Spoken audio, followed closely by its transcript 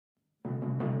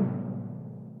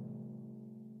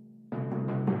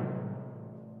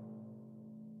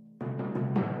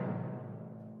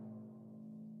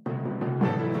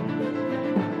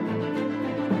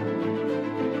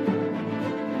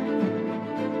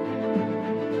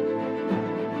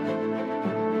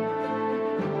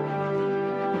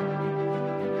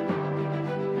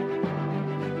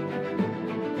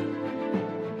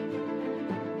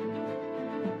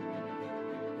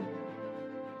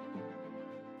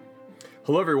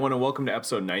Hello, everyone, and welcome to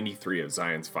episode 93 of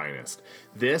Zion's Finest.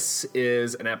 This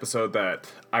is an episode that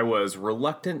I was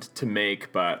reluctant to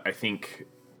make, but I think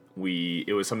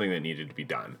it was something that needed to be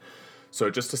done.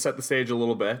 So just to set the stage a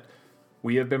little bit,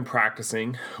 we have been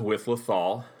practicing with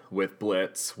Lethal, with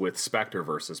Blitz, with Spectre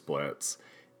versus Blitz,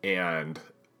 and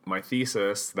my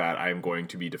thesis that I'm going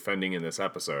to be defending in this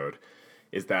episode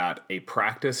is that a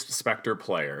practiced Spectre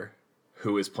player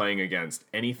who is playing against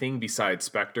anything besides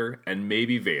Spectre and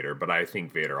maybe Vader, but I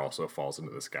think Vader also falls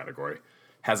into this category,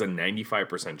 has a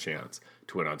 95% chance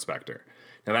to win on Spectre.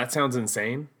 Now that sounds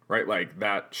insane, right? Like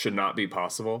that should not be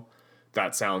possible.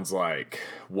 That sounds like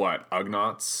what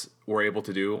Ugnaughts were able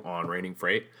to do on Reigning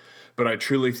Freight. But I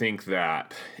truly think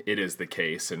that it is the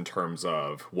case in terms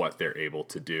of what they're able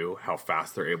to do, how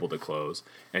fast they're able to close,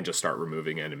 and just start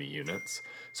removing enemy units.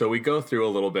 So we go through a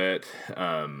little bit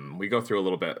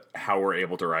how we're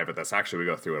able to arrive at this. Actually, we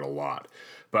go through it a lot.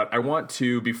 But I want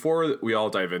to, before we all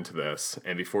dive into this,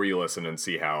 and before you listen and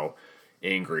see how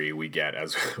angry we get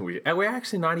we're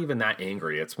actually not even that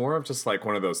angry. It's more of just like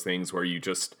one of those things where you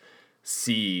just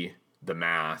see the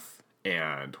math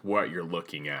and what you're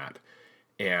looking at.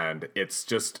 And it's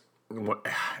just,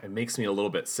 it makes me a little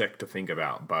bit sick to think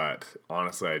about, but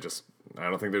honestly, I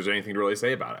don't think there's anything to really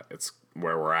say about it. It's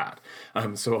where we're at.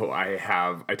 So I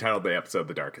titled the episode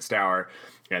The Darkest Hour,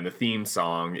 and the theme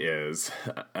song is,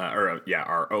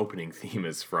 our opening theme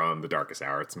is from The Darkest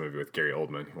Hour. It's a movie with Gary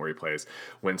Oldman where he plays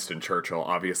Winston Churchill.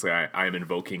 Obviously, I'm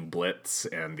invoking Blitz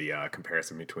and the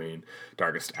comparison between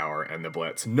Darkest Hour and the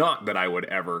Blitz. Not that I would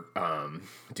ever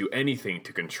do anything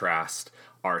to contrast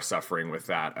our suffering with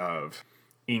that of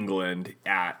England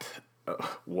at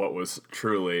what was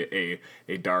truly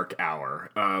a dark hour.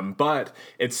 But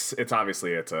it's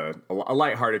obviously a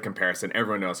lighthearted comparison.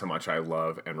 Everyone knows how much I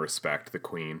love and respect the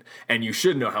Queen, and you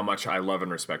should know how much I love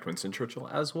and respect Winston Churchill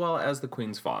as well as the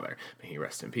Queen's father. May he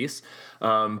rest in peace.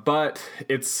 But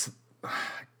it's,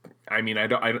 I mean, I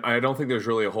don't think there's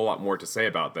really a whole lot more to say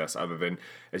about this other than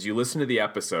as you listen to the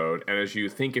episode and as you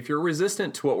think, if you're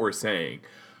resistant to what we're saying,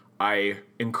 I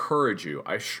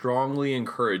strongly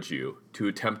encourage you to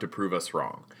attempt to prove us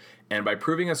wrong. And by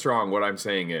proving us wrong, what I'm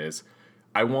saying is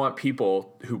I want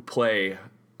people who play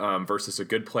versus a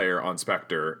good player on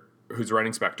Spectre, who's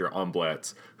running Spectre on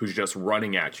Blitz, who's just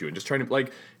running at you and just trying to,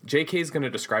 like, JK is going to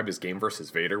describe his game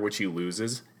versus Vader, which he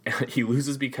loses. He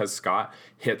loses because Scott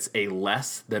hits a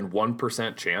less than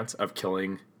 1% chance of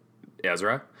killing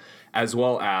Ezra, as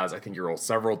well as I think he rolls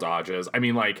several dodges. I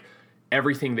mean, like,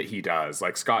 everything that he does,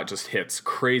 like Scott just hits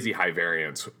crazy high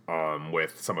variance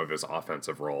with some of his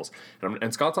offensive rolls.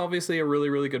 And Scott's obviously a really,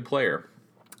 really good player.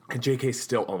 And JK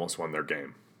still almost won their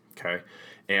game, okay?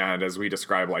 And as we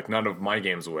described, like, none of my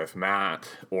games with Matt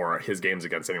or his games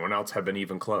against anyone else have been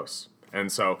even close.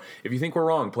 And so if you think we're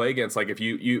wrong, play against, like, if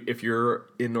you're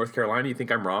in North Carolina, you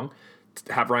think I'm wrong,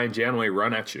 have Ryan Janway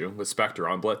run at you with Spectre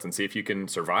on Blitz and see if you can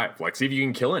survive. Like, see if you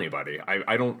can kill anybody.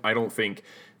 I don't think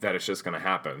that it's just going to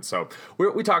happen. So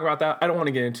we talk about that. I don't want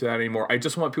to get into that anymore. I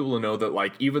just want people to know that,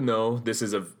 like, even though this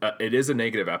is it is a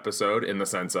negative episode in the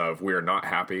sense of we are not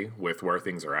happy with where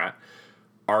things are at,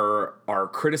 our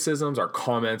criticisms, our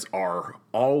comments are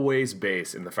always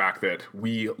based in the fact that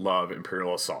we love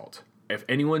Imperial Assault. If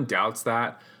anyone doubts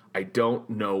that, I don't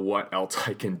know what else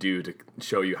I can do to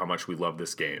show you how much we love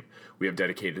this game. We have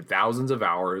dedicated thousands of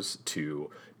hours to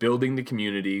building the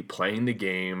community, playing the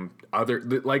game,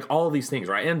 like all of these things,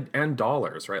 right? And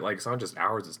dollars, right? Like, it's not just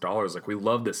hours, it's dollars. Like, we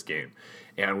love this game.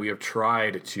 And we have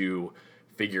tried to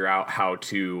figure out how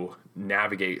to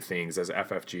navigate things as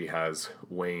FFG has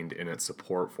waned in its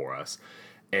support for us.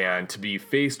 And to be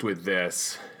faced with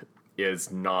this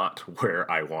is not where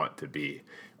I want to be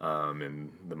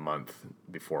in the month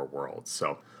before Worlds.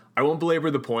 So I won't belabor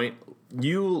the point.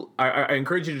 I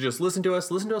encourage you to just listen to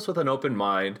us with an open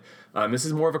mind. This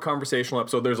is more of a conversational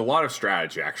episode. There's a lot of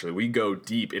strategy, actually. We go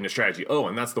deep into strategy. Oh,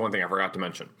 and that's the one thing I forgot to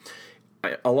mention.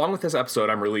 Along with this episode,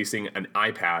 I'm releasing an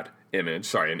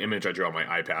image I drew on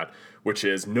my iPad, which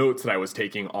is notes that I was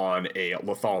taking on a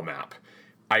Lethal map.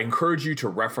 I encourage you to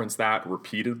reference that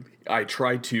repeatedly. I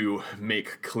try to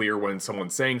make clear when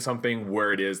someone's saying something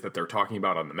where it is that they're talking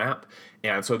about on the map.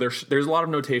 And so there's a lot of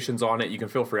notations on it. You can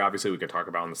feel free, obviously we could talk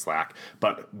about on the Slack,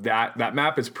 but that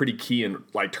map is pretty key in,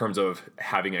 like, terms of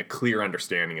having a clear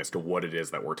understanding as to what it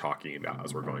is that we're talking about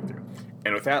as we're going through.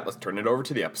 And with that, let's turn it over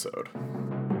to the episode.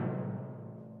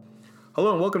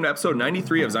 Hello and welcome to episode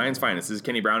 93 of Zion's Finest. This is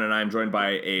Kenny Brown and I'm joined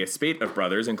by a spate of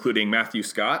brothers, including Matthew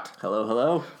Scott. Hello,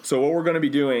 hello. So what we're going to be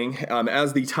doing,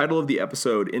 as the title of the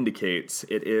episode indicates,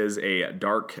 it is a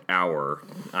dark hour.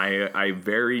 I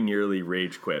very nearly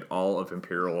rage quit all of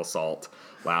Imperial Assault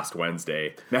last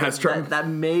Wednesday. That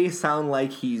may sound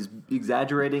like he's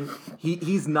exaggerating.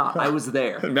 He's not. I was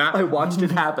there. Matt, I watched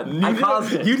it happen. I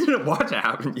caused it. You didn't watch it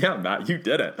happen. Yeah, Matt, you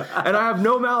did it. And I have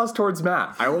no malice towards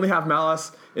Matt. I only have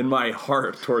malice in my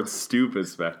heart towards stupid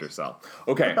Spectre Cell.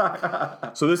 Okay,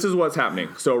 so this is what's happening.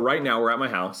 So right now we're at my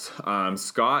house.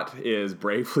 Scott is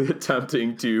bravely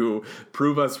attempting to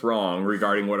prove us wrong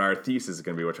regarding what our thesis is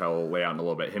going to be, which I will lay out in a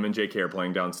little bit. Him and JK are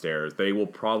playing downstairs. They will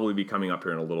probably be coming up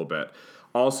here in a little bit.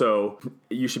 Also,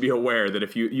 you should be aware that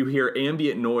if you hear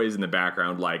ambient noise in the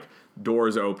background, like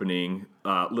doors opening,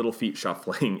 little feet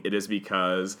shuffling, it is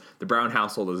because the Brown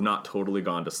household has not totally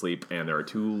gone to sleep, and there are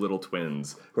two little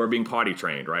twins who are being potty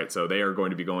trained, right? So they are going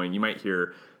to be going, you might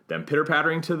hear them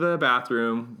pitter-pattering to the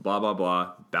bathroom, blah, blah,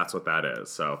 blah. That's what that is.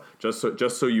 So just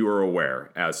so you are aware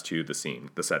as to the scene,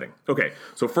 the setting. Okay,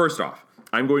 so first off,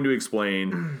 I'm going to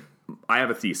explain, I have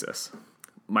a thesis.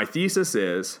 My thesis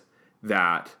is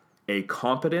that a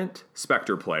competent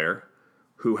Spectre player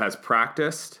who has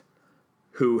practiced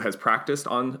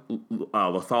on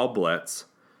Lethal Blitz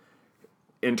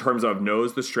in terms of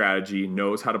knows the strategy,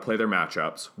 knows how to play their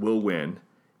matchups, will win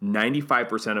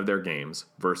 95% of their games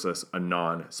versus a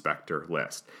non-Spectre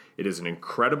list. It is an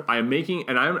incredible...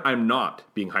 I'm not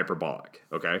being hyperbolic,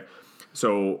 okay?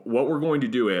 So what we're going to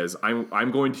do is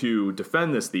I'm going to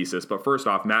defend this thesis, but first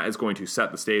off, Matt is going to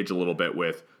set the stage a little bit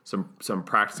with some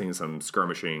practicing, some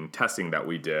skirmishing, testing that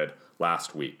we did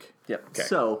last week. Yep. Okay.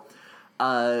 So,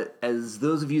 as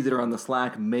those of you that are on the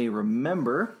Slack may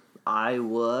remember, I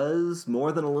was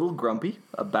more than a little grumpy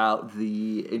about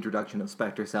the introduction of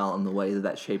Spectre Cell and the way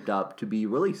that shaped up to be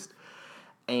released.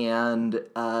 And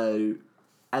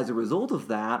as a result of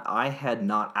that, I had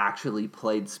not actually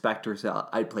played Spectre Cell.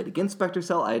 I played against Spectre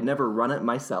Cell. I had never run it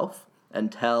myself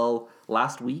until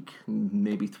last week,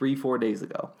 maybe 3-4 days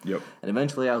ago. Yep. And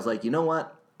eventually I was like, you know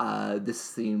what? This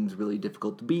seems really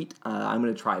difficult to beat. I'm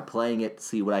going to try playing it,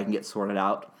 see what I can get sorted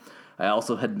out. I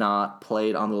also had not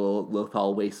played on the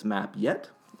Lothal Waste map yet.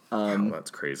 Wow,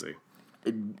 that's crazy.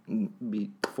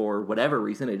 For whatever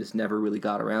reason, I just never really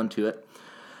got around to it.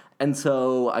 And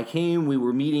so we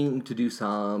were meeting to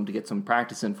get some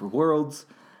practice in for Worlds,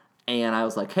 and I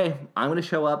was like, hey, I'm going to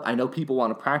show up. I know people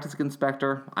want to practice against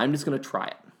Spectre. I'm just going to try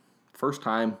it. First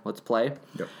time, let's play.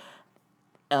 Yep.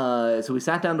 So we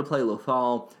sat down to play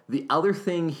Lothal. The other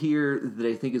thing here that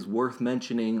I think is worth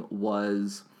mentioning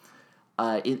was,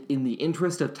 in the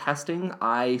interest of testing,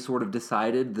 I sort of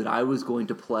decided that I was going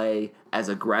to play as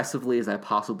aggressively as I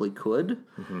possibly could.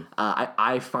 Mm-hmm.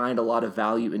 I find a lot of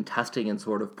value in testing and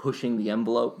sort of pushing the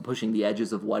envelope, pushing the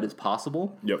edges of what is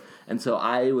possible. Yep. And so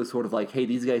I was sort of like, hey,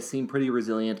 these guys seem pretty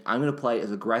resilient. I'm going to play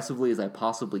as aggressively as I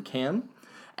possibly can,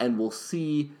 and we'll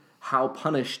see how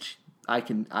punished I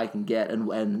can get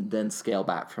and then scale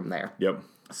back from there. Yep.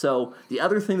 So the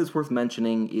other thing that's worth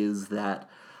mentioning is that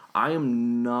I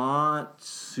am not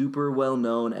super well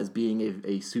known as being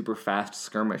a super fast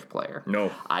skirmish player.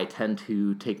 No. I tend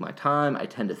to take my time. I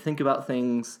tend to think about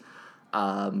things.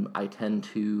 I tend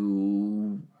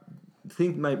to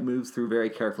think my moves through very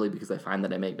carefully because I find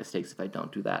that I make mistakes if I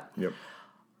don't do that. Yep.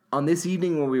 On this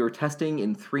evening when we were testing,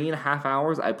 in 3.5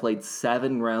 hours, I played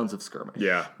 7 rounds of skirmish.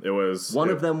 Yeah, it was... One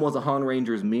of them was a Han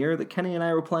Rangers mirror that Kenny and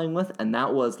I were playing with, and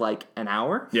that was like an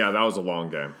hour. Yeah, that was a long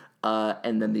game.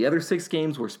 And then the other 6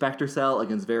 games were Spectre Cell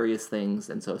against various things,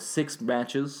 and so 6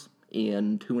 matches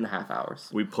in 2.5 hours.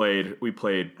 We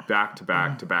played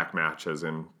back-to-back matches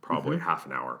in probably half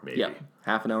an hour, maybe. Yeah,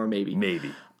 half an hour, maybe.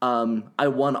 Maybe. I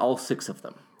won all 6 of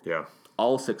them. Yeah.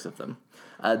 All 6 of them.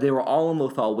 They were all in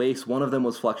Lothal Waste. One of them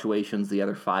was Fluctuations. The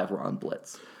other 5 were on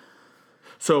Blitz.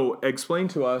 So explain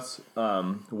to us,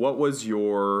 what was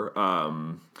your...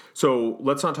 So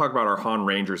let's not talk about our Han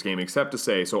Rangers game, except to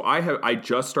say, so I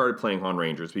just started playing Han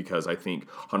Rangers because I think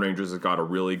Han Rangers has got a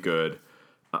really good...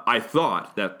 I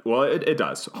thought that, well, it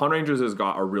does. Han Rangers has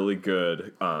got a really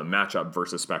good matchup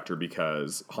versus Spectre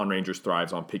because Han Rangers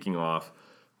thrives on picking off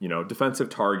defensive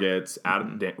targets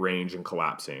at range and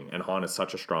collapsing. And Han is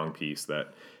such a strong piece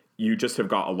that you just have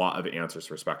got a lot of answers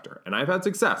for Spectre. And I've had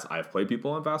success. I've played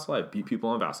people on Vassal. I've beat people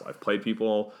on Vassal. I've played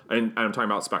people, and I'm talking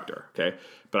about Spectre, okay?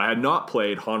 But I had not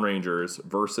played Han Rangers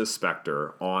versus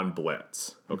Spectre on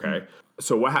Blitz, okay? Mm-hmm.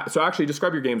 So actually,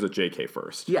 describe your games with JK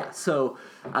first. Yeah, so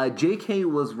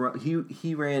JK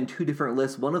he ran 2 different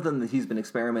lists. One of them that he's been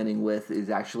experimenting with is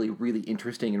actually really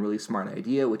interesting and really smart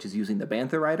idea, which is using the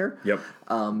Bantha Rider. Yep.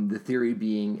 The theory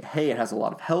being, hey, it has a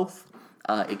lot of health.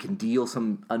 It can deal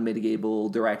some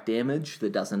unmitigatable direct damage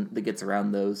that gets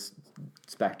around those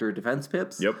Spectre defense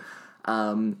pips. Yep.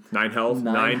 9 health,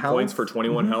 9 health. points for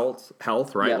 21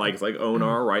 health, right? Yep. Like it's like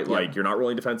Onar, right? Yep. Like you're not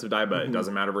rolling defensive die, but it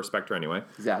doesn't matter for Spectre anyway.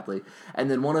 Exactly.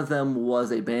 And then one of them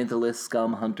was a Bantha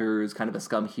Scum Hunters, kind of a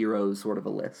Scum Heroes sort of a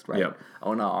list, right? Yep.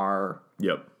 Onar,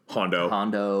 Yep.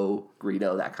 Hondo,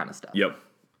 Greedo, that kind of stuff. Yep.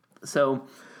 So,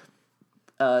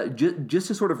 just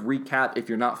to sort of recap, if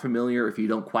you're not familiar, if you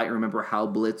don't quite remember how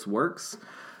Blitz works,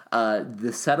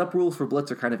 the setup rules for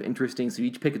Blitz are kind of interesting. So you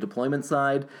each pick a deployment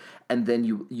side, and then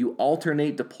you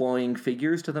alternate deploying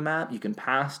figures to the map. You can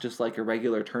pass just like a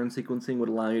regular turn sequencing would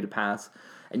allow you to pass,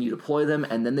 and you deploy them,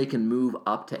 and then they can move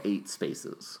up to 8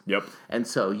 spaces. Yep. And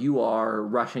so you are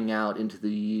rushing out into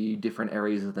the different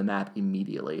areas of the map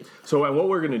immediately. So, and what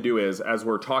we're going to do is, as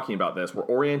we're talking about this, we're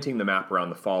orienting the map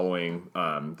around the following.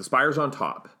 The spire's on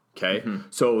top, okay?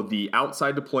 So the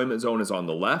outside deployment zone is on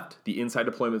the left. The inside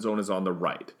deployment zone is on the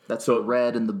right. That's the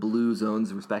red and the blue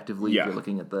zones, respectively, Yeah. if you're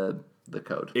looking at the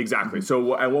code. Exactly.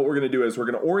 So, and what we're going to do is we're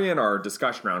going to orient our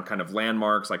discussion around kind of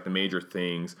landmarks, like the major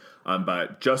things.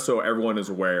 But just so everyone is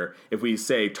aware, if we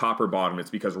say top or bottom, it's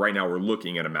because right now we're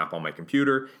looking at a map on my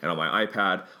computer and on my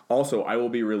iPad. Also, I will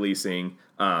be releasing,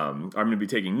 I'm going to be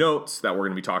taking notes that we're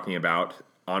going to be talking about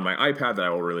on my iPad that I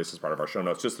will release as part of our show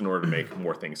notes, just in order to make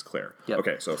more things clear. Yep.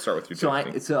 Okay, so start with you.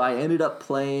 So I ended up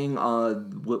playing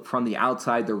from the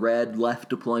outside, the red left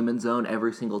deployment zone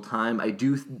every single time. And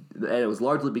it was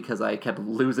largely because I kept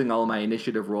losing all my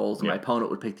initiative rolls, and my opponent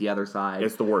would pick the other side.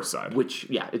 It's the worst side.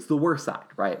 It's the worst side,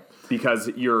 right? Because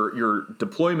your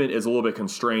deployment is a little bit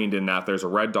constrained in that there's a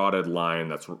red dotted line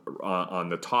that's on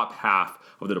the top half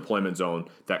of the deployment zone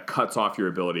that cuts off your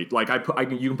ability. Like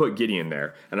you can put Gideon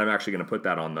there, and I'm actually going to put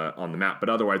that on the map. But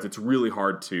otherwise, it's really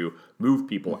hard to move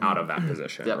people out of that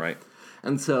position, right?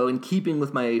 And so, in keeping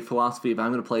with my philosophy of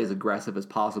I'm going to play as aggressive as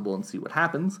possible and see what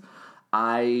happens,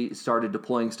 I started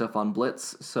deploying stuff on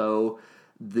Blitz. So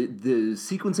the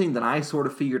sequencing that I sort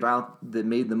of figured out that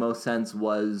made the most sense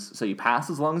was, so you pass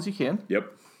as long as you can.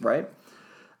 Yep. Right?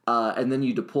 And then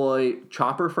you deploy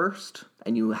Chopper first,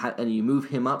 and you move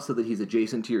him up so that he's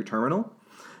adjacent to your terminal.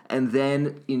 And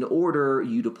then, in order,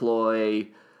 you deploy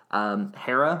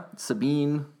Hera,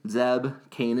 Sabine, Zeb,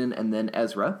 Kanan, and then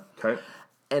Ezra. Okay.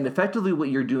 And effectively what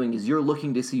you're doing is you're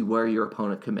looking to see where your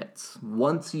opponent commits.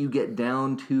 Once you get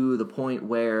down to the point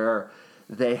where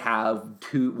they have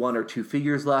 1 or 2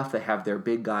 figures left, they have their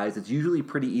big guys, it's usually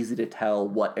pretty easy to tell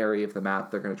what area of the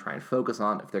map they're going to try and focus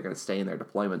on, if they're going to stay in their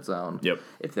deployment zone,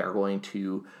 if they're going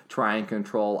to try and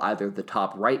control either the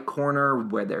top right corner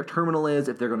where their terminal is,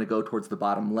 if they're going to go towards the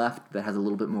bottom left that has a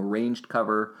little bit more ranged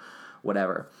cover,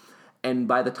 whatever. And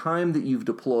by the time that you've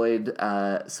deployed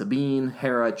Sabine,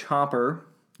 Hera, Chopper,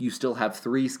 you still have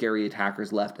 3 scary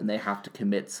attackers left, and they have to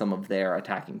commit some of their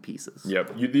attacking pieces.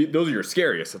 Yep. Those are your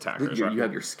scariest attackers, right? You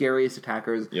have your scariest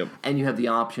attackers, and you have the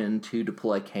option to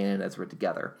deploy Kanan and Ezra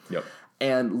together. Yep.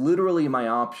 And literally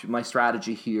my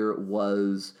strategy here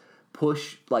was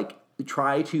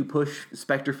try to push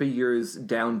Spectre figures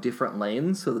down different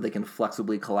lanes so that they can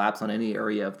flexibly collapse on any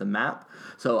area of the map.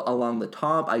 So along the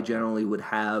top, I generally would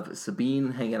have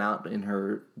Sabine hanging out in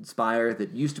her spire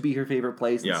that used to be her favorite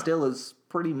place and still is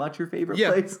pretty much her favorite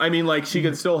place. I mean, like, she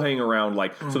can still hang around,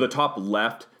 like, so the top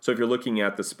left, so if you're looking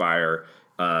at the spire,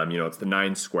 it's the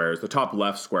 9 squares. The top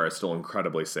left square is still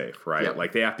incredibly safe, right? Yep.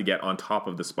 Like, they have to get on top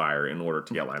of the spire in order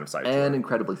to get line of sight. And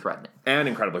incredibly threatening.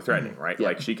 Right? Yep.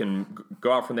 Like, she can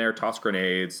go out from there, toss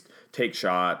grenades, take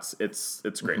shots. It's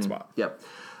a great spot. Yep.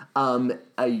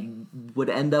 I would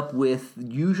end up with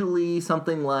usually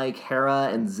something like Hera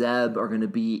and Zeb are going to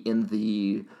be in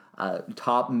the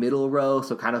top middle row,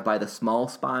 so kind of by the small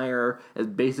spire. It's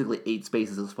basically 8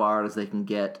 spaces as far as they can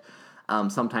get.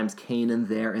 Sometimes Kanan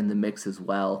there in the mix as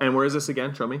well. And where is this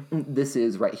again? Show me. This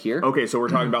is right here. Okay, so we're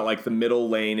talking about like the middle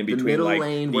lane in between, the middle like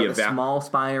lane where the small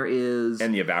spire is,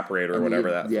 and the evaporator or whatever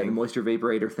that thing. Yeah, the moisture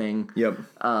vaporator thing. Yep.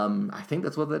 I think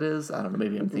that's what that is. I don't know.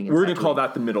 Maybe I'm thinking. We're gonna call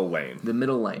that the middle lane. The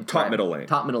middle lane. Top middle lane.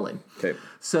 Top middle lane. Okay.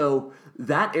 So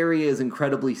that area is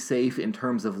incredibly safe in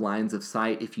terms of lines of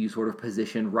sight if you sort of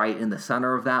position right in the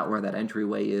center of that where that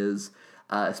entryway is.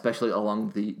 Especially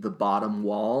along the bottom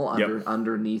wall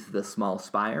underneath the small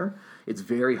spire. It's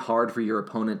very hard for your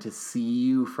opponent to see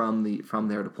you from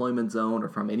their deployment zone or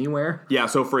from anywhere. Yeah,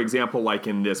 so for example, like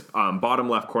in this bottom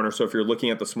left corner, so if you're looking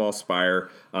at the small spire,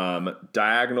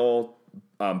 diagonal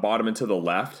bottom and to the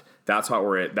left, that's how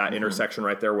we're at that intersection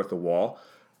right there with the wall.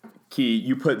 Key,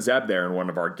 you put Zeb there in one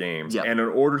of our games, and in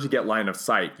order to get line of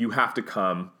sight, you have to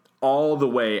come all the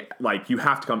way, like, you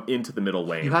have to come into the middle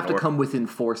lane. You have to come within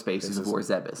 4 spaces of where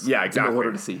Zeb is. Yeah, exactly. In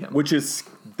order to see him. Which is,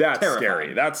 that's Terrifying.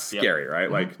 scary. That's scary, right?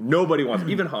 Like, nobody wants,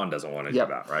 even Han doesn't want to do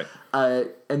that, right?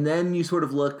 And then you sort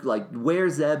of look, like, where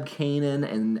Zeb,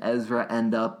 Kanan, and Ezra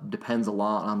end up depends a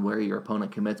lot on where your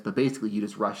opponent commits, but basically you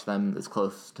just rush them as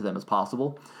close to them as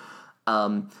possible.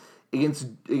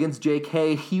 Against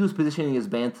JK, he was positioning his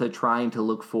Bantha trying to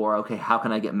look for, okay, how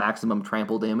can I get maximum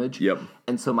trample damage? Yep.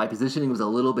 And so my positioning was a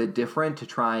little bit different to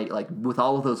try, like, with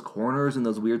all of those corners and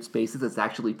those weird spaces, it's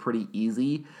actually pretty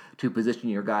easy to position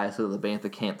your guy so that the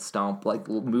Bantha can't stomp, like,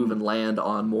 move and land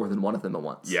on more than one of them at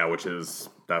once. Yeah,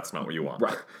 that's not what you want.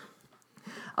 Right.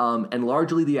 And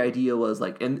largely the idea was,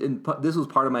 like, and this was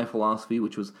part of my philosophy,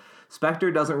 which was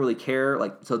Spectre doesn't really care,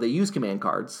 like, so they use command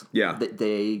cards. Yeah.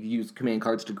 They use command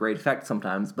cards to great effect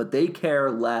sometimes, but they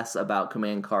care less about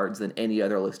command cards than any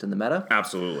other list in the meta.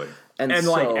 Absolutely. And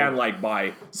like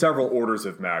by several orders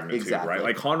of magnitude, Exactly. right?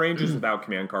 Like Han Rangers without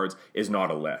command cards is not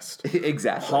a list.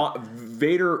 Exactly.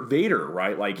 Vader,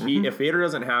 right? Like if Vader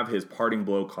doesn't have his parting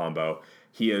blow combo,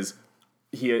 he's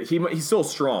still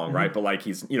strong, right? But like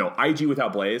he's, IG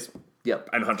without Blaze. Yep.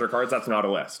 And Hunter cards, that's not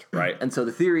a list, right? And so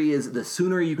the theory is the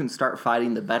sooner you can start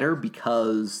fighting, the better,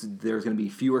 because there's going to be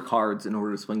fewer cards in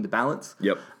order to swing the balance.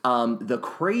 Yep. The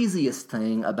craziest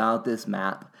thing about this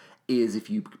map is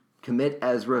if you commit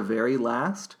Ezra very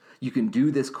last, you can do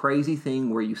this crazy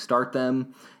thing where you start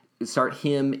him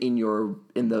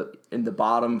in the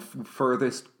bottom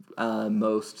furthest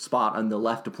most spot on the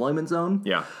left deployment zone.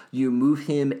 Yeah. You move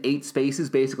him 8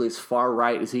 spaces, basically as far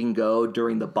right as he can go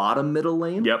during the bottom middle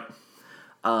lane. Yep.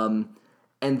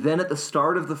 And then at the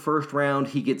start of the first round,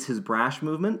 he gets his brash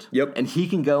movement. Yep. And he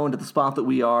can go into the spot that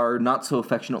we are not so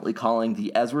affectionately calling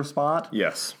the Ezra spot.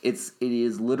 Yes. It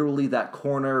is literally that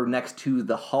corner next to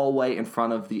the hallway in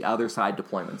front of the other side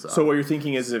deployment zone. So what you're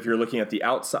thinking is if you're looking at the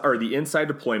outside or the inside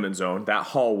deployment zone, that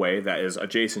hallway that is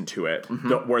adjacent to it,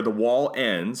 where the wall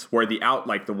ends, where the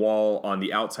wall on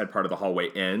the outside part of the hallway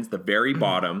ends, the very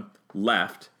bottom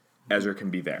left, Ezra can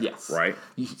be there. Yes. Right?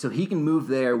 So he can move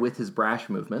there with his brash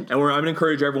movement. And I'm going to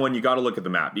encourage everyone, you got to look at the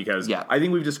map because Yeah. I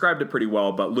think we've described it pretty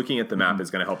well, but looking at the map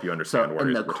is going to help you understand where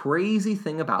And he's the crazy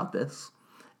thing about this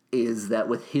is that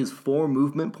with his 4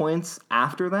 movement points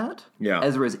after that,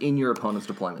 Ezra is in your opponent's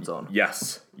deployment zone.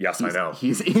 Yes, I know.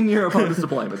 He's in your opponent's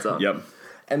deployment zone. Yep.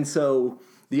 And so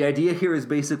the idea here is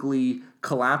basically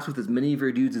collapse with as many of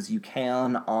your dudes as you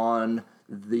can on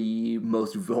the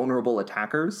most vulnerable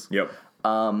attackers. Yep.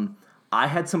 I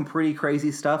had some pretty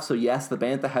crazy stuff. So yes, the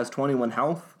Bantha has 21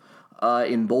 health.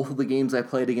 In both of the games I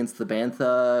played against the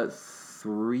Bantha,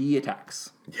 3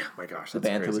 attacks. Yeah, my gosh, The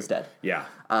that's Bantha crazy. was dead. Yeah.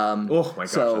 Oh my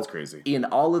gosh, that's crazy. In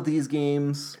all of these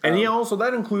games, And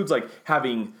that includes like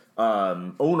having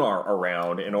Onar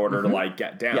around in order to like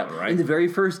get down, right? In the very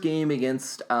first game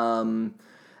against Jerem,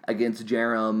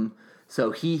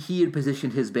 so he had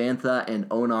positioned his Bantha and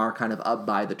Onar kind of up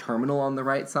by the terminal on the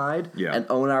right side. Yeah. And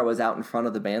Onar was out in front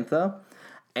of the Bantha.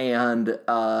 And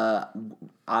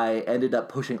I ended up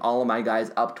pushing all of my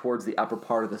guys up towards the upper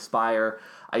part of the spire.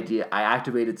 I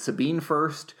activated Sabine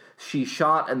first. She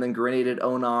shot and then grenaded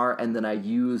Onar, and then I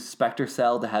used Spectre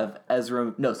Cell to have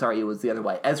Ezra... No, sorry, it was the other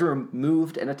way. Ezra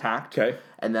moved and attacked. Okay.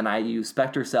 And then I used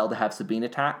Spectre Cell to have Sabine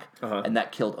attack, and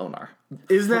that killed Onar.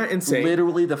 Isn't that insane?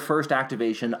 Literally the first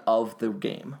activation of the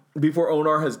game. Before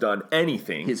Onar has done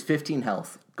anything. His 15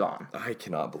 health gone. I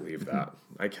cannot believe that.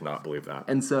 I cannot believe that.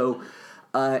 And so...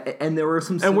 and there were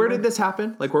some. And where did this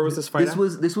happen? Like, where was this fight?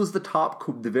 This was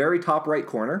the very top right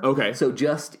corner. Okay. So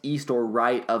just east or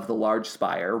right of the large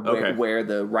spire, where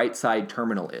the right side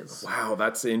terminal is. Wow,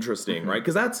 that's interesting, right?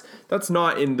 Because that's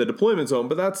not in the deployment zone,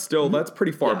 but that's still that's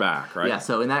pretty far back, right? Yeah.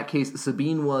 So in that case,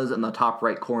 Sabine was in the top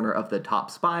right corner of the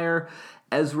top spire.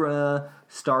 Ezra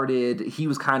he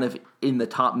was kind of in the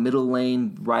top middle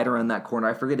lane, right around that corner.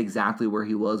 I forget exactly where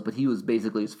he was, but he was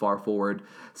basically as far forward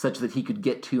such that he could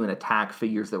get to and attack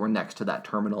figures that were next to that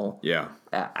terminal. Yeah.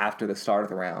 After the start of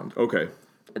the round. Okay.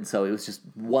 And so it was just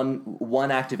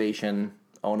one activation,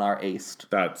 Onar aced.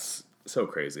 That's so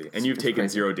crazy. And you've taken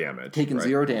crazy. 0 damage. Taken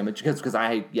 0 damage because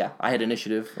I had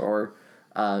initiative or...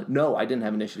 no, I didn't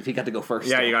have initiative. He got to go first.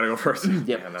 Yeah, you got to go first.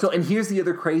 Yep. Man, And here's the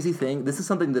other crazy thing. This is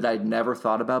something that I'd never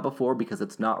thought about before because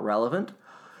it's not relevant.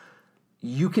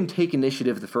 You can take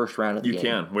initiative the first round of the game. You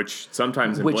can, which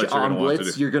sometimes in Which Blitz on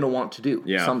Blitz you're going to want to do.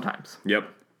 Yeah. Sometimes. Yep.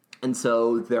 And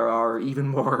so there are even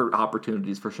more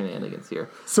opportunities for shenanigans here.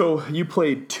 So you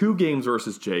played 2 games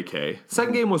versus JK.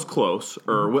 Second game was close, that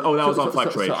was on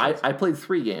fluctuation. So I played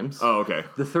 3 games. Oh, okay.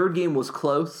 The third game was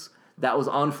close. That was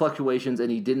on Fluctuations,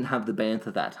 and he didn't have the Bantha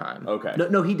at that time. Okay.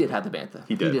 No, he did have the Bantha.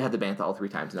 He did have the Bantha all 3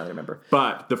 times, now that I remember.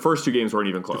 But the first 2 games weren't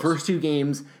even close. The first 2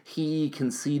 games, he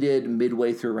conceded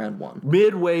midway through round 1.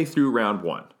 Midway through round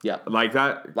 1. Yeah. Like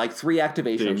that. Like 3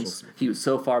 activations. He was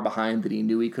so far behind that he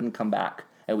knew he couldn't come back,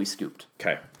 and we scooped.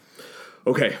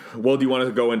 Okay. Well, do you want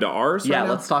to go into ours? Yeah, right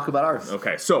now? let's talk about ours.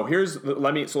 Okay. So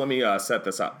let me set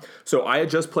this up. So I had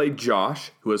just played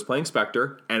Josh, who was playing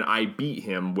Spectre, and I beat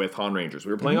him with Han Rangers.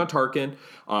 We were playing on Tarkin.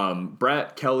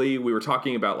 Brett, Kelly, we were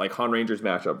talking about like Han Rangers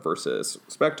matchup versus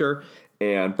Spectre.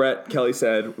 And Brett Kelly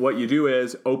said, what you do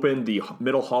is open the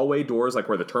middle hallway doors, like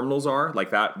where the terminals are,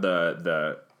 like that,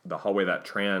 the hallway that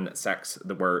transects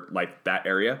where like that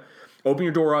area. Open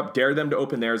your door up, dare them to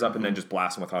open theirs up, and then just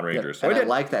blast them with Han Rangers. So I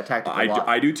like that tactic a lot.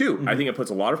 I do too. I think it puts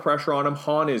a lot of pressure on him.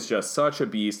 Han is just such a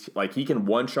beast. Like, he can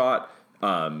one-shot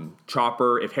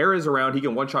Chopper. If Hera's around, he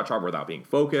can one-shot Chopper without being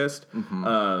focused.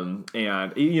 And,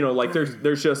 you know, like,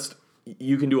 there's just,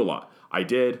 you can do a lot. I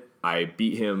did. I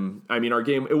beat him. I mean, our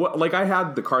game, like, I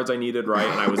had the cards I needed, right?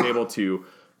 And I was able to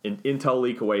intel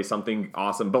leak away something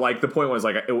awesome. But, like, the point was,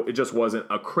 like, it just wasn't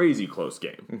a crazy close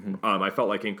game. I felt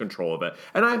like in control of it.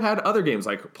 And I've had other games,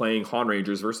 like playing Han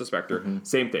Rangers versus Spectre.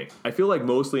 Same thing. I feel like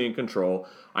mostly in control.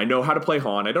 I know how to play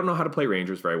Han. I don't know how to play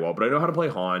Rangers very well, but I know how to play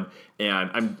Han.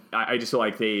 And I just feel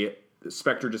like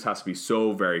Spectre just has to be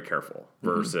so very careful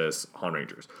versus Han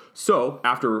Rangers. So,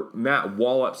 after Matt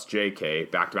wallops JK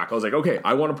back-to-back, I was like, okay,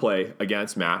 I want to play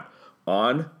against Matt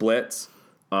on Blitz.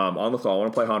 On the call, I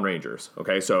want to play Han Rangers.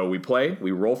 Okay, so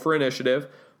we roll for initiative.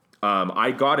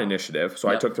 I got initiative, so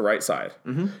I took the right side.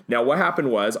 Now, what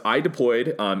happened was I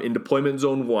deployed in deployment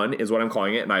zone 1 is what I'm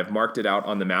calling it, and I've marked it out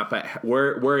on the map. But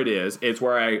where it is, it's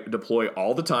where I deploy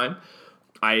all the time.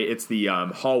 It's the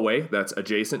hallway that's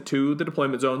adjacent to the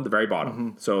deployment zone, the very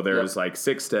bottom. So there's like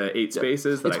 6 to 8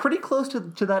 spaces. It's pretty close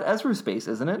to that Ezra space,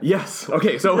 isn't it? Yes.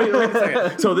 Okay, so wait a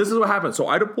second. So this is what happens. So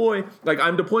I deploy, like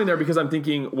I'm deploying there because I'm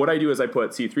thinking, what I do is I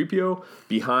put C-3PO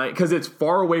behind, because it's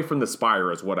far away from the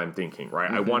spire is what I'm thinking,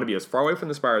 right? I want to be as far away from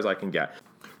the spire as I can get.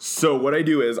 So what I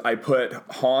do is I put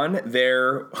Han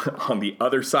there on the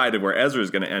other side of where Ezra is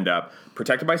going to end up,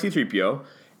 protected by C-3PO.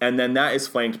 And then that is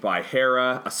flanked by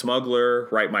Hera, a smuggler,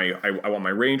 right? I want my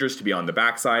Rangers to be on the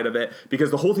backside of it, because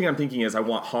the whole thing I'm thinking is I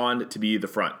want Han to be the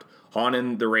front. Han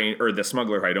and the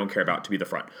smuggler, who I don't care about, to be the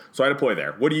front. So I deploy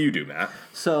there. What do you do, Matt?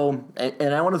 So,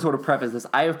 and I want to sort of preface this.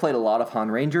 I have played a lot of Han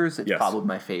Rangers. It's probably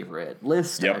my favorite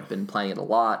list. I've been playing it a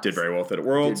lot. Did very well with it at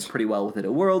Worlds. Did pretty well with it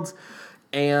at Worlds.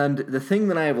 And the thing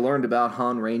that I have learned about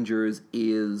Han Rangers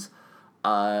is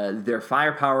their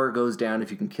firepower goes down if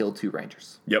you can kill 2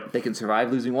 Rangers. Yep. They can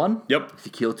survive losing 1. Yep. If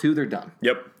you kill 2, they're done.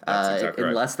 Yep. That's exactly right.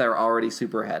 Unless they're already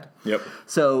super ahead. Yep.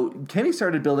 So Kenny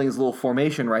started building his little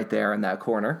formation right there in that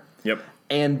corner. Yep.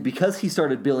 And because he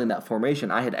started building that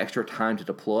formation, I had extra time to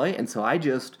deploy, and so I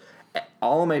just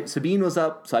Sabine was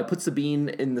up, so I put Sabine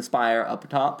in the spire up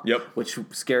top. Yep. Which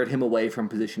scared him away from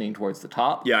positioning towards the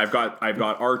top. Yeah, I've got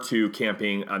R2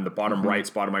 camping on the bottom right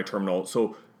spot of my terminal.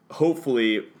 So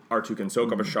hopefully R2 can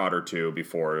soak up a shot or 2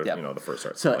 before the first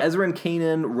starts. So Ezra and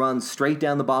Kanan run straight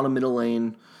down the bottom middle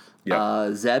lane.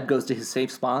 Yep. Zeb goes to his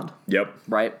safe spot. Yep.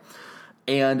 Right.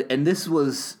 And this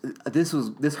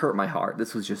hurt my heart.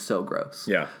 This was just so gross.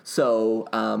 Yeah.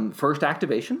 So first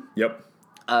activation. Yep.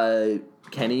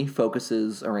 Kenny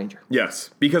focuses a Ranger. Yes,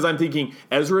 because I'm thinking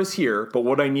Ezra's here, but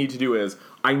what I need to do is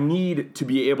I need to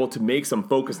be able to make some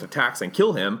focused attacks and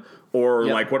kill him, or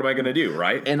like, what am I going to do,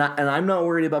 right? And I'm not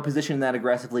worried about positioning that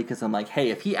aggressively, because I'm like, hey,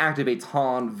 if he activates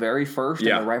Han very first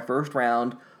in the right first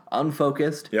round,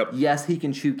 unfocused, yes, he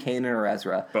can shoot Kanan or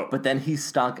Ezra, but then he's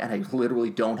stuck, and I literally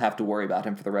don't have to worry about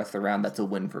him for the rest of the round. That's a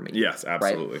win for me. Yes,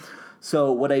 absolutely. Right?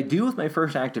 So what I do with my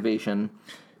first activation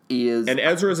is... And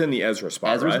Ezra's in the Ezra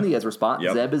spot, Ezra's in the Ezra spot.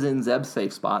 Yep. Zeb is in Zeb's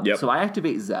safe spot. Yep. So I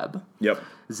activate Zeb. Yep.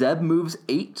 Zeb moves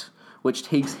 8, which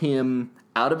takes him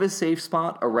out of his safe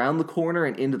spot, around the corner,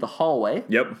 and into the hallway.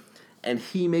 Yep. And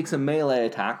he makes a melee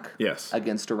attack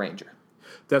against a Ranger.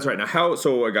 That's right. Now,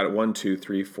 so I got it 1, 2,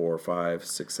 3, 4, 5,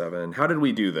 6, 7. How did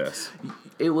we do this?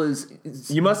 It was...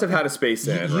 You must have had a space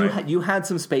in, right? You had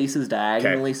some spaces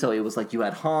diagonally, so it was like you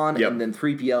had Han, and then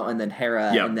 3PO, and then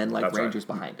Hera, and then like Rangers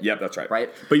behind it. Yep, that's right. Right?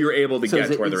 But you were able to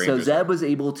get to where the Rangers So Zeb was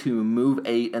able to move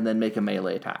 8 and then make a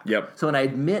melee attack. Yep. So, and I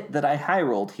admit that I high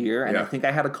rolled here, and I think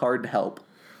I had a card to help.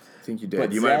 I think you did.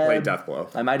 But you might have played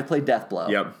Deathblow. I might have played Deathblow.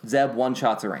 Yep. Zeb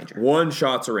one-shots a Ranger.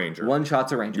 One-shots a Ranger.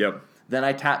 One-shots a Ranger. Yep. Then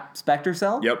I tap Spectre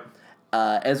Cell. Yep.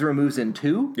 Ezra moves in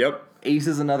 2. Yep. Ace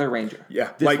is another Ranger.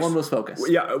 Yeah. This one was focused.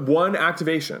 Yeah, one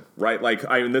activation, right? Like,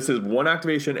 this is one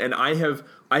activation, and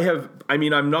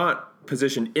I'm not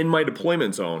positioned in my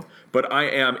deployment zone, but I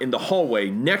am in the hallway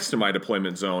next to my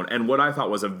deployment zone, and what I thought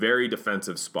was a very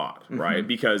defensive spot, right?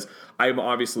 Because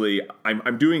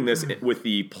I'm doing this with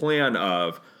the plan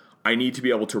of I need to be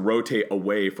able to rotate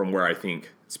away from where I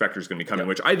think Spectre's going to be coming,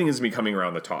 which I think is going to be coming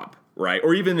around the top, right?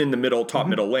 Or even in the middle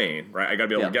lane, right? I got to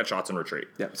be able to get shots and retreat.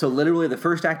 Yep. So literally the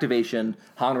first activation,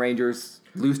 Han Rangers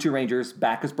lose 2 Rangers,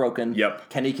 back is broken. Yep.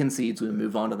 Kenny concedes, we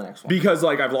move on to the next one. Because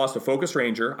I've lost a focus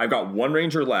Ranger, I've got 1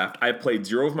 Ranger left, I've played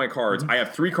 0 of my cards, I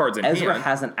have 3 cards in Ezra hand.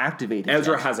 hasn't activated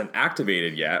Ezra yet. hasn't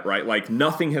activated yet, right?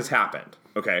 Nothing has happened.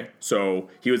 Okay, so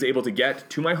he was able to get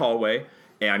to my hallway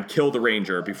and kill the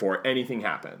Ranger before anything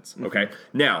happens. Okay,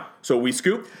 now, so we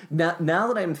scoop. Now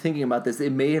that I'm thinking about this,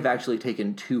 it may have actually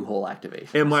taken 2 whole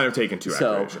activations. It might have taken 2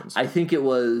 So activations. I think it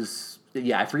was,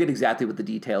 I forget exactly what the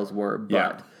details were, but...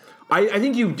 Yeah. I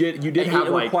think you did have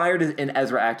it required an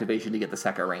Ezra activation to get the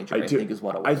second Ranger, I think is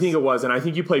what it was. I think it was, and I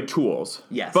think you played Tools.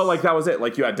 Yes. But that was it.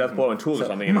 You had Death Blow and Tools or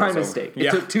something. And My mistake.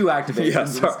 It took 2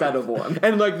 activations instead of 1.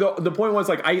 And the point was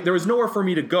there was nowhere for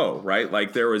me to go,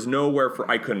 right? There was nowhere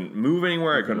I couldn't move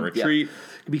anywhere, I couldn't retreat. Yeah.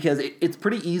 Because it's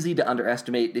pretty easy to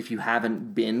underestimate if you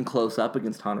haven't been close up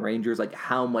against Han Rangers,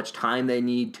 how much time they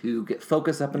need to get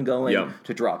focus up and going,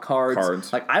 to draw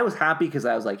cards. I was happy because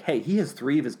I was hey, he has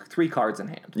 3 of his 3 cards in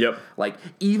hand. Yep.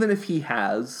 Even if he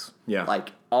has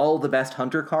all the best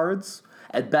hunter cards,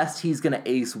 at best he's going to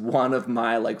ace one of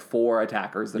my 4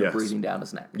 attackers that are breathing down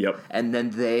his neck. Yep. And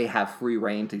then they have free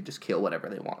reign to just kill whatever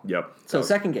they want. Yep. So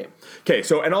second game. Okay,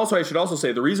 so and also I should also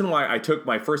say the reason why I took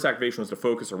my first activation was to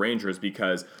focus a Ranger is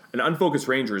because an unfocused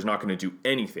Ranger is not going to do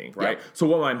anything, right? Yep. So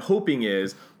what I'm hoping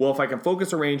is, if I can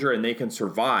focus a Ranger and they can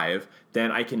survive,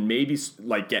 then I can maybe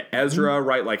get Ezra,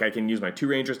 right? I can use my 2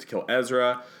 Rangers to kill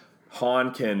Ezra.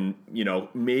 Han can,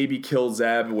 maybe kill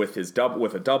Zeb with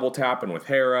a double tap and with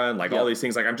Hera and all these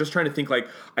things. I'm just trying to think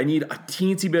I need a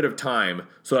teensy bit of time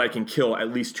so that I can kill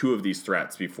at least 2 of these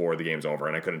threats before the game's over,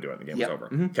 and I couldn't do it. The game was over.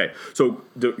 Okay,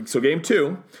 so game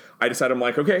 2, I decided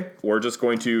okay, we're just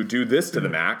going to do this to the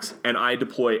max, and I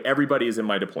deploy everybody is in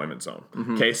my deployment zone.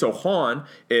 Okay, so Han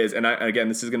is, and again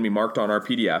this is going to be marked on our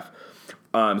PDF.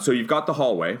 So you've got the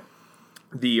hallway.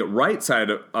 The right side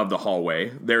of the hallway,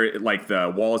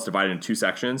 the wall is divided in 2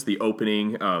 sections, the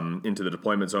opening into the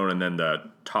deployment zone and then the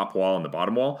top wall and the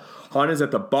bottom wall. Han is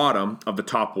at the bottom of the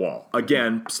top wall,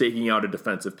 again, staking out a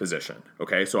defensive position.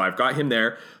 Okay, so I've got him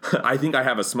there. I think I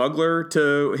have a smuggler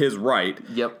to his right.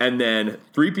 Yep. And then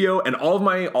 3PO and all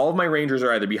of my Rangers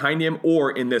are either behind him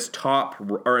or in this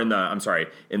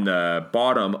in the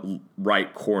bottom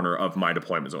right corner of my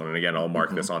deployment zone. And again, I'll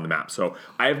mark this on the map. So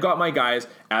I've got my guys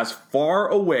as far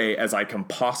away as I can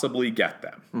possibly get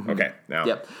them. Okay, now.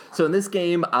 Yep. So in this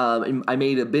game, I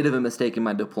made a bit of a mistake in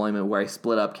my deployment where I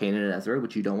split up Kanan and Ezra,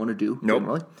 which you don't want to do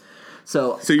generally.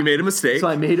 So you made a mistake. So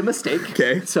I made a mistake.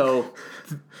 Okay. So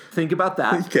think about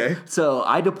that. Okay. So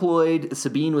I deployed.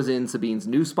 Sabine was in Sabine's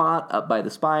new spot up by the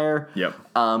spire. Yep.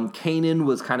 Kanan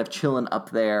was kind of chilling up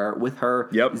there with her.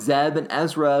 Yep. Zeb and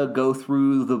Ezra go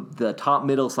through the top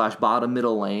middle / bottom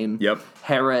middle lane. Yep.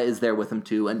 Hera is there with them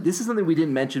too. And this is something we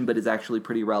didn't mention, but is actually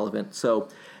pretty relevant. So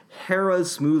Hera's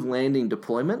smooth landing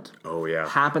deployment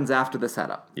happens after the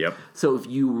setup. Yep. So if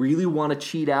you really want to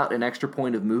cheat out an extra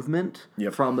point of movement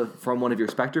from one of your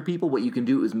Spectre people, what you can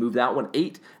do is move that one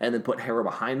 8 and then put Hera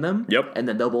behind them. Yep. And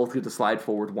then they'll both get to slide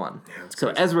forward 1. Yeah, so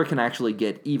crazy. Ezra can actually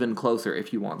get even closer if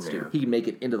he wants to. He can make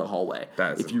it into the hallway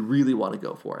if you really want to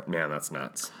go for it. Man, that's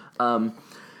nuts.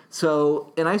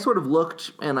 So, and I sort of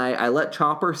looked, and I let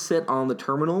Chopper sit on the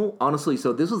terminal. Honestly,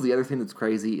 so this was the other thing that's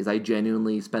crazy, is I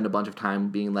genuinely spend a bunch of time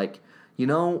being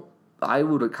I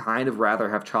would kind of rather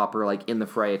have Chopper, in the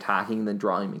fray attacking than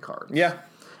drawing me cards. Yeah.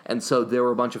 And so there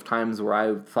were a bunch of times where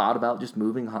I thought about just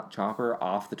moving Chopper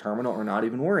off the terminal or not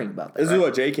even worrying about that. This is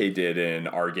what JK did in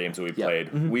our games that we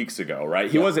played weeks ago, right?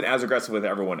 He wasn't as aggressive with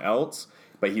everyone else,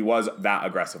 but he was that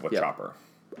aggressive with Chopper.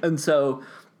 And so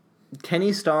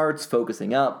Kenny starts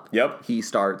focusing up. Yep. He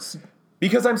starts...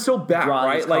 Because I'm still back,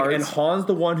 right? Cards. And Han's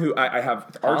the one who I have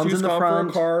R2's gone for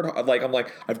a card. I'm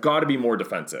I've got to be more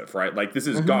defensive, right? This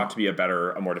has got to be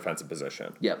a more defensive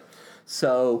position. Yep.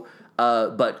 So,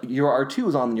 but your R2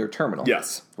 is on your terminal.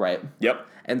 Yes. Right? Yep.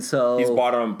 And so... He's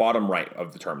bottom right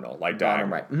of the terminal,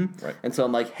 bottom right. Mm-hmm. Right. And so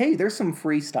I'm hey, there's some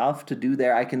free stuff to do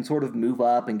there. I can sort of move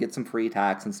up and get some free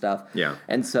attacks and stuff. Yeah.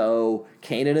 And so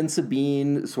Kanan and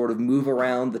Sabine sort of move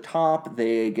around the top.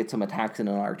 They get some attacks in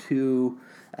an R2.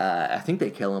 I think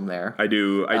they kill him there. I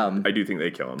do think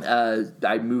they kill him.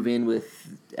 I move in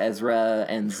with Ezra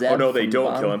and Zeb. Oh no, they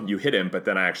don't kill him. You hit him, but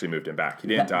then I actually moved him back. He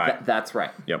didn't die. That's right.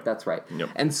 Yep. That's right. Yep.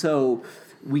 And so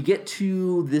we get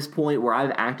to this point where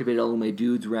I've activated all of my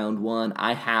dudes round 1.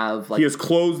 I have he has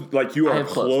closed, like you are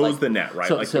closed the net, right?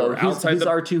 So his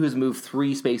R2 has moved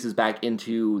 3 spaces back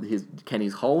into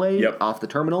Kenny's hallway off the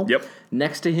terminal. Yep.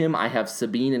 Next to him, I have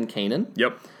Sabine and Kanan.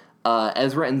 Yep.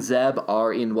 Ezra and Zeb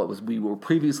are in what we were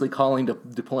previously calling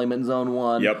deployment zone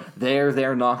 1. Yep.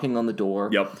 They're knocking on the door.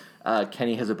 Yep.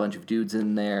 Kenny has a bunch of dudes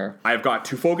in there. I've got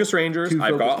 2 focus rangers.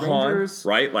 I've got Han,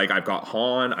 right? Like I've got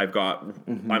Han.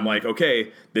 I'm like,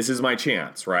 okay, this is my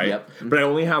chance, right? Yep. But I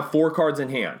only have 4 cards in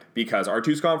hand because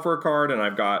R2's gone for a card, and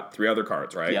I've got 3 other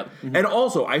cards, right? Yep. And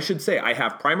also, I should say, I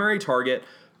have primary target,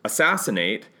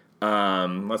 assassinate.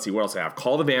 Let's see what else I have.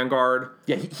 Call the Vanguard.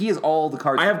 Yeah, he has all the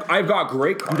cards. I've got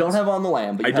great cards. You don't have on the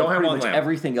lamb, but you don't have pretty on much lamb.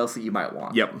 everything else that you might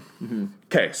want. Yep.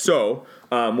 Okay, so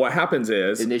what happens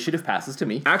is initiative passes to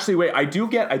me. Actually, wait, I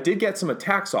did get some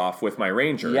attacks off with my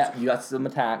Rangers. Yeah, you got some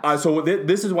attacks. So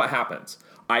this is what happens.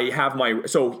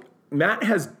 So Matt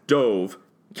has dove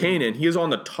Kanan. He is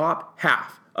on the top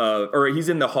half, or he's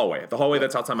in the hallway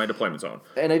that's outside my deployment zone.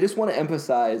 And I just want to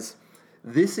emphasize,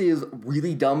 this is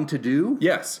really dumb to do.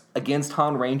 Yes. Against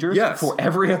Han Rangers. Yes. For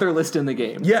every other list in the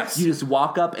game. Yes. You just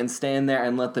walk up and stand there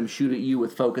and let them shoot at you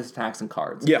with focus attacks and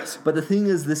cards. Yes. But the thing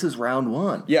is, this is round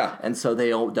 1. Yeah. And so they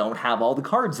don't have all the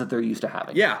cards that they're used to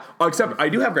having. Yeah. Except I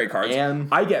do have great cards. And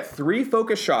I get 3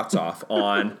 focus shots off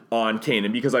on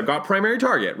Kanan because I've got primary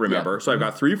target, remember? Yep. So I've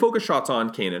got 3 focus shots on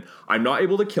Kanan. I'm not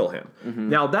able to kill him.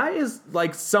 Now that is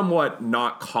like somewhat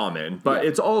not common, but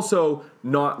it's also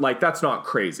not like that's not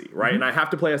crazy, right? And I have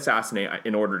to play assassinate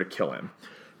in order to kill him.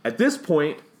 At this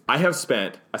point, I have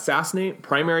spent assassinate,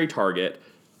 primary target.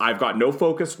 I've got no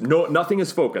focus. Nothing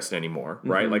is focused anymore,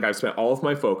 right? Like I've spent all of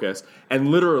my focus, and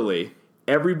literally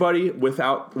everybody, with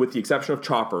the exception of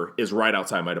Chopper, is right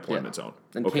outside my deployment zone.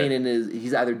 And Kanan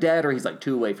he's either dead or he's like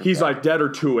 2 away from dead. He's like dead or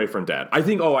 2 away from dead. I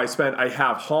think, I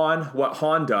have Han. What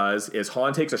Han does is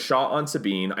Han takes a shot on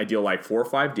Sabine. I deal like 4 or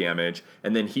 5 damage,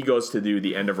 and then he goes to do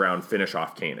the end of round finish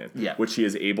off Kanan, which he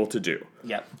is able to do.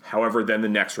 Yep. However, then the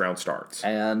next round starts.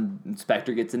 And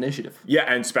Spectre gets initiative. Yeah,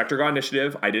 and Spectre got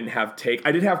initiative. I didn't have take.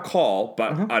 I did have call,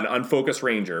 but an unfocused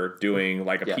ranger doing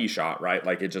like a P shot, right?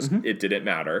 Like it just it didn't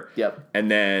matter. Yep.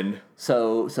 And then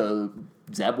so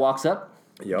Zeb walks up.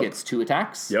 Yep. Gets 2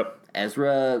 attacks. Yep.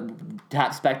 Ezra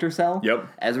taps Spectre Cell. Yep.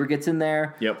 Ezra gets in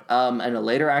there. Yep. And a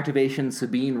later activation,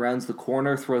 Sabine rounds the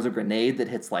corner, throws a grenade that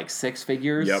hits like 6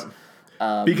 figures.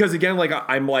 Yep. Because again, like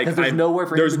I'm like there's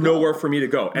nowhere for me to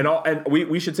go, and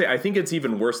we should say I think it's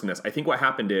even worse than this. I think what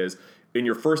happened is in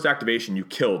your first activation you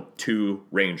killed 2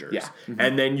 Rangers,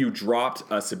 and then you dropped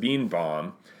a Sabine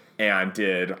bomb and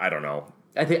did I don't know.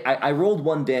 I think I rolled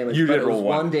 1 damage. You did roll roll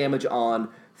 1 damage on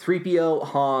 3PO,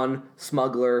 Han,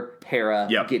 Smuggler, Hera,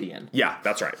 Gideon. Yeah,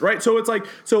 that's right. Right. So it's like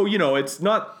it's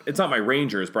not my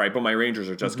Rangers, right? But my Rangers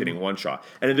are just getting 1 shot.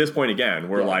 And at this point again,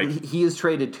 we're like he has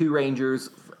traded 2 Rangers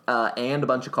and a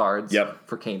bunch of cards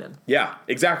for Kanan. Yeah,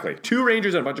 exactly. 2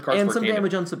 Rangers and a bunch of cards and for some Kanan.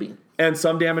 damage on Sabine. And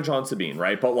some damage on Sabine,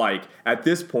 right? But like at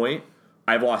this point,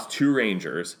 I've lost 2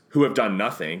 Rangers who have done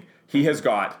nothing. He has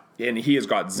got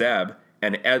Zeb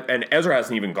and Ezra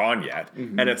hasn't even gone yet.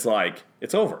 And it's like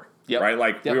it's over. Yep. Right?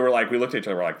 Like we looked at each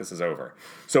other, we're like, this is over.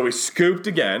 So we scooped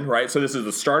again, right? So this is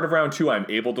the start of round 2. I'm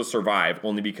able to survive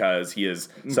only because he is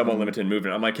somewhat limited in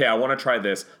movement. I'm like, hey, I want to try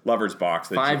this Lover's Box.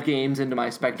 5 games into my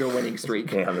Spectre winning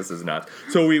streak. Damn, this is nuts.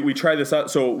 So we try this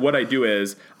out. So what I do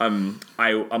is I'm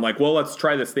like, well, let's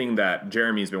try this thing that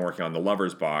Jeremy's been working on, the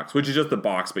Lover's Box, which is just the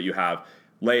box, but you have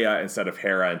Leia instead of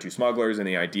Hera and 2 smugglers, and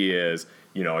the idea is,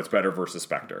 it's better versus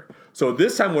Spectre. So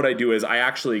this time what I do is I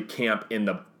actually camp in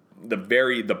the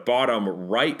bottom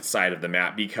right side of the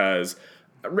map because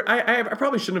I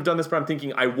probably shouldn't have done this, but I'm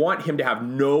thinking I want him to have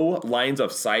no lines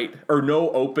of sight or no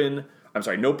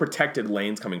protected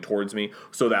lanes coming towards me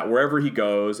so that wherever he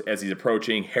goes as he's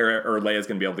approaching, Hera or Leia is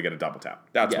going to be able to get a double tap.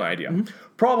 That's my idea.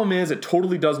 Problem is it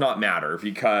totally does not matter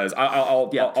because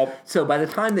I'll So by the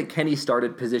time that Kenny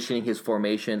started positioning his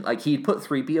formation, like he put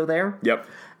 3PO there. Yep.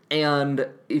 And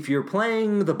if you're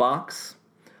playing the box,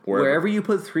 wherever you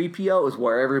put 3PO is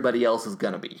where everybody else is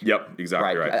going to be. Yep,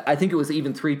 exactly right. I think it was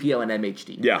even 3PO and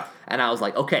MHD. Yeah. And I was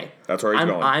like, okay. That's where he's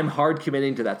going. I'm hard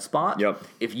committing to that spot. Yep.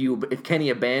 If Kenny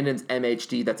abandons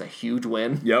MHD, that's a huge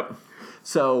win. Yep.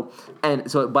 So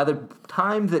by the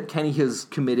time that Kenny has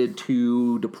committed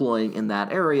to deploying in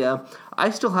that area, I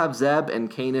still have Zeb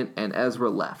and Kanan and Ezra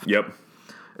left. Yep.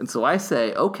 And so I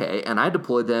say, okay, and I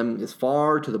deploy them as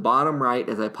far to the bottom right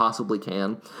as I possibly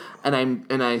can, and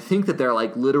I think that they're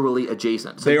like literally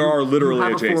adjacent. So they are literally you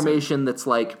have adjacent. a formation that's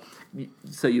like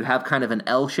So you have kind of an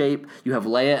L shape. You have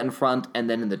Leia in front, and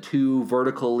then in the two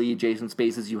vertically adjacent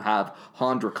spaces, you have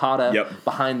Han Dracata. Yep.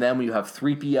 Behind them, you have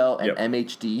 3PO and Yep.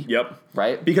 MHD. Yep.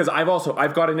 Right? Because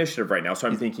I've got initiative right now, so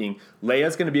I'm thinking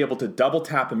Leia's going to be able to double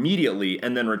tap immediately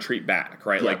and then retreat back,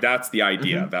 right? Yep. Like that's the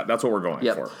idea. That's what we're going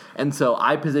Yep. for. And so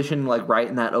I position like right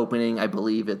in that opening. I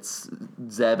believe it's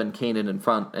Zeb and Kanan in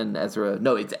front, and Ezra.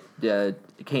 No, it's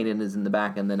Kanan is in the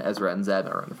back, and then Ezra and Zeb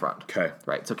are in the front. Okay.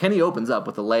 Right. So Kenny opens up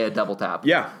with a Leia double tap.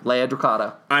 Yeah. Leia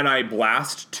Dracata And I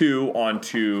blast 2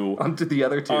 onto the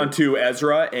other two. onto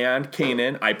Ezra and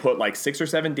Kanan. I put like 6 or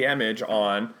 7 damage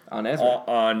on Ezra.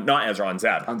 on not Ezra, on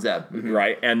Zeb. On Zeb. Mhm.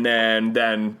 Right? And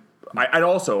then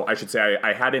I should say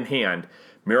I had in hand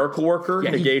Miracle Worker,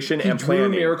 Negation, he and drew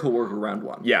Planning. Miracle Worker round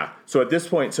 1. Yeah. So at this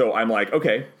point, I'm like,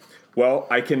 okay, well,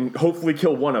 I can hopefully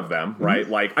kill one of them, right?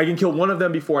 Like, I can kill one of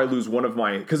them before I lose one of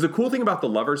my... Because the cool thing about the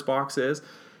Lover's Box is,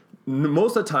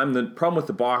 most of the time, the problem with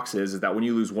the box is that when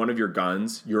you lose one of your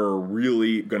guns, you're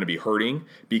really going to be hurting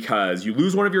because you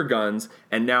lose one of your guns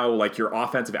and now like your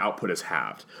offensive output is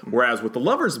halved. Whereas with the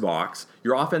Lover's Box,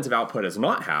 your offensive output is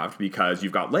not halved because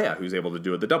you've got Leia who's able to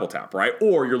do the double tap, right?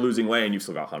 Or you're losing Leia and you've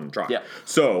still got Han and Drop. Yeah.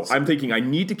 So I'm thinking I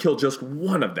need to kill just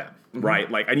one of them, right?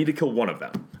 Like I need to kill one of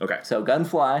them. Okay. So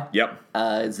Gunfly.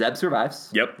 Yep. Zeb survives.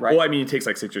 Yep. Right. Well, I mean, he takes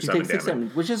like 6 or He 7 takes damage. 6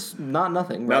 damage, which is not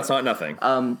nothing. Right? That's not nothing.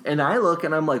 And I look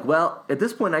and I'm like, well, at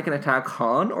this point I can attack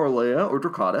Han or Leia or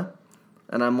Dracata.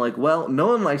 And I'm like, well, no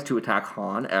one likes to attack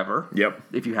Han ever. Yep.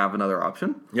 If you have another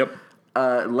option. Yep.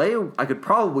 Leia, I could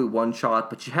probably one shot,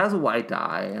 but she has a white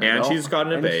die, And she's got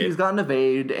an evade. She's got an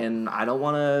evade, and I don't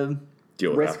want to Deal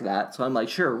with risk that. that. So I'm like,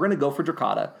 sure, we're gonna go for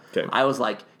Dracata. Okay. I was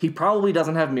like, he probably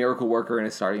doesn't have Miracle Worker in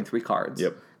his starting 3 cards.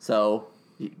 Yep. So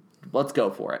let's go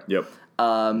for it. Yep.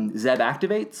 Zeb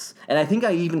activates, and I think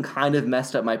I even kind of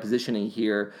messed up my positioning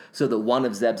here so that one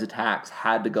of Zeb's attacks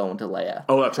had to go into Leia.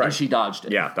 Oh, that's right. And she dodged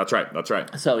it. Yeah, that's right. That's right.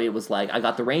 So it was like, I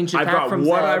got the ranged attack I've got from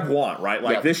what Zeb. I want, right?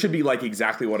 Like Yep. this should be like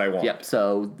exactly what I want. Yep,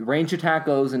 so the range attack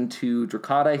goes into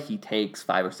Dracata. He takes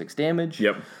 5 or 6 damage.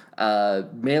 Yep.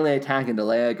 Melee attack into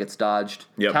Leia gets dodged.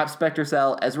 Yep. Tap Spectre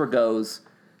Cell. Ezra goes,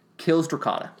 kills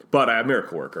Dracata. But I have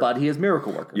Miracle Worker. But he has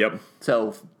Miracle Worker. Yep.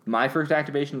 So my first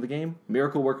activation of the game,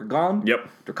 Miracle Worker gone. Yep.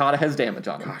 Dracata has damage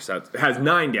on him. Gosh, that has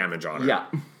 9 damage on her. Yeah.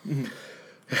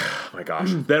 Oh my gosh.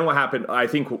 Then what happened? I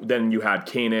think then you had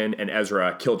Kanan and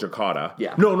Ezra kill Dracata.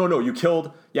 Yeah. No. You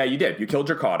killed. Yeah, you did. You killed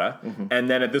Dracata. And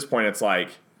then at this point, it's like,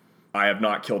 I have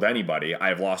not killed anybody. I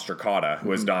have lost Dracata,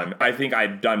 who has done. I think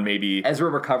I'd done maybe Ezra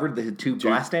recovered the 2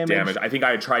 blast damage. I think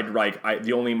I had tried like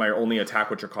my only attack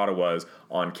with Dracata was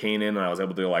on Kanan, and I was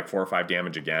able to do like 4 or 5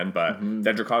 damage again. But then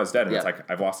Dracata's dead, and it's like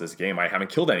I've lost this game. I haven't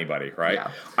killed anybody, right?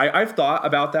 Yeah. I've thought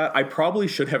about that. I probably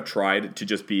should have tried to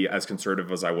just be as conservative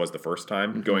as I was the first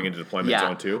time going into deployment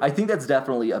zone 2. I think that's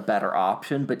definitely a better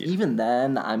option, but even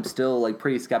then, I'm still like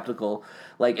pretty skeptical.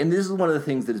 Like, and this is one of the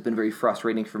things that has been very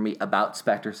frustrating for me about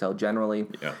Spectre Cell generally,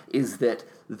 is that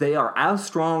they are as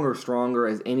strong or stronger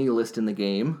as any list in the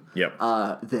game. Yep.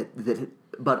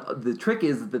 But the trick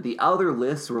is that the other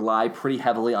lists rely pretty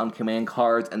heavily on command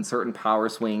cards and certain power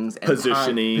swings and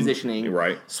positioning,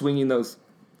 right? Swinging those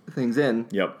things in.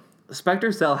 Yep.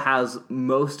 Spectre Cell has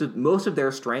most of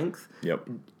their strength. Yep.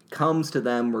 Comes to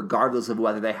them regardless of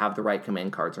whether they have the right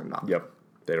command cards or not. Yep.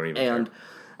 They don't even And care.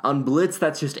 on Blitz,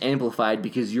 that's just amplified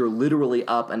because you're literally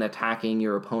up and attacking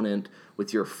your opponent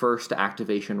with your first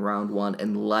activation round 1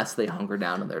 unless they hunker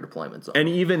down in their deployment zone. And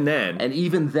even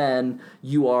then,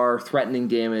 You are threatening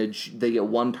damage. They get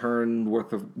 1 round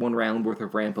worth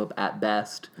of ramp up at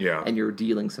best. Yeah. And you're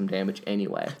dealing some damage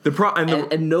anyway.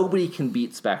 and nobody can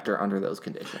beat Spectre under those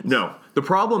conditions. No. The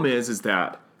problem is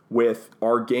that with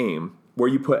our game, where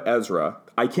you put Ezra,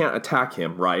 I can't attack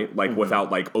him, right? Like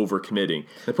without like overcommitting.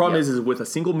 The problem is with a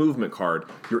single movement card,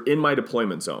 you're in my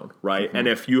deployment zone, right? And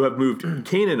if you have moved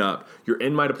Kanan up, you're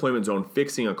in my deployment zone,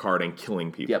 fixing a card and killing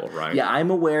people, right? Yeah,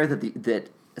 I'm aware that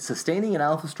sustaining an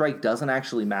Alpha Strike doesn't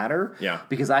actually matter. Yeah.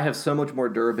 Because I have so much more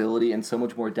durability and so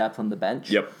much more depth on the bench.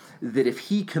 Yep. That if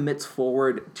he commits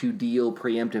forward to deal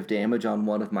preemptive damage on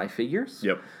one of my figures.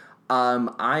 Yep.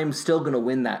 I'm still going to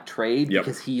win that trade Yep.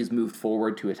 because he has moved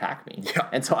forward to attack me. Yeah.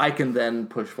 And so I can then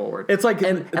push forward. It's like...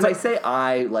 I say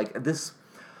I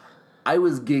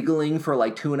was giggling for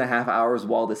like 2.5 hours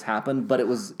while this happened, but it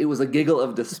was a giggle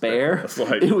of despair.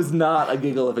 It was not a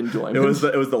giggle of enjoyment. It was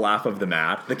the laugh of the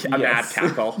mad. A mad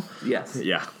cackle. Yes.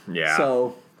 Yeah. Yeah.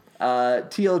 So,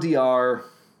 TLDR,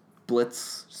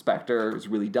 Blitz, Spectre is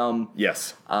really dumb.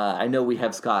 Yes. I know we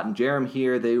have Scott and Jerem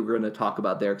here. They were going to talk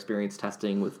about their experience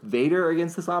testing with Vader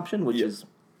against this option, which is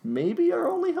maybe our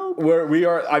only hope. We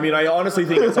are. I mean, I honestly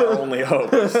think it's our only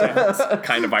hope. It sounds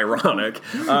kind of ironic,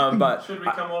 but Should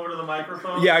we come over to the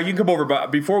microphone? yeah, you can come over.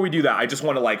 But before we do that, I just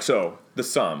want to the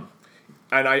sum,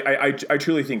 and I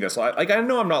truly think this. I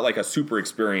know I'm not like a super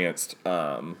experienced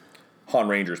Han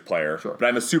Rangers player, but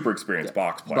I'm a super experienced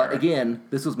box player. But again,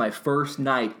 this was my first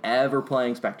night ever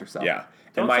playing Spectre Cell. Yeah.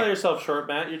 Don't sell yourself short,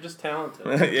 Matt. You're just talented.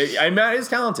 Matt is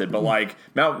talented, but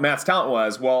Matt's talent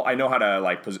was, I know how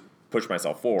to push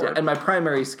myself forward. And my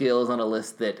primary skill is on a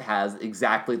list that has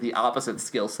exactly the opposite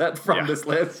skill set from this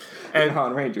list and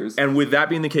Han Rangers. And with that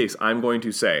being the case, I'm going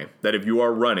to say that if you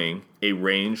are running a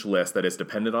range list that is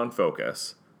dependent on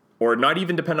focus, or not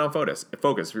even dependent on focus,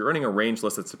 if you're running a range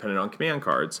list that's dependent on command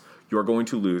cards, you're going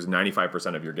to lose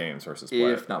 95% of your games versus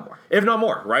play. If not more. If not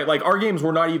more, right? Like, our games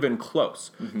were not even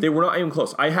close. They were not even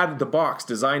close. I had the box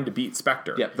designed to beat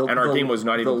Spectre, and our game was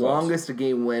not even close. The longest a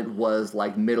game went was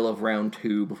middle of round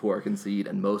 2 before I concede,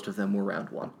 and most of them were round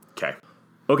 1.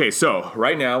 Okay, so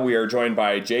right now we are joined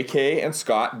by JK and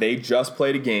Scott. They just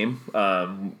played a game.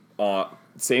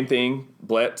 Same thing,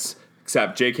 Blitz.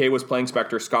 Except JK was playing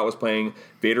Spectre, Scott was playing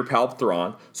Vader, Palp,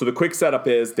 Thrawn. So the quick setup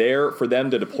is for them,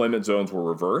 the deployment zones were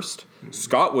reversed.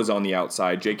 Scott was on the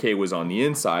outside, JK was on the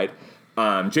inside.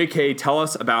 JK, tell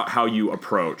us about how you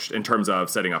approached in terms of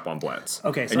setting up on Blitz.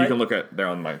 Okay, so and you can look at there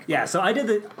on the mic. Yeah, so I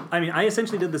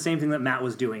essentially did the same thing that Matt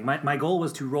was doing. My goal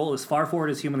was to roll as far forward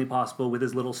as humanly possible with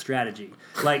as little strategy.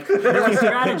 There was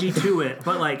strategy to it,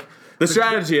 but the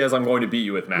strategy is I'm going to beat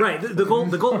you with Matt. Right. The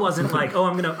goal wasn't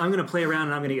I'm gonna play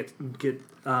around and I'm gonna get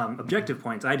objective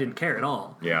points. I didn't care at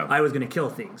all. Yeah. I was gonna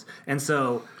kill things, and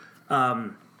so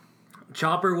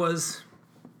Chopper was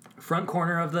front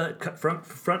corner of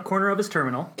his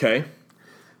terminal. Okay.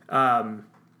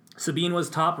 Sabine was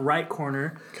top right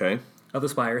corner. Okay. Of the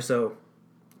spire, so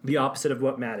the opposite of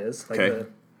what Matt is. Okay.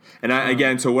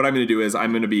 And so what I'm going to do is I'm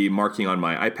going to be marking on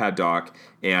my iPad dock,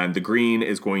 and the green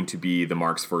is going to be the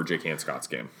marks for JK and Scott's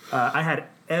game. I had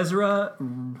Ezra,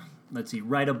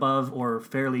 right above or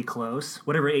fairly close,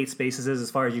 whatever 8 spaces is,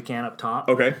 as far as you can up top.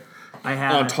 Okay. I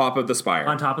had on top of the spire.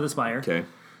 On top of the spire. Okay.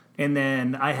 And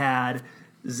then I had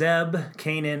Zeb,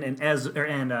 Kanan, and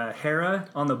Hera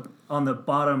on the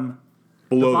bottom.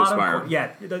 Below the spire.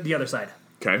 The other side.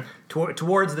 Okay.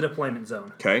 Towards the deployment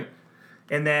zone. Okay.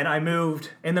 And then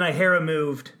Hera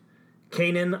moved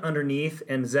Kanan underneath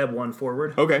and Zeb one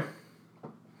forward. Okay.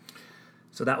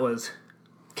 So that was...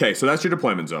 Okay, so that's your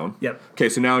deployment zone. Yep. Okay,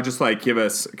 so now just give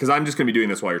us... Because I'm just going to be doing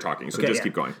this while you're talking, so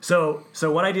keep going. So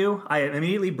what I do, I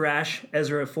immediately brash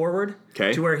Ezra forward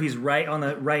to where he's right on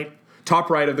the right... Top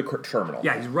right of the terminal.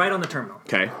 Yeah, he's right on the terminal.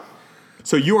 Okay.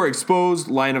 So you are exposed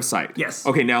line of sight. Yes.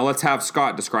 Okay, now let's have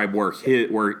Scott describe where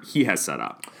he has set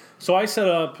up. So I set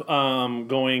up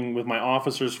going with my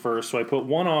officers first. So I put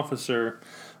one officer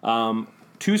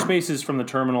 2 spaces from the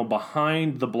terminal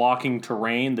behind the blocking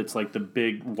terrain that's the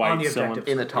big white cylinder.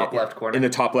 In the top left corner. In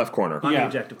the top left corner. On the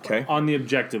objective point. Okay. On the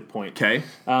objective point. Okay.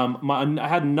 I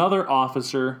had another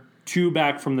officer 2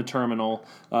 back from the terminal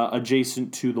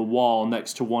adjacent to the wall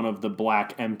next to one of the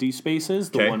black empty spaces,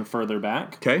 the one further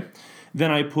back. Okay. Then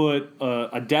I put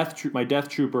my death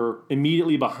trooper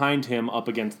immediately behind him up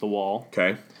against the wall.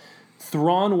 Okay.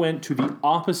 Thrawn went to the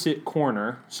opposite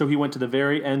corner, so he went to the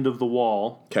very end of the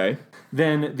wall. Okay.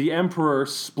 Then the Emperor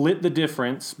split the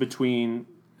difference between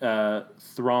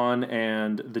Thrawn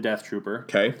and the Death Trooper.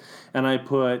 Okay. And I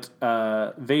put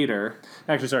Vader.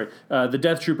 Actually, sorry. The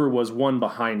Death Trooper was one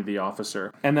behind the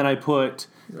officer. And then I put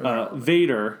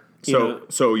Vader. So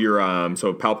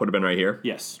Palp would have been right here?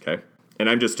 Yes. Okay. And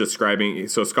I'm just describing,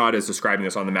 so Scott is describing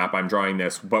this on the map. I'm drawing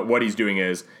this, but what he's doing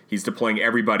is he's deploying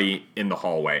everybody in the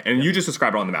hallway. And you just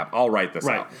describe it on the map. I'll write this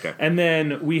out. Okay. And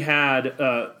then we had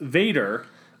Vader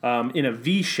in a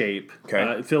V shape,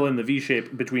 fill in the V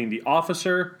shape between the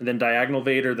officer, and then diagonal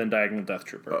Vader, then diagonal Death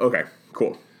Trooper. Okay,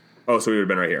 cool. Oh, so he would have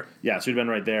been right here. Yeah, so he'd been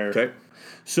right there. Okay.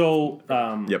 So,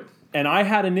 yep. And I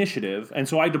had initiative, and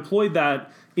so I deployed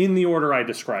that in the order I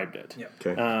described it. Yep.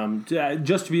 Okay.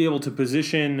 Just to be able to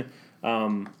position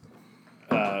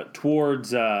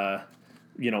towards,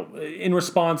 in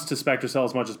response to Spectre Cell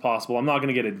as much as possible. I'm not going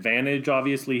to get advantage,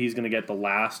 obviously. He's going to get the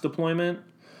last deployment.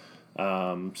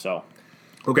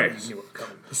 Okay.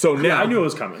 So now I knew it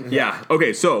was coming. Yeah.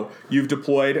 Okay. So you've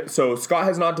deployed. So Scott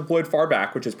has not deployed far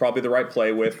back, which is probably the right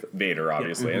play with Vader,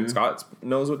 obviously, and Scott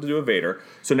knows what to do with Vader.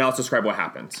 So now let's describe what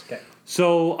happens. Okay.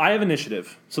 So I have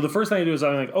initiative. So the first thing I do is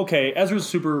I'm like, okay, Ezra's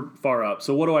super far up.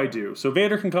 So what do I do? So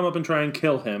Vader can come up and try and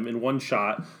kill him in one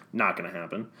shot. Not going to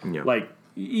happen. Yeah.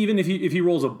 Even if he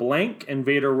rolls a blank and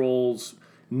Vader rolls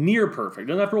near perfect,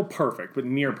 doesn't have to roll perfect, but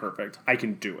near perfect, I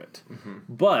can do it. Mm-hmm.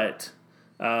 But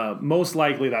Most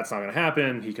likely that's not going to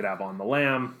happen. He could have on the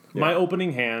lamb. Yeah. My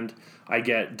opening hand, I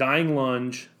get Dying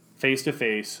Lunge, Face to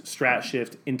Face, Strat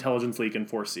Shift, Intelligence Leak, and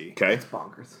 4C. Okay.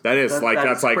 Bonkers.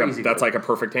 That's crazy good. like a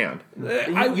perfect hand.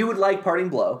 You would like Parting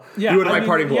Blow. Yeah, You would like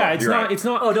Parting Blow. Yeah, it's You're not. right. It's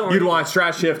not. Oh, don't worry. You'd want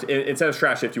Strat Shift instead of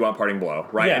Strat Shift. You want Parting Blow,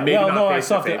 right? Yeah, And maybe well, not no, face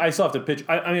to face. I still have to pitch.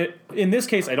 I mean, in this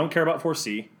case, I don't care about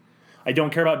 4C. I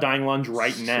don't care about Dying Lunge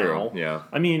right now. True, yeah.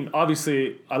 I mean,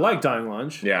 obviously, I like Dying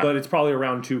Lunge. Yeah. But it's probably a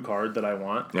round 2 card that I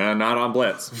want. Not on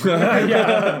Blitz.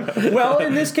 Yeah. Well,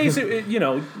 in this case,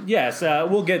 yes,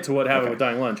 we'll get to what happened with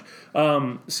Dying Lunge.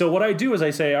 So what I do is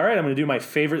I say, all right, I'm going to do my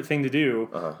favorite thing to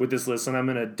do with this list, and I'm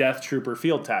going to Death Trooper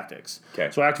Field Tactics. Okay.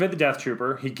 So I activate the Death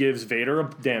Trooper. He gives Vader a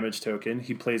damage token.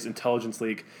 He plays Intelligence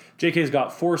Leak. JK's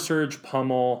got Force Surge,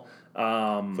 Pummel,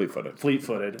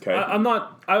 Fleet-footed. Okay.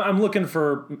 I'm looking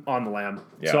for on the lamb.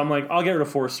 Yeah. So I'm like, I'll get rid of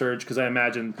Force Surge because I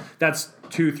imagine that's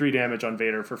 2-3 damage on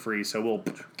Vader for free. So we'll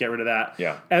get rid of that.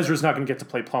 Yeah. Ezra's not going to get to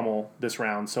play Pummel this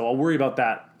round, so I'll worry about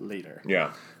that later.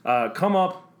 Yeah. Come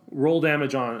up, roll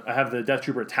damage on. I have the Death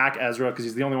Trooper attack Ezra because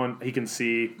he's the only one he can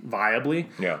see viably.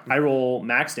 Yeah. I roll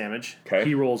max damage. Okay.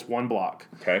 He rolls 1 block.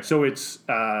 Okay. So it's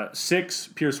 6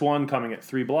 Pierce 1 coming at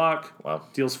 3 block. Wow.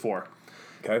 Deals 4.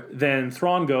 Okay. Then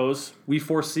Thrawn goes. We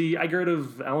 4C. I get rid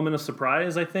of Element of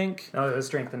Surprise, I think. Oh, the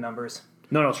strength in numbers.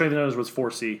 No, Strength of Numbers was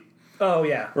 4C. Oh,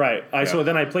 yeah. Right. So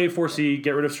then I played 4C,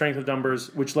 get rid of Strength of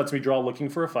Numbers, which lets me draw Looking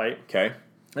for a Fight. Okay.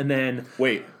 And then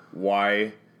Wait.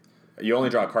 Why? You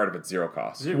only draw a card if it's 0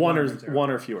 cost. one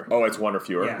or fewer. Oh, it's 1 or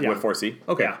fewer Yeah. with 4C.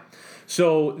 Okay. Yeah.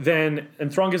 So then,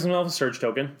 and Thrawn gives himself a Surge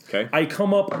token. Okay. I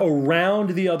come up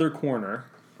around the other corner,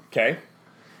 Okay.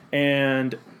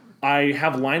 and I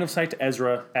have line of sight to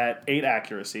Ezra at 8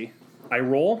 accuracy. I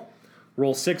roll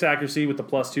 6 accuracy with the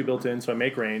 +2 built in, so I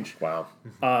make range. Wow.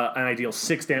 And I deal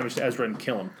 6 damage to Ezra and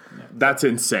kill him. That's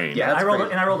insane. Yeah. That's I rolled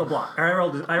crazy. a block. Or I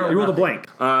rolled You roll the nothing. blank.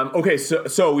 Okay,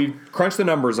 so we crunched the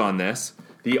numbers on this.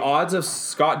 The odds of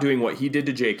Scott doing what he did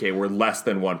to JK were less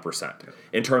than 1%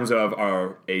 in terms of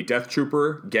a Death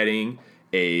Trooper getting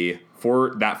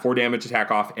four damage attack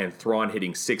off and Thrawn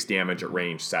hitting 6 damage at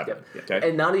range 7. Okay.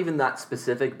 And not even that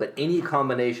specific, but any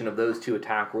combination of those 2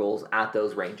 attack rolls at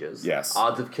those ranges. Yes.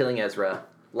 Odds of killing Ezra,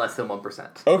 less than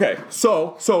 1%. Okay.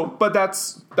 But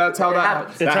that's how that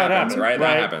happens. That That's how it happens, happens, right? That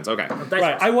right? happens. Okay.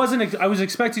 Right. I was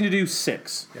expecting to do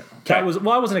 6. Okay. I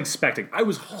wasn't expecting. I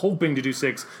was hoping to do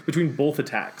 6 between both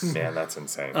attacks. Man, that's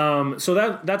insane. So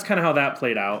that's kind of how that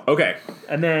played out. Okay.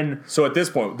 And then So at this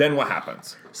point, then what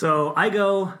happens? So I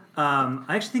go, I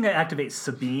actually think I activate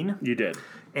Sabine, you did.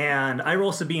 and I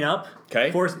roll Sabine up. 'Kay.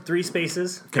 3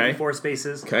 spaces. Okay. 4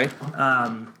 spaces. Okay.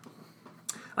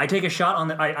 I take a shot on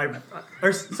the.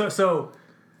 So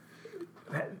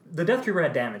the Death Trooper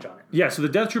had damage on it. Yeah, so the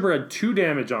Death Trooper had 2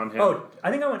 damage on him. Oh, I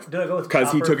think did I go with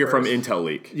Because he Chopper took it from first? Intel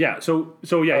Leak. Yeah, so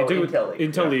yeah, you took it with Intel Leak.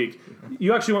 Intel Leak.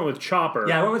 You actually went with Chopper.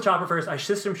 Yeah, I went with Chopper first. I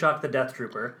system shocked the Death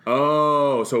Trooper.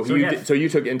 Oh, so you yes. so you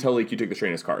took Intel Leak, you took the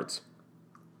Trainers cards.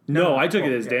 No, I took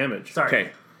it as yeah. damage. Sorry. Okay.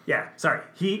 Yeah, sorry.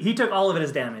 He took all of it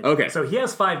as damage. Okay. So he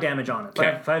has 5 damage on it.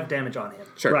 Okay. 5 damage on him.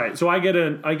 Sure. Right, so I get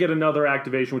another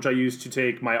activation which I use to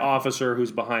take my officer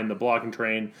who's behind the blocking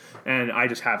train, and I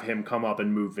just have him come up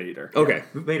and move Vader. Okay.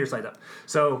 Vader slides up.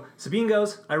 So Sabine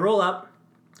goes. I roll up.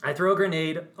 I throw a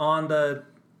grenade on the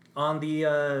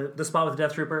spot with the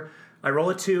Death Trooper. I roll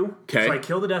a 2. Okay. So I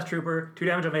kill the Death Trooper. 2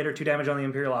 damage on Vader. 2 damage on the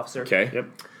Imperial officer. Okay. Yep.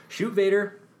 Shoot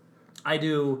Vader. I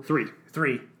do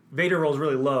 3. Vader rolls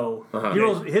really low. Uh-huh. He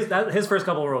rolls his first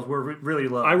couple of rolls were really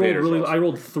low. I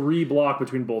rolled 3 block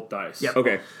between both dice. Yep.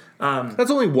 Okay.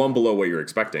 That's only 1 below what you're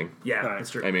expecting. Yeah, Right. that's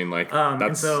true. I mean, like and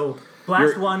that's so blast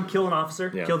you're- 1, kill an officer,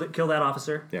 Yeah. kill that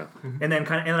officer, yeah. and then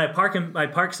I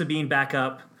park Sabine back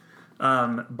up,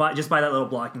 just by that little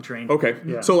blocking train. Okay.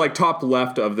 Yeah. So like top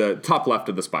left of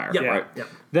the spire. Yep. Right. Yep.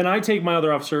 Then I take my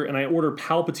other officer and I order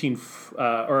Palpatine,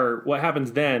 or what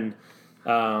happens then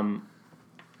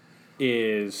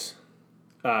is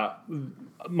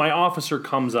my officer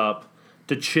comes up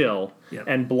to chill Yep.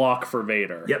 and block for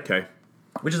Vader. Yep. Okay.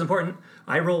 Which is important.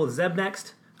 I roll with Zeb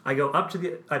next. I go up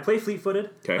to I play fleet-footed.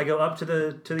 Okay. I go up to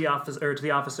the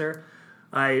officer.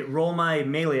 I roll my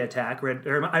melee attack.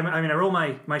 I roll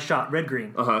my shot red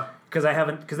green. Because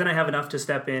then I have enough to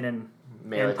step in and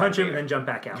Melee punch attack him and jump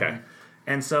back out. Okay.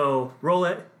 And so roll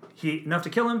it. Enough to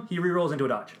kill him. He re-rolls into a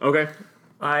dodge. Okay.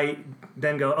 I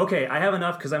then go, okay, I have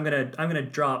enough because I'm gonna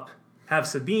have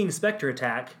Sabine Spectre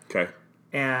attack, Okay.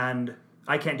 and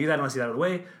I can't do that unless he's out of the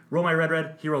way. Roll my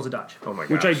red. He rolls a dodge. Oh my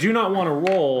gosh. Which I do not want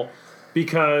to roll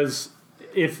because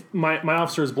if my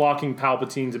officer is blocking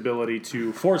Palpatine's ability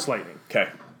to force lightning. Okay.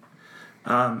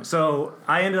 So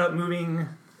I ended up moving.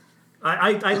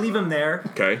 I leave him there.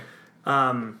 Okay.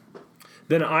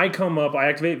 Then I come up, I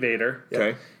activate Vader.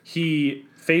 Okay. He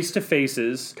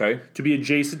face-to-faces Okay. to be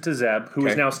adjacent to Zeb, who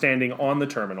is Okay. now standing on the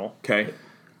terminal. Okay.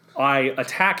 I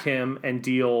attack him and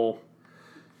deal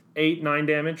 8-9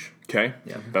 damage. Okay.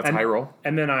 Yeah. That's And- high roll.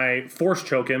 And then I force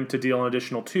choke him to deal an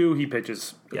additional 2. He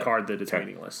pitches a Yep. card that is Okay.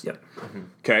 meaningless. Yep.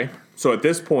 Okay. So at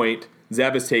this point,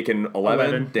 Zeb has taken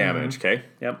 11 damage. Okay.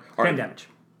 Yep. All 10 right. damage.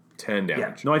 10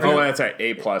 damage. No, I think- Oh, that's right.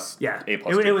 A plus. Yeah. A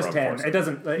plus. It 2 was from 10. forcing. It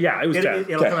doesn't. Yeah, it was 10.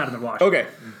 It'll Okay. come out in the wash. Okay.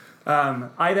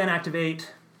 I then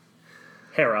activate.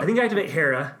 Hera. I think I activate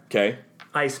Hera. Okay.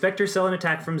 I Spectre Cell an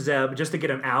attack from Zeb just to get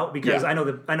him out because Yeah. I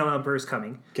know Emperor's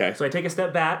coming. 'Kay. So I take a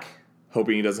step back,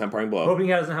 Hoping he doesn't have parting blow. hoping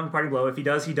he doesn't have a parting blow. If he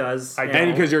does, he does. And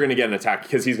because you're going to get an attack,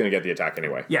 because he's going to get the attack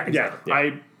anyway. yeah, yeah, exactly.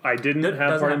 I didn't have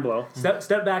Doesn't parting blow.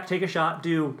 Step back, take a shot,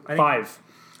 do I think, 5.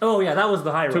 Oh yeah, that was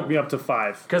the high roll. Took me up to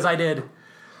 5. Because I did.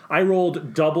 I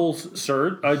rolled double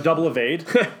evade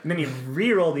And then he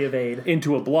re-rolled the evade.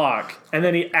 into a block, and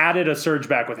then he added a surge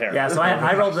back with Hera. Yeah, so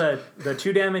I rolled the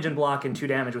 2 damage and block and 2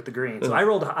 damage with the green. So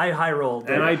I high rolled.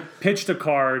 And I pitched a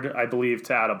card, I believe,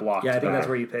 to add a block. yeah, I to think that. that's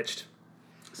where you pitched.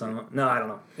 So no, I don't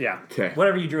know. Yeah. Okay.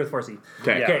 Whatever you drew with 4C.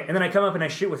 Okay. Okay, and then I come up and I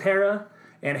shoot with Hera,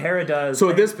 and Hera does. So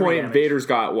I at think, this 3 point, damage. Vader's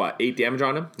got what? 8 damage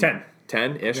on him? 10.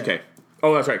 10-ish? Okay.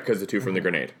 Oh, that's right, because the 2 from the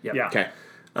grenade. Yep. Yeah. Okay.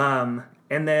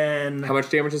 And then How much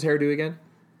damage does Hera do again?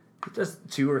 just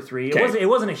 2 or 3. Okay. It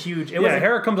wasn't a huge. It Yeah, wasn't,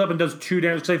 Hera comes up and does 2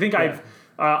 damage. Because I think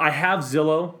I have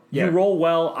Zillow. Yeah. You roll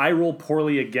well, I roll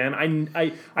poorly again.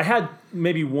 I had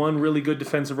maybe one really good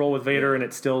defensive roll with Vader, and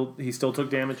he still took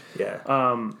damage. Yeah.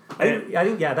 I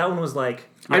think that one was like.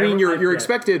 I mean, your yeah.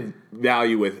 expected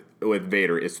value with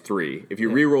Vader is 3. If you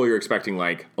reroll, you're expecting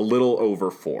like a little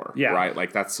over 4. Yeah. Right?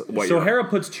 Like that's what So you're. Hera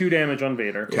puts 2 damage on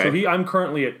Vader. Okay. So I'm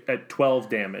currently at 12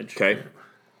 damage. Okay.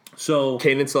 So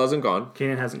Kanan still hasn't gone.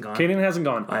 Kanan hasn't gone. Kanan hasn't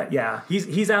gone. Yeah,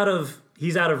 he's out of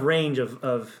range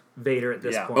of Vader at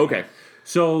this Yeah. point. Okay.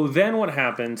 So then what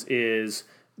happens is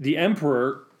the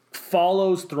Emperor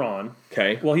follows Thrawn.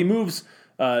 Okay. Well, he moves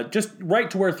just right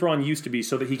to where Thrawn used to be,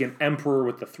 so that he can Emperor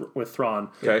with Thrawn.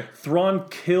 Okay. Thrawn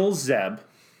kills Zeb.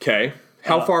 Okay.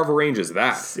 How far of a range is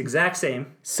that? It's exact same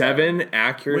 7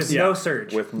 accuracy. with no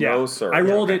surge. With Yeah. no surge. I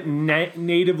rolled it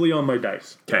natively on my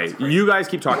dice. Okay. You guys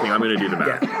keep talking. I'm going to do the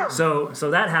math. Yeah. So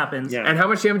that happens. Yeah. And how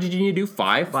much damage did you need to do?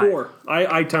 5? 4.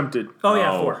 I attempted. Oh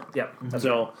yeah, Oh. 4. Yep.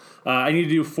 So I need to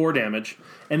do 4 damage.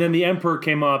 And then the Emperor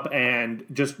came up and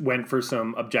just went for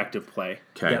some objective play.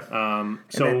 Okay. Yep.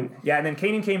 So and then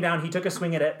Kanan came down. He took a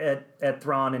swing at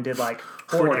Thrawn and did like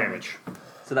 4 damage.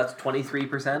 So that's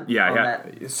 23%. Yeah, on yeah.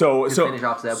 That, So to finish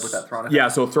off Zeb with that Thrawn attack? yeah,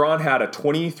 so Thrawn had a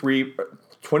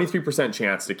 23%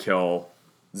 chance to kill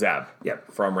Zeb.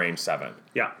 Yep. From range 7.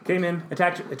 yeah, Came in,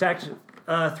 attacked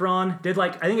Thrawn. Did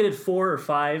like I think it did 4 or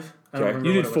 5. I don't Okay. remember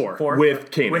You what did it was. 4. 4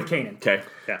 With Kanan. With Kanan. Okay.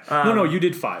 yeah. No, you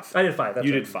did 5. I did 5. That's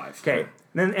You right. did 5. Okay.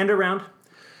 Then end of round.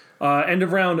 End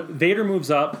of round, Vader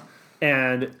moves up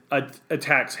and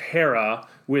attacks Hera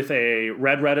with a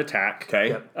red attack. Okay.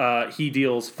 Yep. He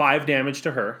deals 5 damage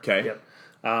to her. Okay. Yep.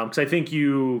 Because I think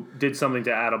you did something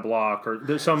to add a block, or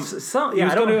there's some. Some he yeah.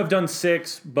 was I going don't to have done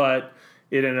 6, but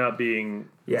it ended up being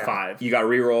Yeah. 5. You got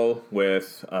reroll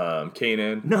with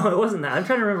Kanan. No, it wasn't that. I'm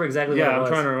trying to remember exactly Yeah, what it I'm was.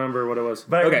 trying to remember what it was.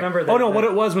 But Okay. I remember that. Oh no, what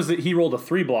it was that he rolled a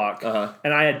 3 block,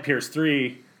 and I had Pierce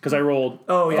 3 because I rolled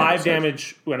Oh, yeah, 5 surge.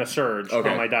 damage and a surge Okay.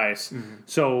 on my dice.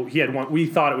 So he had 1. We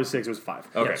thought it was 6. It was 5.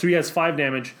 Okay. So he has 5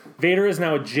 damage. Vader is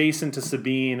now adjacent to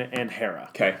Sabine and Hera.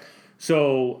 Okay.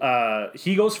 So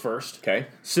he goes first. Okay.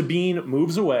 Sabine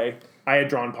moves away. I had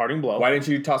drawn parting blow. Why didn't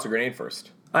you toss a grenade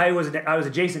first? I was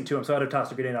adjacent to him, so I'd have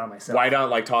tossed a grenade on myself. Why not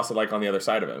like toss it like on the other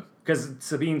side of him? Because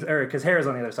Hera's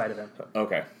on the other side of him.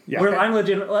 Okay. Yeah. Where I'm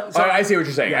legit. So I see what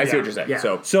you're saying. Yeah, I see yeah, what you're saying. yeah.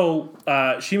 So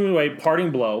She moved away.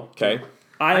 Parting blow. okay.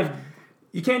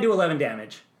 you can't do 11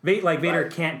 damage. Vader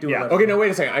can't do Yeah. 11. Okay, no,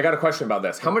 wait a second. I got a question about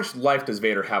this. How much life does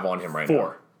Vader have on him right now?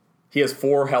 4. He has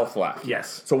 4 health left.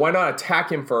 Yes. So why not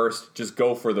attack him first? Just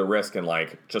go for the risk and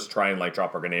like just try and like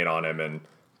drop a grenade on him, and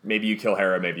maybe you kill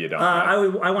Hera, maybe you don't.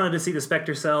 I wanted to see the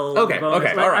Spectre Cell. Okay, bonus.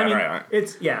 okay, Like, all right, I mean, all right.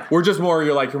 It's yeah.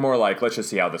 You're more like let's just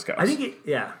see how this goes. I think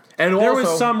yeah. and There also,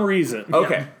 was some reason.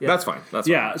 Okay, Yeah. that's fine. That's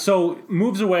Yeah. So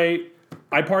moves away.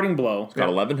 I parting blow. fine. Got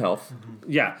 11 health.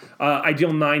 Yeah. I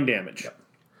deal 9 damage.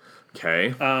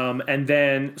 Okay. And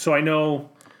then so I know.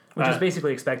 Which is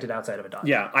basically expected outside of a dodge.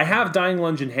 Yeah, I have Dying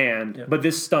Lunge in hand, but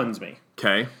this stuns me.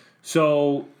 Okay.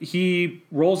 So he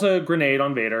rolls a grenade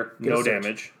on Vader, no a surge.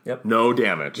 damage. Yep. No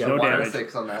damage. No 1 damage. or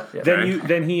 6 on that. Yeah. Okay.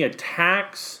 Then he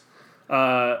attacks.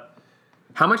 How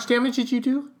much damage did you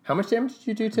do? How much damage did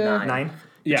you do to? 9. 9.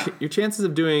 Yeah, Your chances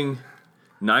of doing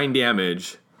 9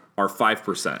 damage are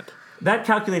 5%. That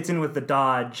calculates in with the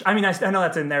dodge. I mean, I know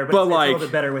that's in there, but, But it's a like- little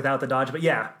bit better without the dodge. But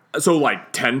yeah, So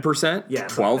like 10%? Yeah,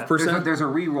 12%? There's a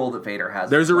reroll that Vader has.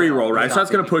 There's a reroll, right? So that's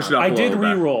going to push it up I a did little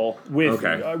bit. reroll with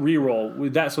Okay. reroll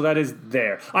with that, so that is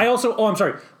there. I also, I'm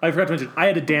sorry, I forgot to mention, I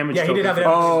had a damage. yeah, he token. did have it.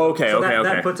 Oh, okay, so okay, okay.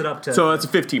 That puts it up to. So that's a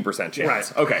 15% chance.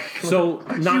 Right. Okay. So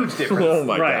not Huge difference. Oh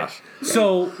my right. gosh.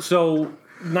 So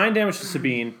 9 damage to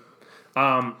Sabine.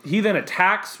 He then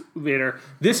attacks Vader.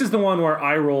 This is the one where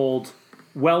I rolled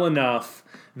well enough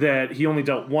that he only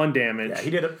dealt 1 damage. yeah,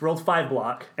 he rolled 5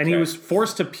 block. And he Okay. was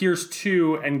forced to pierce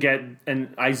 2 and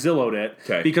I zilloed it.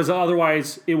 Okay. Because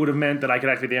otherwise it would have meant that I could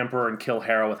activate the Emperor and kill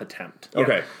Hera with attempt.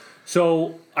 Okay.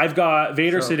 So I've got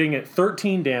Vader sitting at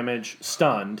 13 damage,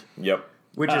 stunned. Yep.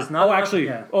 Which is not. Actually,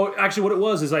 Yeah. what it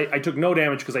was is I took no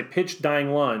damage because I pitched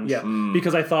Dying Lunge. Yeah.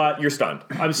 Because I thought You're stunned.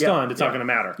 I'm stunned. It's not going to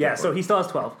matter. Yeah, so he still has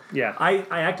 12. Yeah. I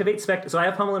activate Spectre. So I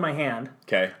have Pummel in my hand.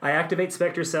 Okay. I activate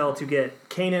Spectre Cell to get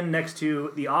Kanan next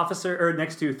to the officer, or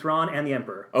next to Thrawn and the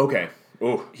Emperor. Okay.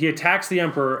 Ooh. He attacks the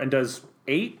Emperor and does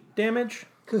 8 damage.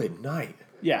 Good night.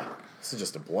 Yeah. This is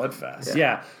just a bloodfest.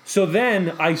 Yeah. So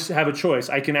then I have a choice.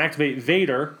 I can activate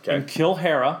Vader Okay. and kill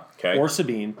Hera Okay. or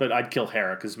Sabine, but I'd kill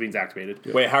Hera because Sabine's activated.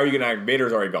 Wait, how are you going to act?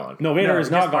 Vader's already gone. No, Vader No, is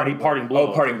just not gone. parting He parting blow.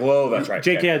 Oh, parting blow. That's right.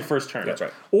 JK Okay. had first turn. That's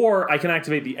right. Or I can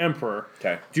activate the Emperor.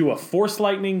 Okay. Do a Force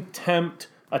Lightning, Tempt,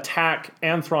 Attack,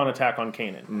 and Thrawn attack on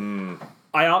Kanan.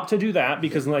 I opt to do that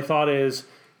because my thought is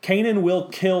Kanan will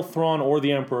kill Thrawn or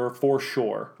the Emperor for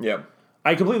sure. Yep.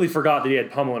 I completely forgot that he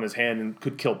had Pummel in his hand and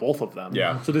could kill both of them.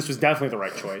 Yeah. So this was definitely the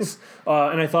right choice.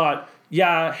 And I thought,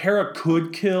 yeah, Hera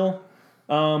could kill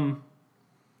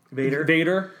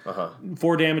Vader.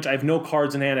 4 damage. I have no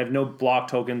cards in hand. I have no block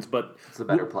tokens, but It's a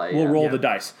better play. we'll yeah. roll the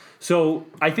dice. So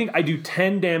I think I do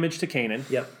 10 damage to Kanan.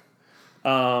 Yep.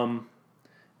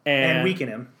 And weaken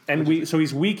him. So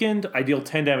he's weakened. I deal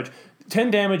 10 damage. 10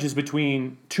 damage is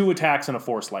between 2 attacks and a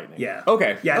Force Lightning. Yeah.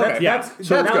 Okay. Yeah, Okay. that's, Yeah. that's,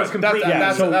 So that that's was good. complete.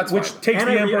 That's- So that's which fine. takes and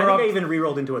the I Emperor up. think I even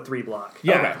re-rolled into a 3 block.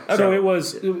 Yeah. Okay, So okay. it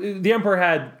was the Emperor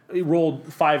had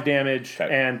rolled 5 damage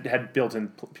Okay. and had built-in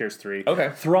Pierce 3.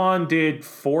 Okay. Thrawn did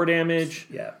 4 damage.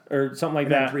 Yeah. Or something like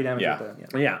And then that. 3 damage Yeah. with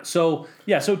the,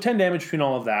 Yeah. So 10 damage between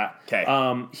all of that. 'Kay.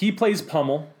 He plays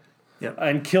Pummel Yep.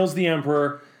 and kills the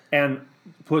Emperor and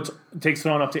takes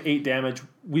Thrawn up to 8 damage.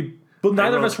 But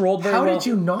neither of us rolled very How well. did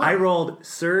you not? I rolled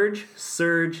surge,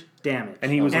 damage.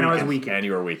 And he was I was weakened. weakened. And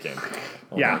you were weakened.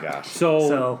 Oh Yeah. my gosh.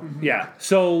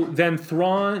 So then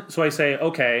Thrawn. So I say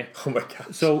okay. Oh my gosh.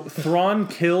 So Thrawn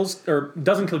kills or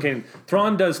doesn't kill Kanan.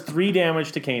 Thrawn does 3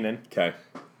 damage to Kanan, Okay.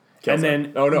 and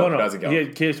then Oh no, doesn't kill. He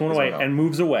kills one away Doesn't kill. and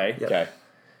moves away, Okay.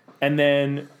 and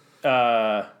then.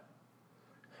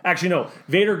 Actually, no.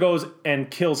 Vader goes and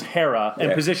kills Hera and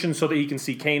Okay. positions so that he can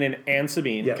see Kanan and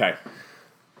Sabine. Yeah. Okay.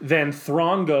 Then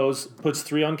Thrawn goes, puts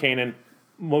 3 on Kanan,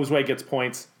 moves away, gets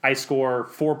points. I score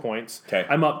 4 points. Okay.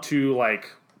 I'm up to like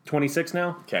 26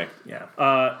 now. Okay.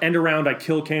 Yeah. End around, I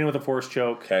kill Kanan with a Force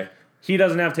Choke. Okay. He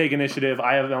doesn't have take initiative.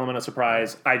 I have element of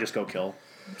surprise. I just go kill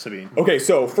Sabine. Okay,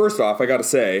 so first off, I got to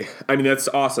say, I mean that's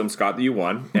awesome, Scott, that you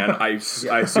won, and I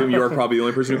assume you are probably the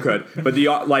only person who could. But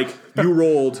you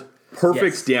rolled perfect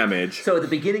Yes. damage. So at the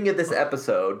beginning of this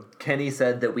episode, Kenny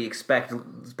said that we expect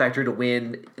Spectre to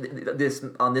win this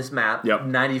on this map Yep.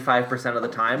 95% of the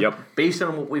time. Yep. Based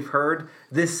on what we've heard,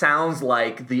 this sounds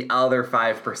like the other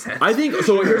 5%. I think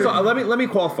so. Here's let me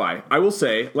qualify. I will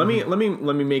say let me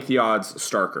make the odds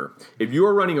starker. If you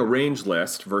are running a range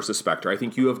list versus Spectre, I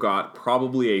think you have got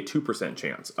probably a 2%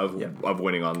 chance of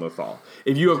winning on Lothal.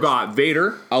 If you have got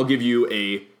Vader, I'll give you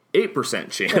a 8%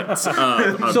 chance.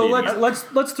 Of So beating it.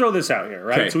 let's throw this out here,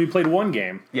 right? Okay. So we played 1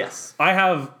 game. Yes.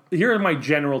 Here are my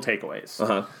general takeaways.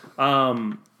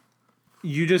 Uh-huh.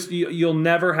 You'll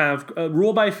never have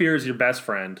rule by fear is your best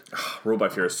friend. Rule by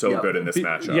Fear is so Yep. good in this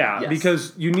matchup. Yeah, Yes.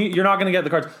 because you're not going to get the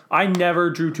cards. I never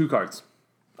drew 2 cards.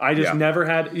 I just Yeah. never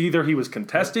had either. He was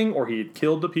contesting or he had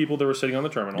killed the people that were sitting on the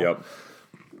terminal. Yep.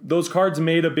 Those cards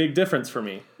made a big difference for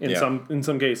me in Yeah.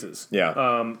 some cases.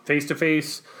 Yeah. Face to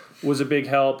face was a big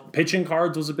help. Pitching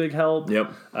cards was a big help.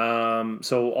 Yep.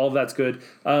 So all of that's good.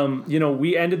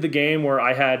 We ended the game where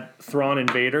I had Thrawn and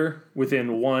Vader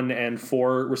within 1 and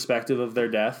 4 respective of their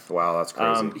death. Wow, that's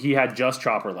crazy. He had just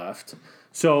Chopper left.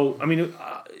 So I mean,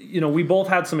 we both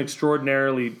had some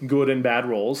extraordinarily good and bad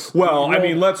rolls. Well, I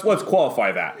mean, let's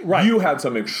qualify that. Right. You had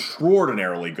some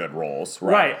extraordinarily good rolls,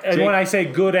 right? Right, and Jake- when I say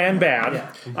good and bad,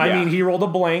 I Yeah. mean he rolled a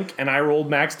blank and I rolled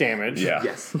max damage. yeah,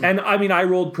 Yes. And I mean, I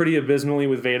rolled pretty abysmally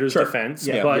with Vader's Sure. defense,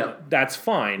 Yeah. but Yeah. that's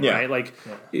fine, Yeah. right? Like,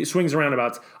 it swings and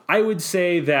roundabouts. I would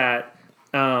say that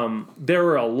there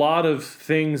were a lot of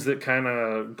things that kind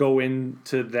of go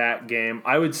into that game.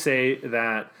 I would say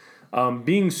that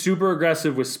being super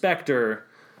aggressive with Spectre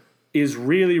is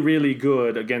really, really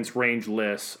good against ranged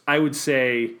lists. I would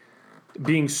say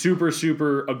being super,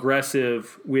 super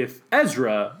aggressive with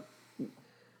Ezra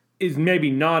is maybe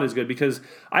not as good because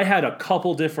I had a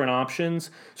couple different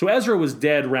options. So Ezra was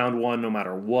dead round 1 no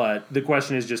matter what. The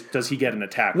question is just, does he get an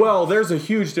attack? Well, there's a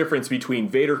huge difference between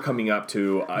Vader coming up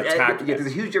to attack. Yeah, there's a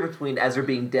huge difference between Ezra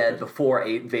being dead before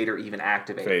Vader even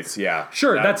activates. Face, yeah.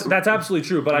 Sure, that's absolutely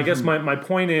true. But I guess my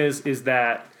point is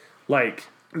that, like...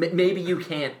 Maybe you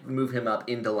can't move him up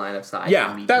into line of sight.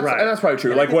 Yeah, that's probably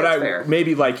true. Yeah, like what fair.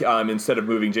 maybe like instead of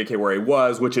moving JK where he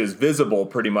was, which is visible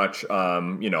pretty much,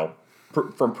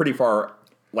 from pretty far,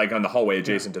 like on the hallway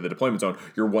adjacent to the deployment zone,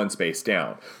 you're one space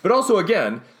down. But also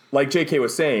again, like JK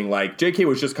was saying, like JK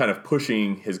was just kind of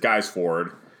pushing his guys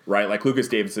forward. Right, like Lucas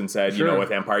Davidson said, Sure.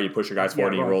 with Empire, you push your guys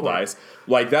forward and you roll forward. dice.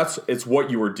 Like it's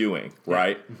what you were doing,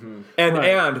 right? Mm-hmm.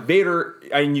 And Vader,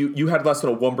 you had less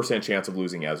than a 1% chance of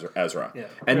losing Ezra. Yeah.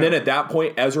 And then at that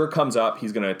point, Ezra comes up.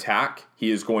 He's going to attack. He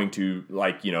is going to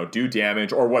do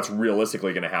damage. Or what's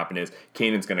realistically going to happen is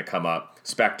Kanan's going to come up,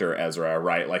 Spectre Ezra,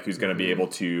 right? Like who's going to be able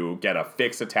to get a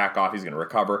fixed attack off. He's going to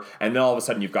recover, and then all of a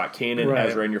sudden you've got Kanan,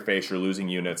 Ezra in your face. You're losing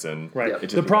units, and Right. it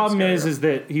just The problem becomes scarier. is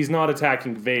that he's not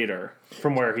attacking Vader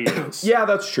from where he is. Yeah,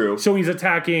 that's true. So he's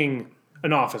attacking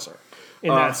an officer in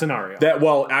that scenario.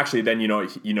 Actually, then you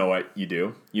know what you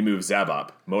do? You move Zeb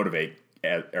up, motivate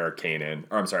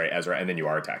Ezra, and then you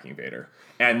are attacking Vader.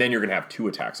 And then you're going to have 2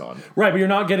 attacks on. Right, but you're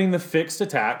not getting the fixed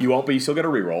attack. You won't, but you still get a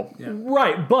reroll. Yeah.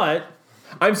 Right, but...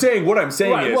 I'm saying, what I'm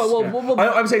saying is... Well,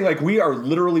 I'm saying, like, we are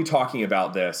literally talking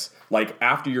about this, like,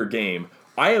 after your game.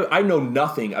 I know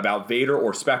nothing about Vader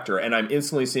or Spectre, and I'm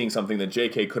instantly seeing something that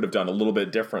JK could have done a little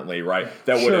bit differently, right?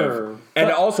 That would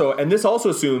have, and this also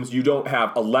assumes you don't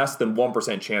have a less than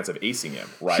 1% chance of acing him,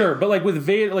 right? Sure, but like with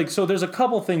Vader, so there's a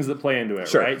couple things that play into it,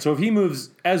 Sure. right? So if he moves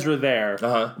Ezra there,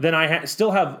 then I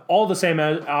still have all the same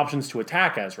options to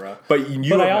attack Ezra. But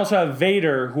I also have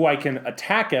Vader, who I can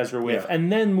attack Ezra with,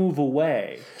 and then move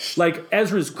away. Like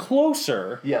Ezra's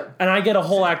closer, and I get a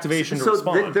whole activation to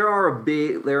respond. There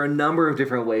are a number of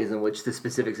different ways in which the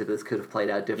specifics of this could have played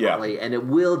out differently, and it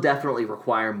will definitely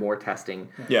require more testing.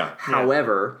 Yeah.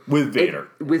 However, with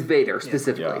Vader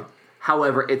specifically. Yeah.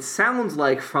 However, it sounds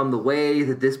like from the way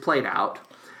that this played out,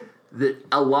 that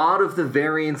a lot of the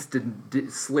variance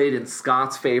slid in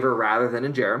Scott's favor rather than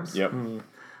in Jerem's. Yep.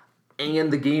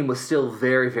 And the game was still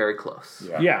very, very close.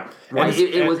 Yeah. Right.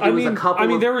 It was a couple. I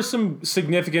mean, there was some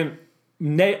significant.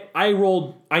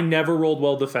 I never rolled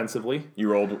well defensively.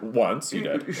 You rolled once. You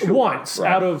did Once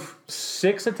out of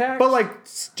 6 attacks. but like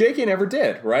JK never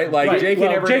did, right? Like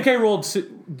JK rolled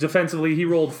defensively. He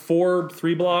rolled 4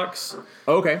 3 blocks.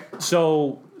 Okay.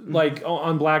 So like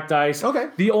on black dice. Okay.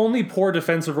 The only poor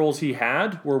defensive rolls he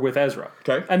had were with Ezra.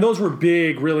 Okay. And those were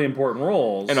big, really important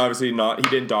rolls. And obviously he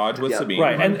didn't dodge with Sabine.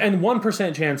 Right. And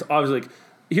 1% chance. Obviously.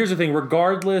 Here's the thing,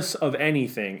 regardless of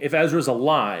anything, if Ezra's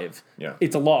alive,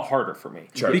 it's a lot harder for me.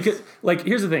 Sure. Because,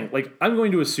 here's the thing, I'm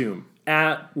going to assume,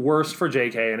 at worst for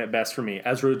JK and at best for me,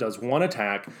 Ezra does 1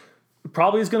 attack,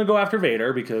 probably is going to go after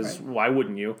Vader, because why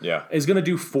wouldn't you? Yeah. Is going to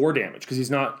do 4 damage, because he's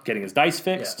not getting his dice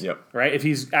fixed, right? If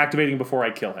he's activating before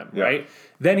I kill him, right?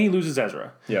 Then he loses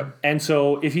Ezra. Yep. And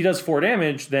so if he does 4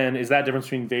 damage, then is that difference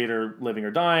between Vader living or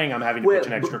dying? I'm having to pitch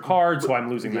an extra card, so I'm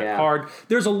losing that card.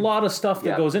 There's a lot of stuff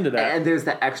that goes into that. And there's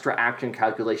the extra action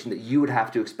calculation that you would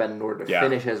have to expend in order to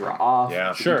finish Ezra off.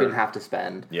 Yeah. Sure. You didn't have to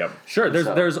spend. Yep. Sure,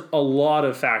 there's a lot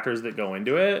of factors that go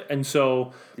into it. And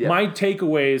so my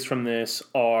takeaways from this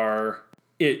are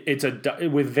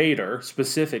with Vader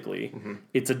specifically,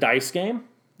 it's a dice game.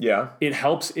 Yeah. It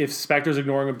helps if Spectre's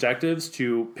ignoring objectives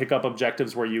to pick up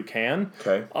objectives where you can.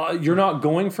 Okay. You're not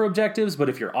going for objectives, but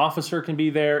if your officer can be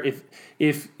there,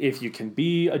 if you can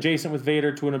be adjacent with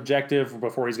Vader to an objective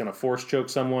before he's going to force choke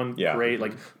someone, great.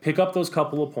 Pick up those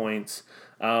couple of points.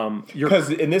 Because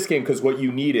in this game, what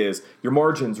you need is your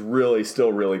margin's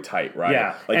still really tight, right?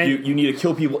 Yeah. You need to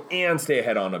kill people and stay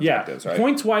ahead on objectives, right?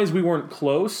 Points wise, we weren't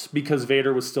close because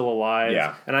Vader was still alive.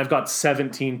 Yeah. And I've got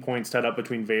 17 points tied up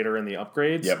between Vader and the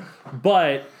upgrades. Yep.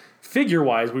 But figure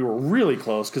wise, we were really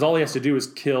close because all he has to do is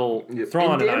kill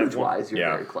Thrawn. And damage wise, you're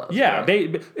very close. Yeah.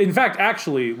 In fact,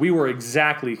 actually, we were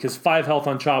exactly, because 5 health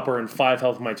on Chopper and 5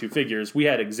 health on my 2 figures, we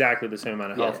had exactly the same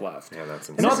amount of health left. Yeah, that's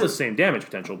insane. Not the same damage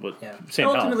potential, but same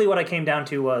health. Ultimately, what I came down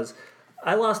to was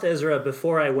I lost Ezra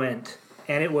before I went,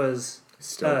 and it was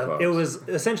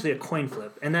essentially a coin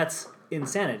flip, and that's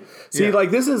insanity. See,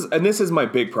 this is my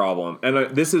big problem,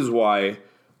 and this is why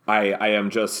I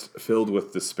am just filled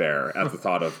with despair at the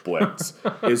thought of Blitz,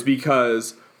 is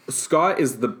because Scott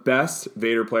is the best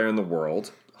Vader player in the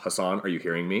world, Hassan, are you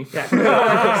hearing me?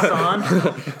 Yeah.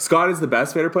 Son. Scott is the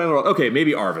best Vader player in the world. Okay,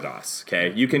 maybe Arvidas.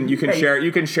 Okay, you can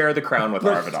share the crown with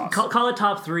Arvidas. Call it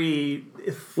top 3.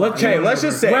 Let's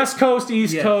just say West Coast,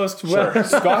 East Coast. Sure.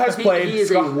 Scott has played. He is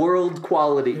a world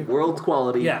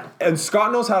quality. Yeah. And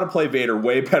Scott knows how to play Vader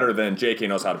way better than JK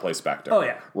knows how to play Spectre. Oh,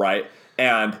 yeah. Right?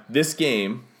 And this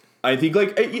game, I think,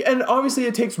 like, and obviously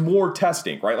it takes more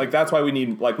testing, right? Like, that's why we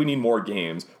need more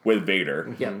games with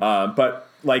Vader. Yeah. But,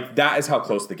 like, that is how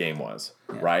close the game was,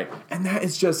 right? And that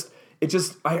is just,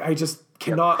 I just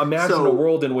cannot imagine a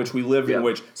world in which we live in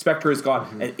which Spectre has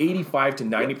got an 85 to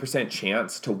 90%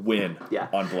 chance to win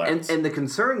on Blitz. And the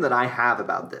concern that I have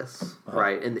about this,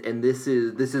 right, and this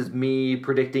is me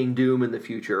predicting doom in the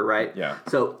future, right? Yeah.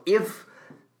 So if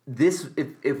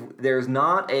there's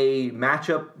not a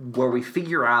matchup where we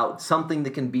figure out something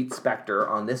that can beat Spectre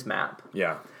on this map,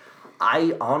 Yeah.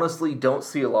 I honestly don't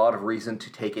see a lot of reason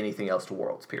to take anything else to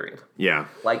Worlds, period. Yeah.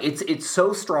 Like, it's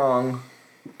so strong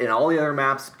in all the other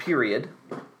maps, period,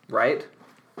 right?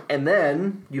 And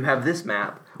then you have this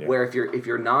map where if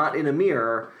you're not in a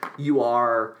mirror, you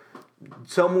are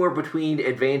somewhere between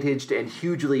advantaged and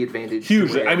hugely advantaged.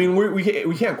 Hugely. I mean,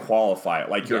 we can't qualify it.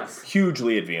 Like, you're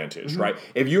hugely advantaged, right?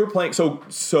 If you were playing,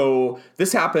 so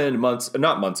this happened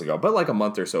not months ago, but like a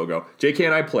month or so ago. JK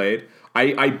and I played.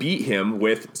 I beat him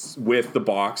with the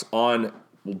box on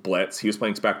Blitz. He was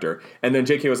playing Spectre, and then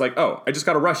JK was like, "Oh, I just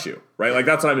got to rush you, right? Like,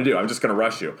 that's what I'm gonna do. I'm just gonna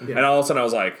rush you." Yeah. And all of a sudden, I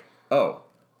was like, "Oh,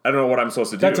 I don't know what I'm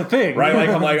supposed to do." That's a thing, right? Like,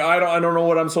 I'm like, I don't know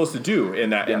what I'm supposed to do in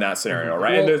that scenario,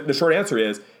 right? Well, and the short answer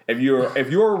is, if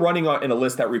you're running in a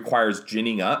list that requires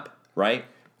ginning up, right?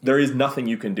 There is nothing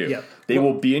you can do. Yep. They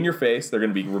will be in your face. They're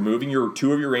going to be removing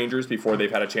two of your Rangers before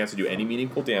they've had a chance to do any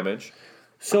meaningful damage.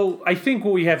 So I think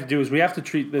what we have to do is we have to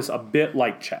treat this a bit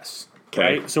like chess.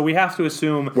 Okay. Right? So we have to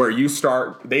assume where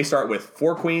they start with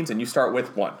 4 queens and you start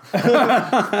with 1.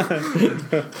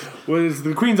 Was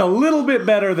the queen's a little bit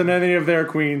better than any of their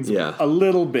queens? Yeah. A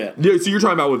little bit. Yeah, so you're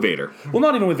talking about with Vader. Well,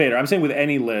 not even with Vader. I'm saying with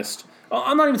any list.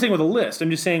 I'm not even saying with a list. I'm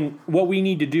just saying what we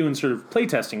need to do in sort of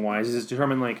playtesting wise is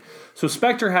determine, like, so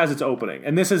Spectre has its opening,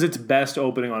 and this is its best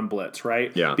opening on Blitz, right?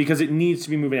 Yeah. Because it needs to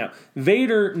be moving out.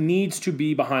 Vader needs to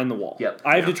be behind the wall. Yep.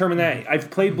 I've determined that.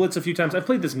 I've played Blitz a few times. I've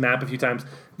played this map a few times.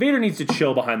 Vader needs to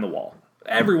chill behind the wall.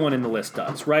 Everyone in the list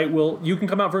does, right? Well, you can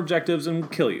come out for objectives and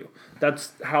kill you.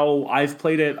 That's how I've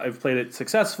played it. I've played it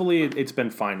successfully. It's been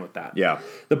fine with that. Yeah.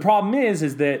 The problem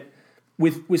is that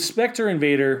with Spectre and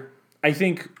Vader, I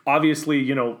think,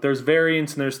 obviously, there's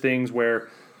variance and there's things where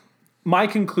my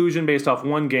conclusion based off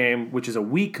one game, which is a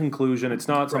weak conclusion, it's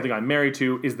not something I'm married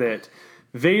to, is that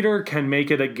Vader can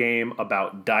make it a game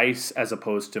about dice as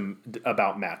opposed to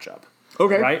about matchup.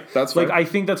 Okay, right? That's fine. Like, I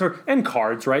think that's and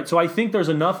cards, right? So I think there's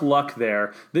enough luck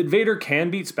there that Vader can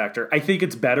beat Spectre. I think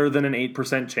it's better than an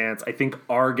 8% chance. I think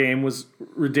our game was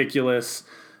ridiculous,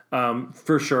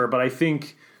 for sure, but I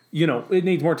think it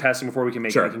needs more testing before we can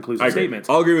make any conclusive statements.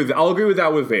 I'll agree with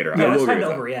that with Vader. Yeah, I will it's time agree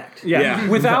to with overreact.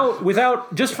 Yeah.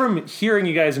 without just from hearing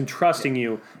you guys and trusting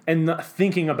you and not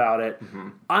thinking about it,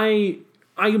 I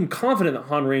am confident that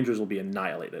Han Rangers will be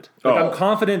annihilated. I'm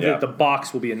confident that the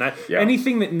box will be annihilated. Yeah.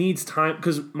 Anything that needs time,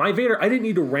 because my Vader, I didn't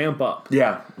need to ramp up.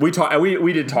 Yeah, we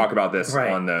did talk about this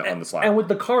on the Slack. And with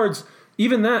the cards,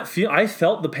 even that, I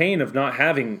felt the pain of not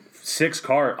having 6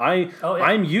 cards.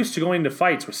 I'm used to going to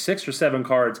fights with 6 or 7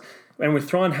 cards, and with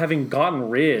Thrawn having gotten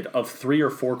rid of 3 or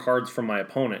 4 cards from my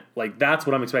opponent. Like, that's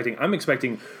what I'm expecting. I'm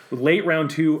expecting late round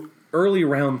 2, early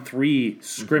round 3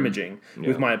 scrimmaging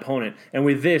with my opponent. And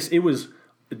with this, it was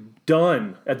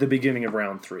done at the beginning of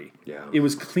round 3. Yeah. It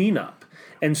was cleanup.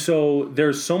 And so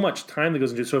there's so much time that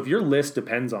goes into it. So if your list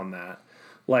depends on that,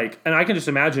 and I can just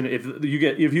imagine if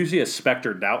you see a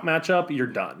Spectre Doubt matchup, you're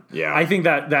done. Yeah. I think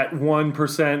that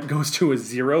 1% goes to a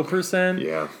 0%.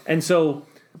 Yeah. And so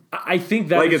I think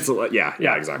that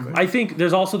exactly. I think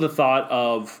there's also the thought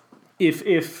of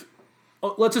if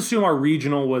let's assume our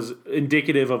regional was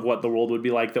indicative of what the world would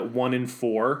be like, that 1 in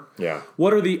 4. Yeah.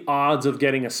 What are the odds of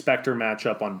getting a Spectre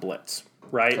matchup on Blitz?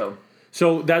 Right.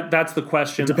 So that's the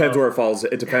question. It depends where it falls.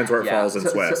 It depends where it falls in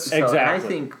Swiss. So, exactly. And I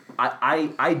think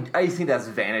I think that's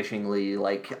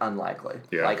vanishingly unlikely.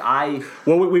 Yeah.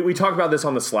 We talked about this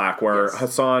on the Slack where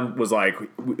Hassan was like,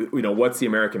 what's the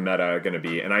American meta going to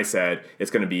be? And I said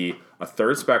it's going to be a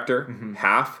third Spectre,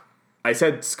 half. I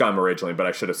said scum originally, but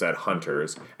I should have said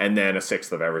hunters, and then a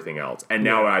sixth of everything else. And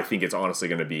now I think it's honestly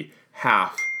going to be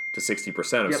half to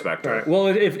 60% of Spectre. Right. Well,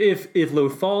 if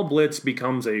Lothal Blitz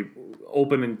becomes a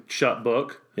open and shut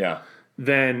book,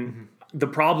 then the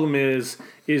problem is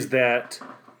that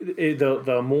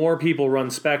the more people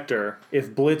run Spectre,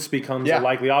 if Blitz becomes a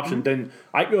likely option, then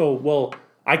I go, well,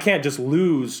 I can't just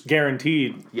lose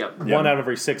guaranteed one out of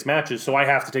every 6 matches, so I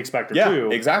have to take Spectre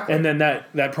too. Exactly. And then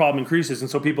that problem increases, and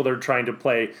so people that are trying to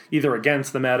play either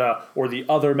against the meta or the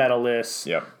other meta lists.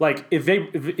 Yep. Like if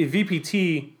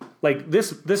VPT, like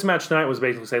this match tonight was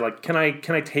basically say like, can I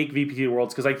take VPT to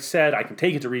Worlds? Because I said I can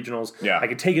take it to regionals. Yeah. I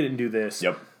can take it and do this.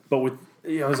 Yep. But with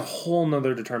there's a whole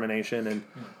nother determination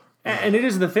and it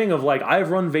is the thing of like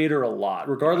I've run Vader a lot,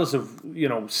 regardless of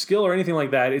skill or anything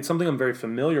like that. It's something I'm very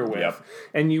familiar with. Yep.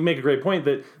 And you make a great point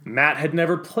that Matt had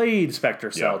never played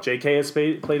Spectre Cell. Yep. JK has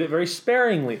played it very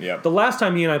sparingly. Yep. The last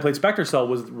time he and I played Spectre Cell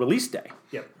was release day.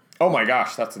 Yep. Oh my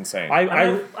gosh, that's insane.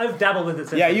 I've dabbled with it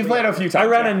since. Yeah, you've played a few times. I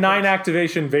ran yeah. a 9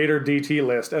 activation Vader DT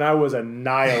list, and I was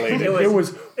annihilated. it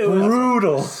was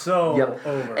brutal. So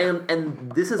over.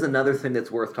 And this is another thing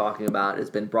that's worth talking about. It's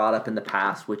been brought up in the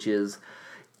past, which is,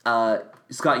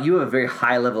 Scott, you have a very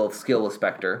high level of skill with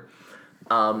Spectre.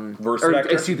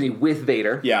 Excuse me, with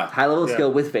Vader. Yeah. High level of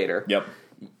skill with Vader. Yep.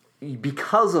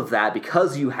 Because of that,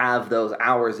 because you have those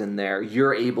hours in there,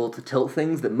 you're able to tilt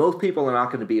things that most people are not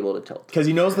going to be able to tilt. Because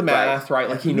he knows the math, right?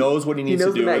 Like he knows what he needs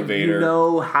to do with Vader. You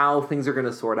know how things are going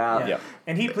to sort out. Yeah.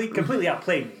 And he completely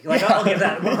outplayed me. Like I'll give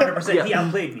that 100%. He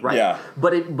outplayed me. Right. Yeah.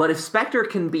 But if Spectre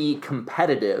can be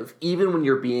competitive, even when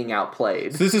you're being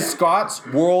outplayed. So this is Scott's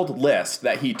world list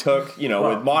that he took,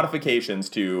 with modifications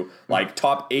to like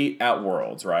top 8 at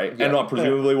Worlds, right? Yeah. And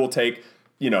presumably will take.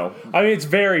 I mean, it's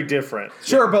very different.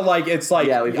 Sure, but like it's like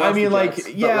we've lost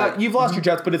the jets, you've lost your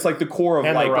jets, but it's like the core of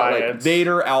And like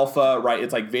Vader Alpha, right?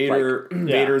 It's like Vader.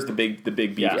 Vader's the big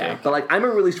beefcake. Yeah, but like I'm a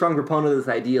really strong proponent of this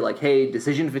idea. Like, hey,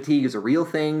 decision fatigue is a real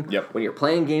thing. Yep. When you're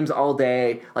playing games all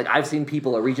day, like I've seen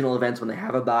people at regional events when they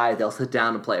have a bye, they'll sit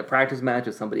down and play a practice match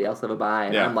with somebody else have a bye,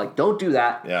 and I'm like, don't do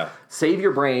that. Yeah. Save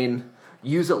your brain.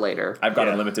 Use it later. I've got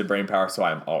unlimited brain power, so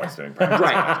I'm always doing practice.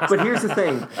 Right. But here's the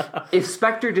thing. If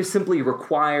Spectre just simply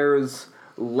requires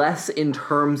less in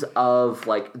terms of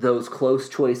like those close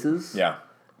choices Yeah.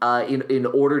 in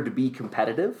order to be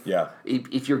competitive, Yeah.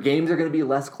 if your games are going to be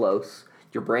less close,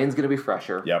 your brain's going to be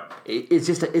fresher. Yep. It's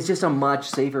just a much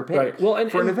safer pick Right. Well,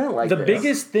 and for an event like the this.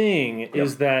 biggest thing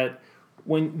is that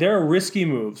when there are risky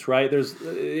moves, right?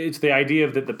 It's the idea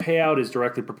of that the payout is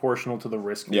directly proportional to the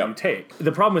risk that you take.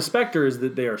 The problem with Spectre is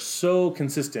that they are so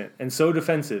consistent and so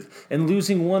defensive, and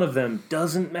losing one of them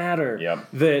doesn't matter. Yep.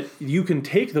 That you can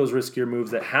take those riskier moves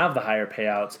that have the higher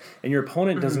payouts, and your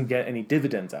opponent doesn't get any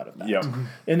dividends out of that. Yep.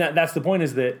 And that's the point,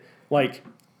 is that like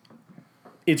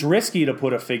it's risky to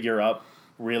put a figure up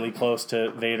really close to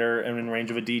Vader and in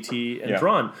range of a DT and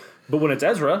Thrawn, but when it's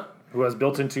Ezra, who has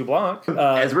built-in 2 block.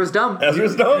 Ezra's dumb.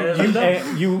 Ezra's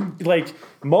done. You like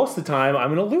most of the time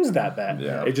I'm going to lose that bet.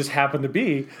 Yeah. It just happened to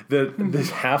be that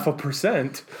this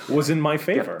 0.5% was in my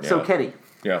favor. So Kenny,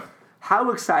 Yeah.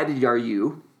 how excited are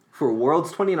you for Worlds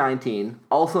 2019,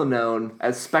 also known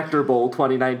as Spectre Bowl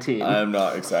 2019? I'm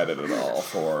not excited at all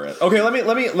for it. Okay, let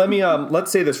me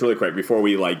let's say this really quick before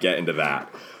we like get into that.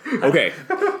 Okay.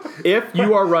 If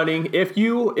you are running, if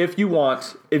you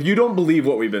don't believe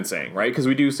what we've been saying, right? Because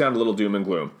we do sound a little doom and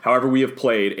gloom. However, we have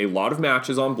played a lot of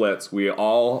matches on Blitz. We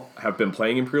all have been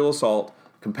playing Imperial Assault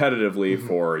competitively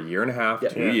for a year and a half,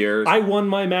 2 years. I won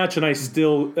my match, and I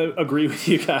still agree with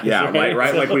you guys. Yeah,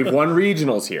 right. So- Like we've won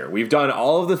regionals here. We've done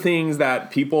all of the things that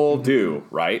people do,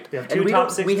 right? We have And 2 we top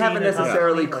don't. 16 We haven't and top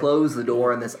necessarily 20, like- closed the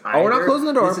door on this either. we're not closing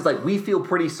the door. This is like we feel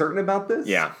pretty certain about this.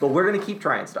 Yeah. But we're gonna keep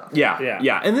trying stuff.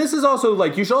 Yeah. And this is also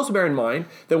like you should also bear in mind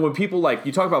that when people like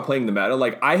you talk about playing the meta,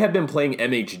 like I have been playing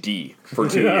MHD for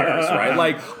 2 years, right?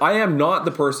 Like I am not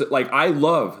the person. Like I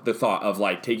love the thought of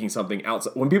like taking something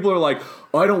outside. When people are like,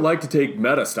 oh, I don't like to take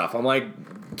meta stuff, I'm like,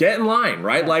 get in line,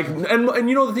 right? Like, and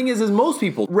the thing is most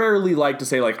people rarely like to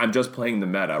say like I'm just playing the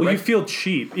meta. Well, right? you feel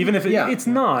cheap, even if it's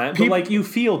not. But like you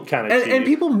feel kind of cheap. And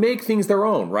people make things their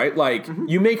own, right? Like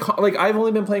you make like I've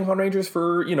only been playing Han Rangers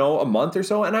for a month or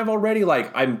so, and I've already like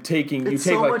I'm taking It's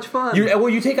you take so like much fun.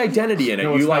 You take identity in it.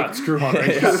 No, You it's like not. Screw Han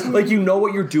Rangers. like you know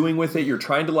what you're doing with it. You're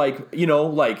trying to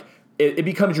like it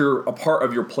becomes a part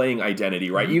of your playing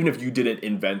identity, right? Even if you didn't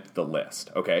invent the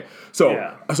list, okay?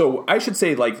 So I should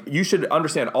say, like, you should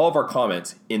understand all of our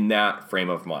comments in that frame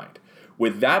of mind.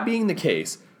 With that being the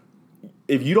case,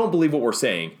 if you don't believe what we're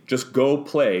saying, just go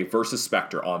play versus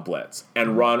Spectre on Blitz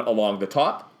and run along the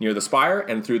top, near the spire,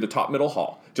 and through the top middle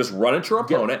hall. Just run at your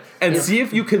opponent and see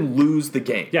if you can lose the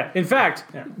game. Yeah. In fact,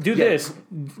 do this.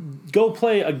 Go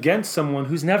play against someone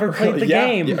who's never played the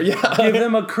game. Give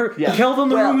them tell them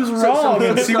the rules wrong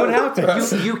and see what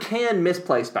happens. You can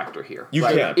misplay Spectre here. You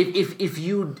right? can. If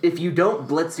you don't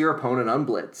blitz your opponent on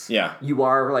Blitz, Yeah. you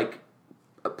are like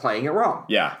playing it wrong.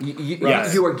 Yeah.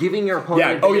 You are giving your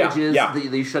opponent advantages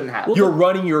that you shouldn't have. You're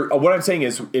running what I'm saying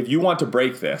is, if you want to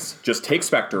break this, just take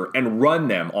Spectre and run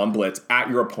them on blitz at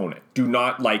your opponent. Do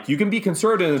not, you can be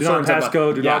conservative in do not pass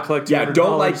go, do not collect $200. Yeah,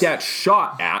 don't get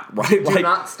shot at, right? Do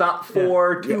not stop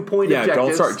for 2-point objectives.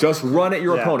 Don't start. Just run at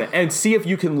your opponent and see if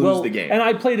you can lose the game. And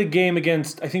I played a game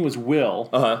against, I think it was Will,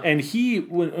 and he,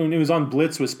 when it was on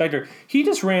blitz with Spectre, he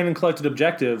just ran and collected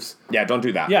objectives. Yeah, don't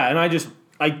do that. Yeah,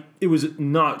 and it was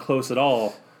not close at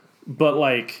all, but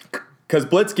because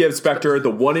blitz gives Spectre the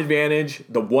one advantage,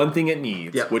 the one thing it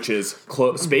needs, which is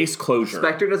space closure.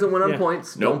 Spectre doesn't win on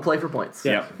points. Nope. Don't play for points.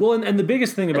 Yeah. Well, and the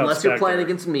biggest thing about unless Spectre, you're playing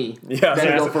against me,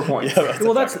 then go for points.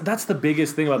 That's the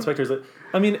biggest thing about Spectre is that,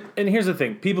 and here's the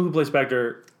thing: people who play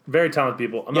Spectre, very talented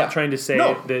people. I'm not trying to say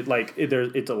that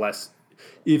it's a less.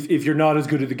 If you're not as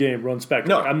good at the game, run Spectre.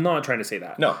 No. I'm not trying to say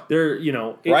that. No.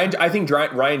 I think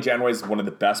Ryan Janway is one of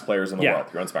the best players in the world.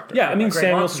 You're on Spectre. Yeah, I mean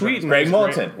Samuel Sweeten. Greg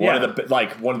Moulton, one of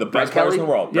the best players in the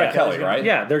world. Brett Kelly, right?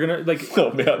 Yeah, they're gonna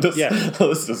Oh man, this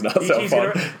does not sound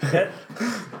fun.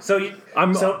 So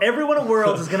everyone at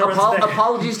Worlds is going to run Spectre.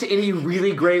 Apologies to any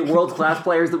really great world-class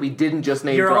players that we didn't just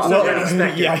name. You're also running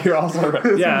Spectre. Yeah, you're also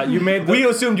running. Yeah, you made. We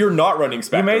assumed you're not running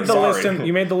Spectre.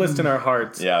 You made the list in our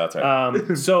hearts. Yeah, that's right.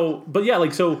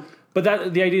 But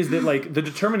the idea is that the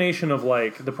determination of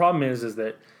the problem is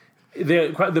that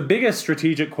the biggest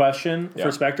strategic question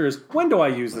for Spectre is, when do I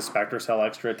use the Spectre Cell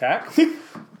extra attack?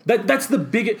 That's the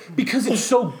biggest, because it's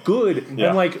so good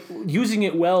and using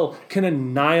it well can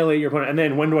annihilate your opponent. And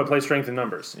then when do I play strength in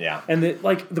numbers? Yeah. And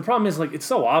the problem is it's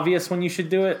so obvious when you should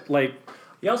do it.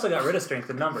 You also got rid of strength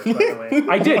in numbers, by the way.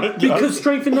 I did, because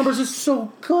strength in numbers is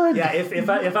so good. Yeah, if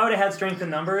I would have had strength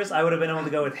in numbers, I would have been able to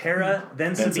go with Hera,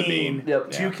 then Sabine,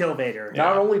 to kill Vader.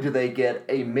 Not only do they get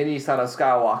a mini Son of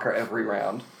Skywalker every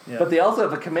round, but they also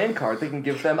have a command card that can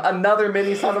give them another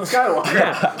mini Son of Skywalker.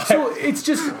 Yeah. So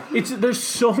there's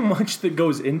so much that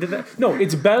goes into that. No,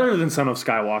 it's better than Son of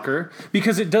Skywalker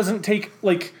because it doesn't take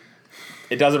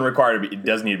it doesn't require it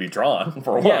doesn't need to be drawn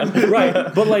for one. Yeah,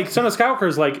 right. But Son of Skywalker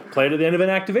is play it at the end of an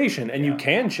activation, and you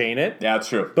can chain it. Yeah, that's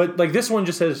true. But this one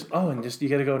just says, and you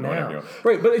got to go now.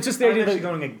 Right, but it's just the idea that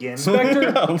going again.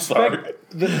 Spectre. I'm sorry.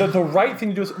 The right thing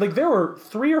to do is there were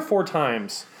 3 or 4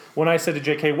 times when I said to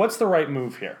JK, "What's the right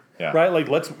move here?" Yeah. Right?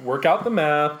 Let's work out the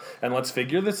math and let's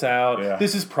figure this out. Yeah.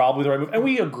 This is probably the right move. And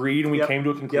we agreed and we came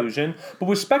to a conclusion. But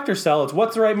with Spectre Cell, it's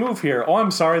what's the right move here? Oh, I'm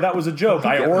sorry, that was a joke.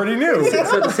 I already knew.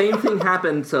 So the same thing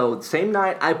happened. So same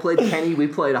night I played Kenny, we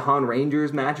played a Han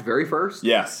Rangers match very first.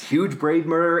 Yes. Huge braid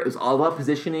murder. It was all about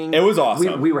positioning. It was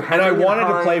awesome. We were and I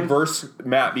wanted to play versus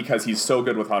Matt because he's so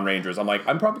good with Han Rangers. I'm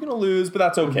I'm probably going to lose, but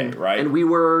that's okay, right? And we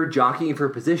were jockeying for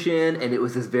position, and it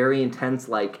was this very intense,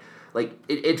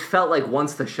 it felt like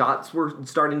once the shots were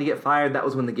starting to get fired, that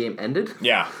was when the game ended.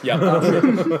 Yeah.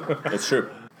 It's true.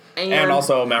 And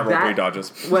also Matt rolled 3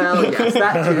 dodges. Well, yes,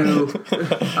 that too.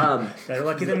 Better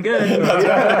lucky than good. It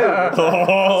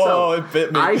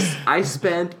bit me. I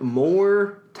spent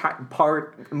more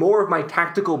of my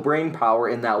tactical brain power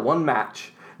in that one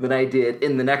match than I did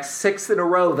in the next 6 in a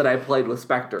row that I played with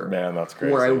Spectre. Man, that's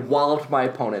crazy. Where I walloped my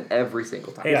opponent every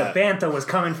single time. Hey, the Bantha was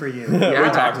coming for you. We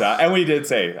talked about and we did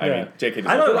say, JK did.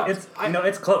 I know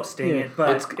it's close, dang it,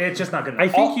 but it's just not good enough. I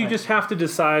think you just have to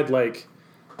decide,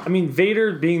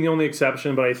 Vader being the only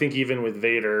exception, but I think even with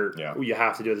Vader, you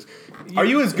have to do this. Are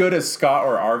you as good as Scott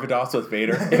or Arvidas with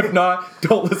Vader? If not,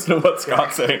 don't listen to what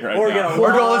Scott's saying right now.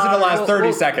 Or don't listen to the last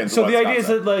 30 seconds. So the idea is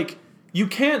that, you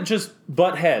can't just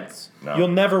butt heads. No. You'll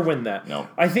never win that. No.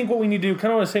 I think what we need to do, kind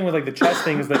of what I was saying with the chess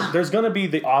thing, is that there's going to be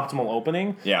the optimal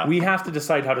opening. Yeah. We have to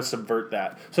decide how to subvert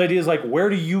that. So the idea is where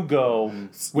do you go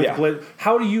with Blitz?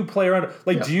 How do you play around?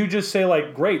 Do you just say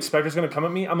great, Spectre's going to come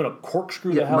at me, I'm going to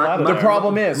corkscrew the hell out of it. The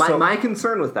problem is my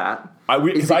concern with that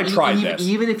because I tried this.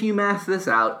 Even if you math this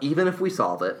out, even if we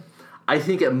solve it, I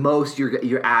think at most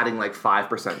you're adding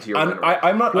 5% to your win rate.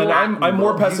 I'm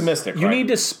more pessimistic. You need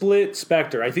to split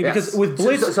Spectre, I think, because with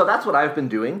Blitz. So that's what I've been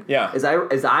doing. Yeah. Is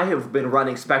I have been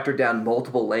running Spectre down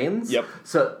multiple lanes. Yep.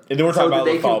 So and then we're talking about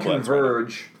they can Blitz,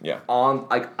 converge. Right? On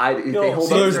they hold.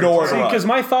 So there's nowhere to run. Because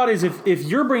my thought is if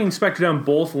you're bringing Spectre down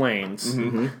both lanes,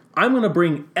 I'm going to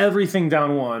bring everything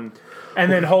down one. And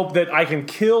then hope that I can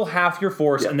kill half your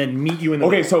force and then meet you in the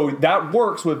middle. So that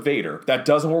works with Vader. That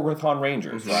doesn't work with Han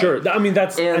Rangers, right? Sure. I mean,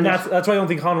 that's why I don't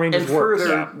think Han Rangers works.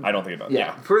 I don't think about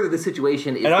it. Further, the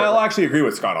situation is... And I'll actually agree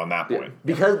with Scott on that point.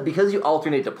 Because you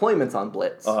alternate deployments on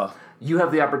Blitz, you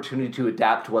have the opportunity to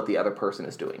adapt to what the other person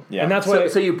is doing. And that's why.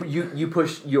 So you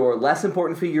push your less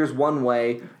important figures one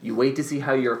way. You wait to see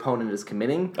how your opponent is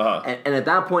committing, and at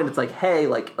that point, it's like, hey,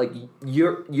 like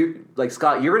you're like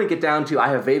Scott, you're going to get down to I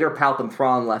have Vader, Palp, and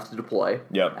Thrawn left to deploy.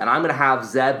 Yep. And I'm going to have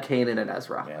Zeb, Kanan, and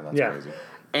Ezra. Yeah, that's crazy.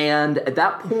 And at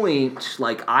that point,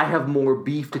 like I have more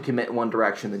beef to commit in one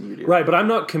direction than you do. Right, but I'm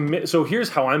not commit. So here's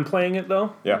how I'm playing it,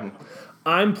 though. Yeah.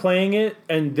 I'm playing it,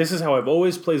 and this is how I've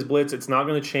always played Blitz. It's not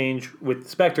going to change with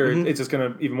Spectre. It's just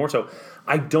going to even more so.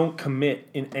 I don't commit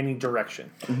in any direction.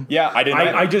 Yeah, I didn't.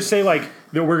 I just say like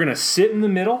that we're going to sit in the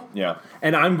middle. Yeah.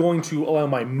 And I'm going to allow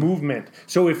my movement.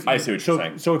 So if I see what you're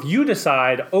saying. So if you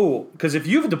decide, because if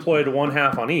you've deployed one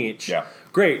half on each, Yeah.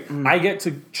 great. I get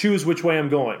to choose which way I'm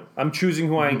going. I'm choosing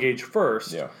who I engage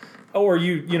first. Yeah. Or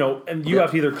and you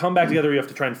have to either come back together, or you have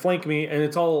to try and flank me, and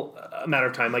it's all a matter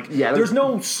of time. Like, there's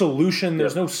no solution,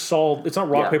 there's no solve. It's not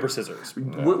rock, paper, scissors.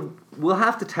 We'll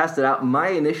have to test it out. My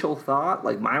initial thought,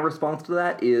 like my response to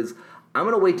that is, I'm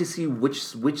going to wait to see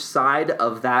which side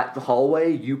of that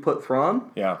hallway you put Thrawn.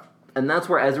 Yeah. And that's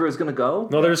where Ezra is going to go.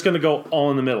 No, they're just going to go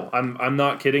all in the middle. I'm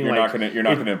not kidding. You're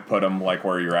not gonna put them like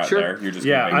where you're at there. You're just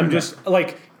I'm just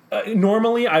like.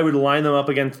 Normally, I would line them up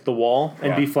against the wall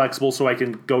and be flexible so I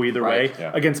can go either way.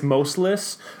 Yeah. Against most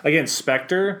lists, against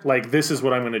Spectre, like, this is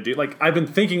what I'm going to do. Like, I've been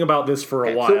thinking about this for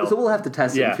a while. So we'll have to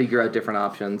test it and figure out different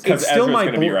options. It still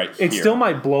might it still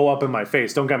might blow up in my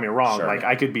face. Don't get me wrong. Sure. Like,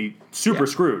 I could be super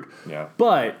screwed. Yeah.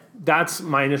 But that's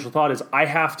my initial thought is I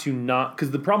have to not...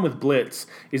 Because the problem with Blitz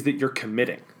is that you're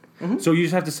committing. So you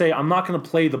just have to say, I'm not going to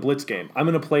play the Blitz game. I'm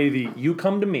going to play the you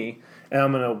come to me, and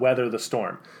I'm going to weather the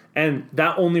storm. And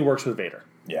that only works with Vader.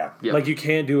 Yeah. Yep. Like, you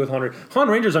can't do it with Han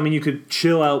Rangers. I mean, you could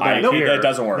chill out back here. That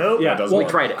doesn't work. Nope. Yeah, that doesn't well, work.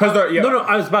 we tried it. No,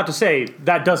 I was about to say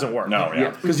that doesn't work. No, yeah.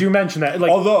 Because you mentioned that. Like,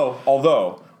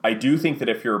 Although I do think that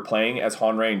if you're playing as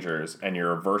Han Rangers and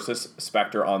you're versus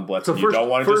Spectre on Blitz, and you don't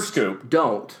want to just scoop.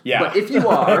 Don't. Yeah. But if you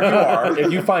are,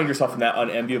 if you find yourself in that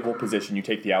unenviable position, you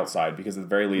take the outside because at the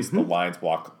very least the lines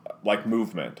block like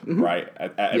movement, right?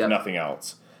 If nothing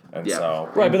else. And so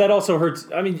right, but that also hurts.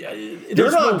 I mean,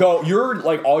 you're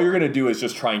like all you're gonna do is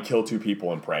just try and kill two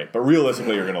people and pray, but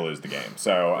realistically you're gonna lose the game.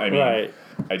 So I mean,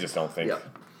 I just don't think I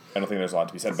don't think there's a lot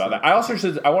to be said about that. I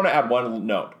want to add one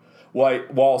note.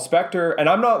 While Spectre, and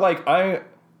I'm not like I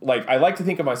like to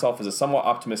think of myself as a somewhat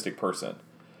optimistic person.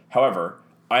 However,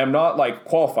 I am not like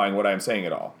qualifying what I'm saying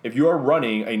at all. If you are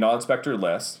running a non-Spectre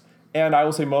list, and I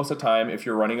will say most of the time, if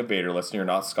you're running a Vader list and you're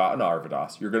not Scott and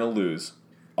Arvidas, you're gonna lose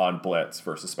on Blitz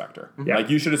versus Spectre. Yeah. Like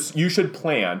you should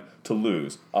plan to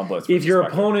lose on Blitz versus if your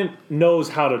Spectre. opponent knows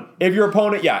how to. If your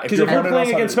opponent, because if you're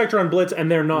playing against Spectre on Blitz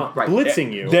and they're not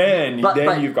blitzing you, then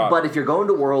you've got. But if you're going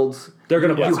to Worlds, they're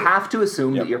going to. You have to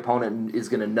assume that your opponent is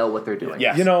going to know what they're doing.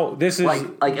 Yes. This is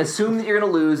like assume that you're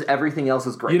going to lose. Everything else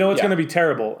is great. It's going to be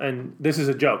terrible, and this is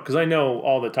a joke because I know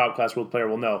all the top class World player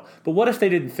will know. But what if they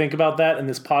didn't think about that, and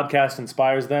this podcast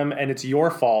inspires them, and it's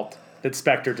your fault that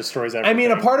Spectre destroys everything? I mean,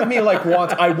 a part of me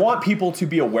I want people to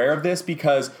be aware of this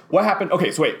because what happened... Okay,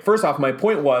 so wait. First off, my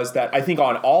point was that I think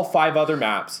on all 5 other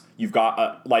maps, you've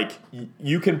got,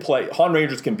 you can play... Han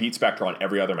Rangers can beat Spectre on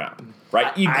every other map, right?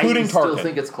 Including Tarkin. I still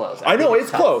think it's close. I know, it's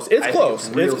close. It's close.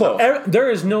 It's close. There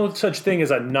is no such thing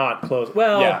as a not close.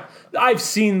 Well, I've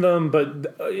seen them,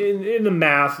 but in the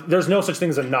math, there's no such thing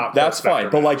as a not close. That's fine,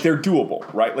 Spectre but match. they're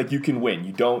doable, right? Like, you can win.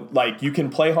 You don't... you can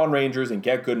play Han Rangers and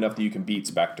get good enough that you can beat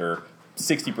Spectre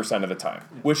 60% of the time,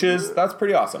 that's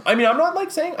pretty awesome. I mean, I'm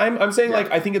not saying I'm saying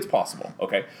I think it's possible.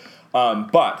 Okay,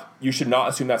 but you should not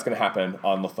assume that's going to happen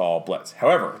on Lethal Blitz.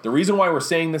 However, the reason why we're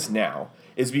saying this now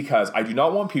is because I do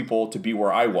not want people to be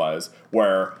where I was,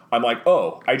 where I'm like,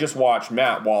 oh, I just watched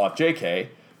Matt wall up JK.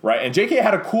 Right, and JK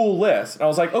had a cool list, and I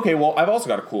was like, okay, well, I've also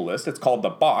got a cool list. It's called the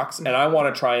Box, and I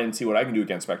want to try and see what I can do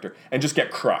against Spectre, and just get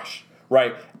crushed.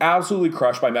 Right, absolutely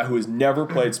crushed by Matt, who has never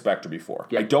played Spectre before.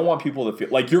 I don't want people to feel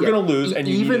like you're going to lose, and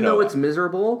you even need to know though it's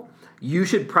miserable, you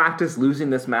should practice losing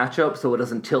this matchup so it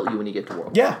doesn't tilt you when you get to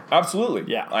Worlds. Yeah,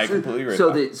 absolutely. Yeah, I completely agree.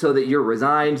 So that you're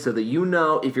resigned, so that you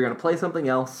know if you're going to play something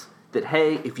else, that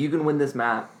hey, if you can win this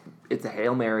map, it's a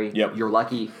Hail Mary. Yep. You're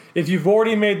lucky. If you've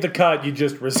already made the cut, you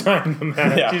just resign the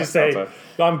match. Yeah, you just say,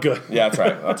 I'm good. Yeah, that's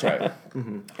right. That's right.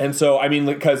 And so, I mean,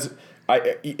 because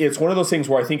it's one of those things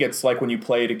where I think it's like when you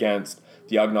played against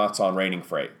the Ugnaughts on Reigning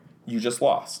Freight. You just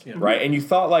lost, right? And you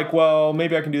thought well,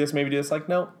 maybe I can do this, maybe do this.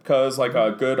 No, because a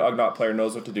good Ugnaught player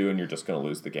knows what to do, and you're just going to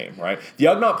lose the game, right? The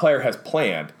Ugnaught player has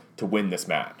planned to win this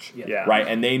match, right?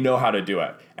 And they know how to do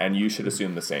it, and you should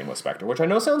assume the same with Spectre, which I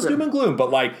know sounds doom and gloom,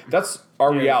 but that's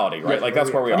our reality, right?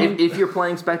 That's where we are. If you're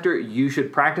playing Spectre, you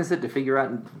should practice it to figure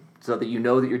out so that you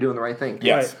know that you're doing the right thing.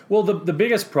 Yes. Right. Well, the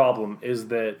biggest problem is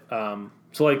that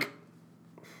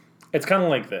it's kind of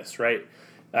like this, right?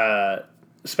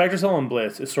 Spectre Cell and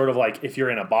Blitz is sort of like if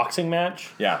you're in a boxing match.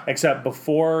 Yeah. Except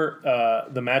before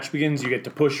the match begins, you get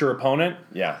to push your opponent.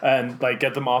 Yeah. And like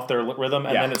get them off their rhythm,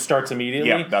 and Yeah. then it starts immediately.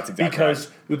 Yeah, that's exactly because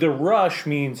the rush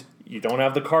means you don't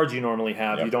have the cards you normally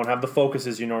have. Yep. You don't have the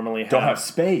focuses you normally have. Don't have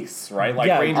space, right? Like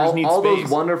Yeah. Rangers need all space.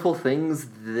 those wonderful things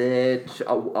that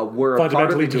were a part of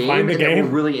Fundamentally the game, define the and that game.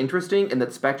 were really interesting, and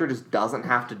that Spectre just doesn't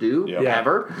have to do Yep. Yeah.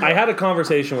 ever. I had a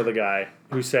conversation with a guy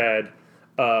who said,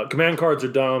 command cards are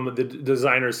dumb. The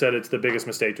designer said it's the biggest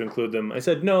mistake to include them. I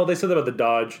said, no, they said that about the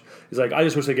dodge. He's like, I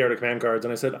just wish they get rid of command cards.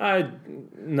 And I said,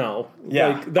 no. Yeah.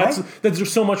 Like, that's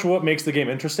just so much what makes the game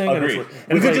interesting. Agreed. And We it's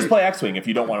could like- just play X-Wing if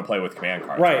you don't want to play with command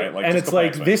cards, right? Right. Like, And just it's go play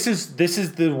like, X-Wing. this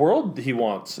is the world he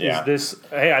wants. Yeah. Is this,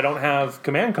 hey, I don't have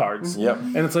command cards. Yep.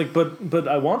 And it's like, but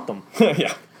I want them.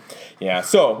 Yeah. Yeah.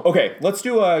 So, okay, let's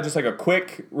do just like a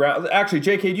quick round. Actually,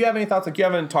 JK, do you have any thoughts? Like, you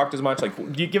haven't talked as much.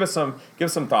 Like, give us some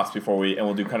thoughts before and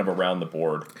we'll do kind of around the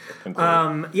board.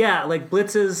 Yeah, like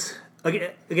Blitz's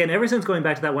again. Ever since going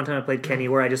back to that one time I played Kenny,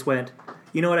 where I just went,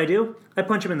 you know what I do? I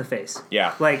punch him in the face.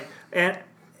 Yeah. Like and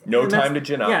No and that's- time to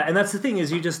gin up. Yeah, and that's the thing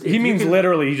is you just He means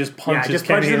literally, he just yeah, punches just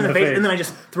Kenny punches him in the face, face. and then I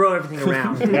just throw everything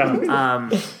around.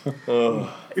 yeah.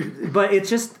 But it's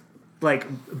just like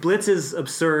Blitz is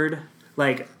absurd.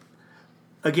 Like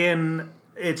again,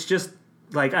 it's just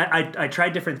like I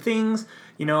tried different things.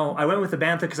 You know, I went with the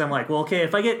Bantha because I'm like, well, okay,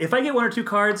 if I get one or two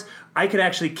cards, I could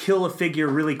actually kill a figure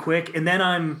really quick, and then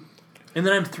I'm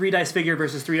 3 dice figure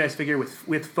versus 3 dice figure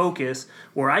with focus,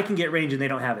 where I can get range and they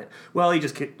don't have it. Well, I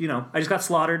just got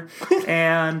slaughtered,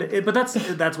 but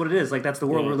that's what it is. Like that's the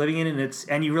world we're living in,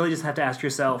 and you really just have to ask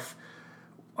yourself,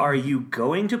 are you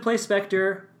going to play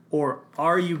Spectre? Or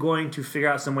are you going to figure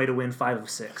out some way to win 5 of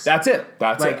 6? That's it.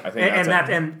 That's like, it. I think that's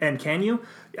it. And can you?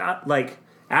 Like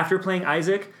after playing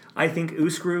Isaac, I think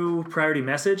Uskru Priority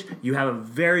Message, you have a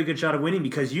very good shot of winning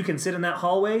because you can sit in that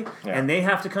hallway and they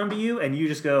have to come to you, and you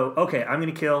just go, okay, I'm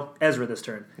going to kill Ezra this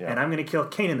turn, and I'm going to kill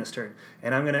Kanan this turn,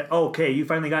 and I'm going to, okay, you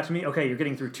finally got to me. Okay, you're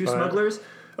getting through 2 smugglers.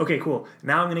 Okay, cool.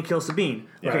 Now I'm going to kill Sabine.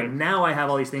 Okay, now I have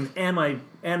all these things, and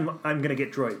I'm going to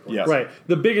get droid. Yes. Right.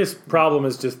 The biggest problem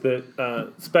is just that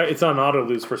it's on auto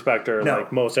lose for Spectre. No.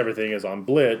 Like most everything is on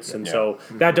Blitz, and so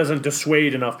that doesn't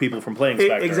dissuade enough people from playing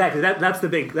Spectre. Exactly.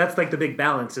 That's like the big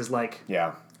balance is like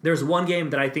Yeah. there's one game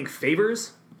that I think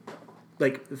favors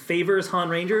Han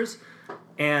Rangers,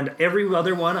 and every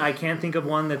other one I can't think of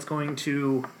one that's going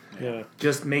to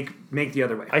just make the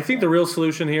other way. I think the real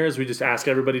solution here is we just ask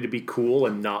everybody to be cool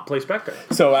and not play Spectre.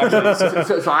 So actually,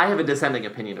 So I have a dissenting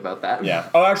opinion about that. yeah.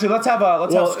 Oh, actually, let's have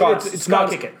Scott. it's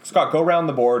Scott, not- Scott, go around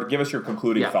the board. Give us your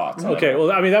concluding thoughts. Okay,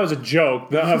 well, I mean, that was a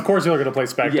joke. Of course you're going to play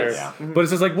Spectre. Yes. Yeah. But it's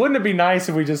just like, wouldn't it be nice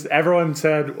if we just, everyone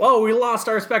said, oh, we lost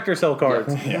our Spectre Cell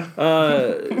cards.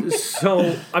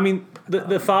 So, I mean,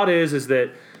 the thought is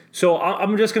that, so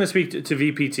I'm just going to speak to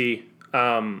VPT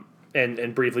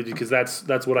and briefly because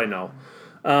that's what I know.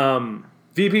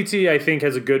 VPT, I think,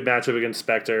 has a good matchup against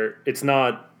Spectre. It's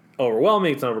not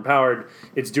overwhelming, it's not overpowered.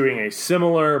 It's doing a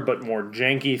similar but more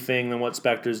janky thing than what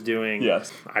Spectre's doing.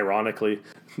 Yes. Ironically.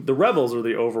 The Rebels are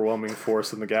the overwhelming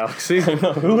force in the galaxy.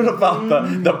 Who would have thought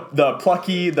the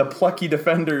plucky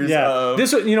defenders? Yeah,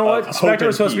 you know what? hope Spectre and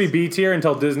was supposed to be peace. B tier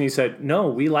until Disney said, "No,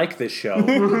 we like this show.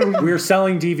 We're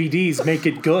selling DVDs. Make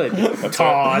it good,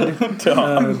 Todd."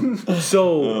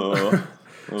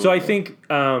 So I think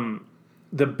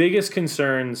the biggest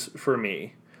concerns for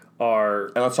me are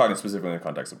And let's talk specifically in the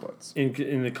context of Blitz.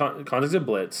 in the context of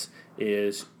Blitz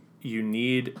is you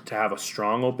need to have a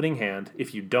strong opening hand.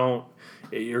 If you don't,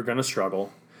 you're going to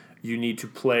struggle. You need to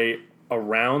play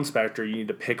around Spectre. You need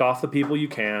to pick off the people you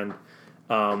can.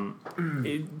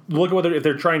 Look at whether if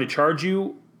they're trying to charge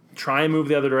you, try and move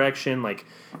the other direction. Like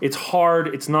it's hard.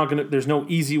 It's not gonna. There's no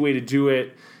easy way to do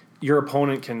it. Your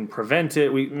opponent can prevent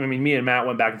it. Me and Matt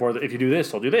went back and forth. If you do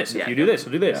this, I'll do this. If you do this,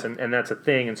 I'll do this. Yeah. And that's a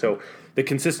thing. And so the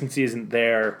consistency isn't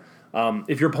there.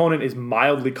 If your opponent is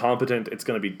mildly competent, it's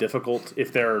going to be difficult.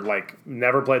 If they're like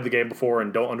never played the game before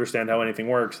and don't understand how anything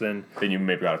works, then Then you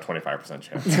maybe got a 25%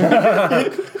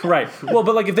 chance. right. Well,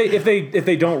 but like if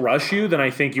they don't rush you, then I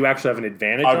think you actually have an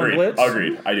advantage on Blitz.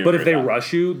 Agreed. I do. But agree if they with that.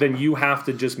 rush you, then you have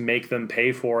to just make them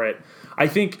pay for it. I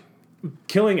think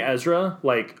killing Ezra,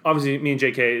 like obviously me and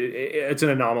JK, it's an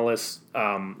anomalous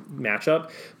matchup.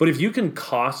 But if you can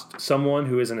cost someone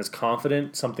who isn't as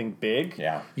confident something big,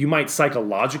 you might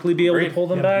psychologically be able to pull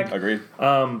them back. Agreed.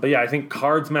 But yeah, I think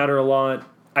cards matter a lot.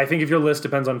 I think if your list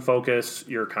depends on focus,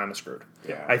 you're kind of screwed.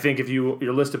 Yeah. I think if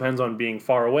your list depends on being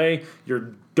far away,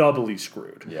 you're doubly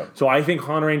screwed. Yep. So I think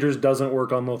Han Rangers doesn't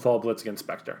work on Lothal Blitz against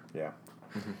Spectre. Yeah.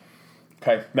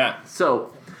 Okay, Matt.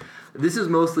 So, this is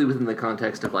mostly within the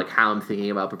context of like how I'm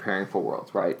thinking about preparing for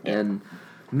Worlds, right? And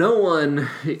no one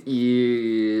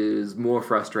is more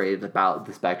frustrated about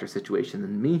the Spectre situation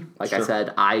than me. Like I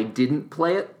said, I didn't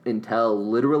play it until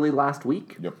literally last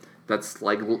week. Yep. That's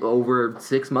like over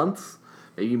 6 months,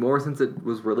 maybe more since it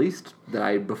was released.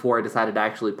 Before I decided to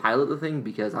actually pilot the thing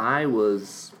because I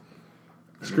was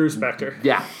Screw Spectre.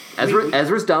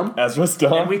 Ezra's dumb. Ezra's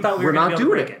done. And we thought we were We're going not to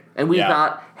be able to doing break it. it. And we Yeah.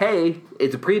 thought, hey,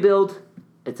 it's a pre-build.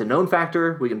 It's a known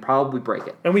factor. We can probably break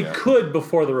it. And we could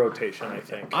before the rotation, I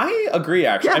think. I agree,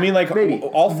 actually. Yeah, I mean, like, maybe.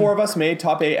 all 4 of us made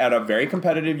top 8 at a very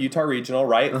competitive Utah regional,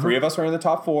 right? 3 of us were in the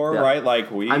top 4, Yeah. right? Like,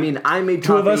 we. I mean, I made 2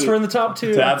 top of us 8. were in the top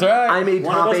 2. That's right. I made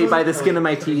One of top us 8 was by in the the skin of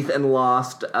my teeth and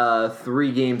lost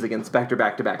 3 games against Spectre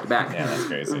back to back to back. Yeah, that's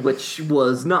crazy. Which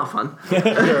was not fun.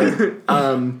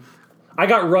 I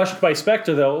got rushed by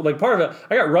Spectre though. Like part of it,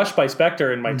 I got rushed by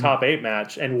Spectre in my top 8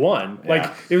 match and won. Like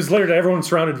Yeah. it was literally everyone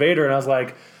surrounded Vader, and I was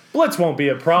like, Blitz won't be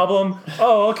a problem.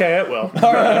 Oh, okay, it will.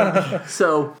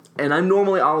 So, and I'm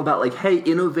normally all about like, hey,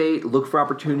 innovate, look for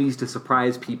opportunities to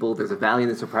surprise people. There's a value in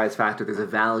the surprise factor. There's a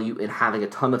value in having a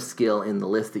ton of skill in the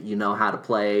list that you know how to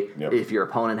play Yep. if your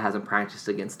opponent hasn't practiced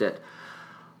against it.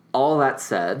 All that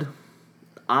said,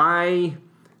 I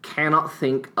cannot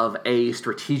think of a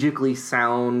strategically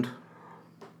sound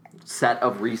set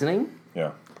of reasoning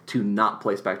Yeah. to not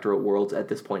play Spectre at Worlds at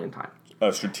this point in time.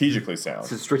 Strategically sound.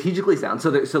 So strategically sound. So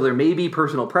there may be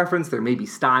personal preference, there may be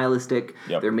stylistic,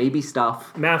 Yep. there may be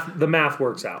stuff, The math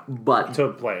works out but to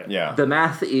play it. Yeah. the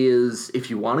math is if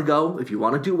you want to go, if you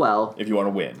want to do well, If you want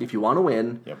to win. if you want to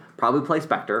win, Yep. probably play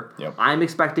Spectre. Yep. I'm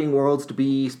expecting Worlds to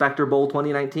be Spectre Bowl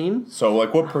 2019. So,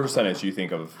 like, what percentage do you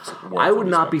think of Worlds I would will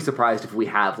not be Spectre? surprised if we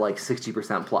have like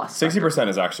 60% plus. 60%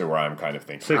 is actually where I'm kind of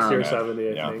thinking. 60 or Yeah. 70,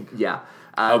 I Yeah. think. Yeah.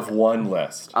 Of one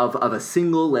list. Of a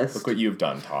single list. Look what you've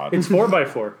done, Todd. It's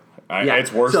 4x4. Yeah.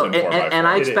 It's worse So, than 4 by 4. and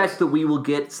I It expect is. that we will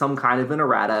get some kind of an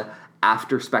errata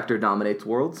after Spectre dominates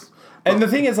Worlds. And the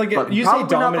thing is, like, but you say probably not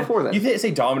dominate. before then.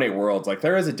 Say dominate Worlds. Like,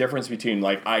 there is a difference between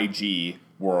like IG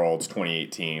Worlds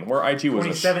 2018, where IG was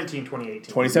 2017, 2018.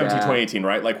 2017, Yeah. 2018,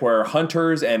 right? Like where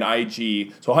Hunters and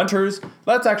IG. So Hunters,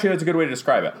 that's a good way to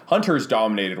describe it. Hunters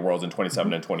dominated Worlds in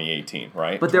 2017 and 2018,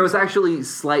 right? But there was actually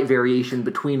slight variation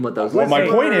between what those Well, my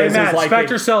lists point were. Hey, is Matt, like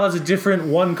Spectre Cell has a different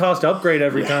 1 cost upgrade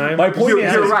every time. my point You're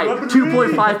is right.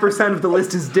 2.5% of the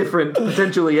list is different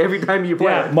potentially every time you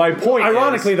play Yeah. it. my point.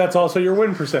 Ironically, that's also your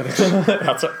win percentage.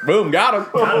 that's boom, got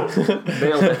him.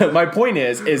 Nailed it. My point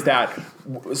is that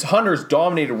Hunters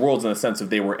dominated Worlds in the sense of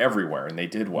they were everywhere and they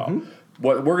did well. Mm-hmm.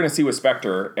 What we're going to see with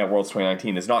Spectre at Worlds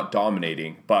 2019 is not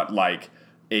dominating, but like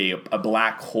a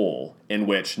black hole in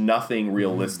which nothing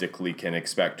realistically can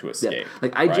expect to Mm-hmm. Yeah. escape.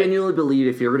 Like I right? genuinely believe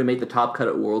if you're going to make the top cut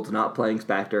at Worlds not playing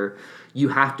Spectre, you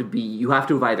have to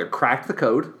have either cracked the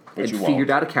code Which and you figured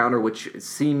won't. out a counter, which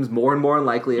seems more and more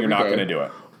unlikely every You're day. not going to do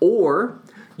it. Or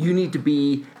you need to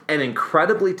be an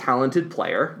incredibly talented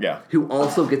player Yeah. who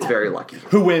also gets very lucky.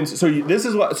 Who wins? So this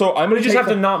is what. So I'm going You just have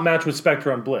to not match with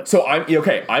Spectre on Blitz. So I'm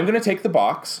going to take the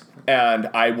box, and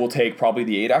I will take probably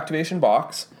the 8 activation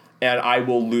box, and I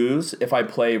will lose if I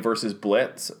play versus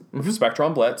Blitz, Spectre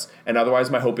on Blitz, and otherwise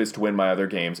my hope is to win my other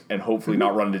games and hopefully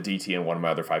not run into DT in one of my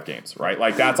other 5 games, right?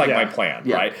 Like that's like my plan,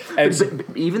 Yeah. right? And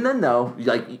But even then, though,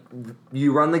 like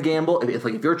you run the gamble.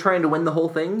 If you're trying to win the whole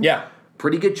thing, yeah.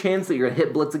 pretty good chance that you're gonna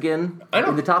hit Blitz again I know.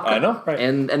 in the top cut. I know. Right.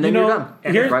 And then you know, you're done.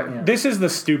 Here, Right. This is the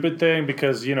stupid thing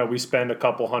because we spend a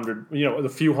couple hundred, a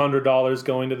few $100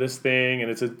 going to this thing,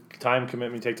 and it's a time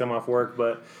commitment. You take time off work,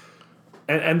 but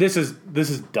and this is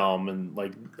dumb and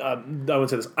like I would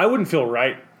say this. I wouldn't feel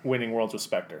right winning Worlds with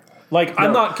Spectre. Like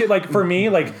I'm not like for me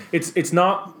like it's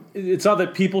not. It's not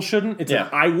that people shouldn't. It's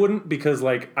that I wouldn't because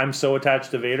like I'm so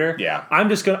attached to Vader. Yeah. I'm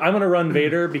gonna run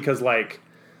Vader because like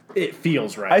it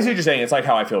feels right. I see what you're saying. It's like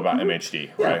how I feel about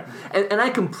MHD, right? And I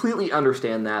completely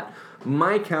understand that.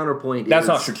 My counterpoint That's is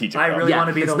not strategic. I though. really Yeah, want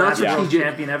to be it's the not last world strategic.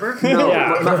 champion ever. No,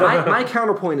 Yeah. but my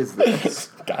counterpoint is this.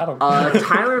 Got him.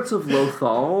 Tyrants of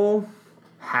Lothal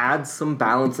had some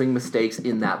balancing mistakes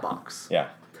in that box. yeah.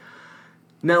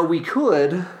 Now we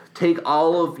could take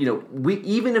all of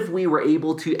even if we were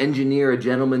able to engineer a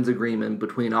gentleman's agreement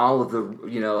between all of the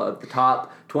of the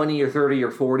top 20 or 30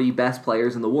 or 40 best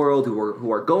players in the world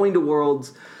who are going to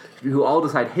Worlds, who all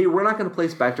decide, hey, we're not going to play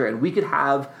Spectre, and we could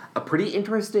have a pretty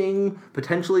interesting,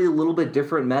 potentially a little bit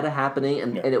different meta happening,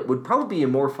 and it would probably be a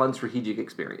more fun strategic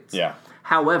experience. Yeah.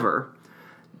 However,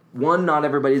 one, not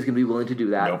everybody's going to be willing to do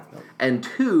that, Nope. and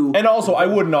two, And also, I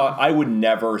would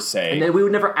never say. and then we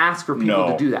would never ask for people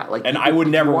No. to do that. Like, And if- I would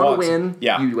if never you wanna want to. win.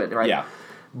 Yeah. You win, right? Yeah.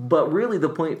 But really, the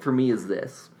point for me is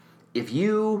this: if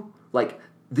you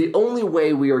the only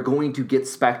way we are going to get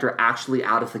Spectre actually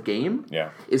out of the game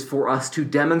is for us to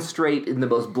demonstrate in the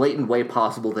most blatant way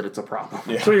possible that it's a problem.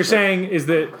 So what you're saying is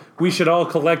that we should all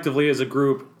collectively as a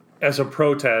group, as a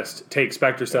protest, take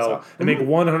Spectre Cell and make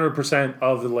 100%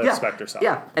 of the list Spectre Cell.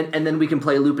 Yeah, and then we can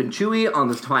play Loop and Chewie on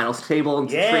the finals table and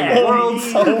stream worlds.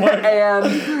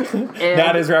 and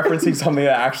that is referencing something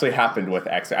that actually happened with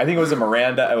X. I think it was a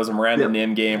Miranda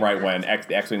Nin game right when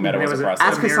the X-Wing meta was across.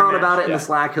 Ask Hassan about it in the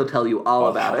Slack; he'll tell you all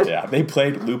about it. Yeah, they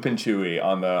played Loop and Chewie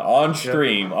on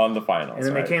stream on the finals. And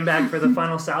then they came back for the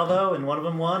final salvo, and one of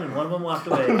them won, and one of them walked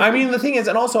away. I mean, the thing is,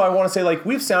 and also I want to say, like,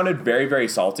 we've sounded very, very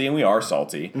salty, and we are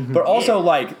salty. But also,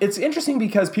 like, it's interesting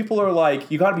because people are like,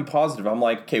 you got to be positive. I'm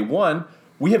like, okay, one,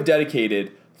 we have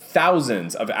dedicated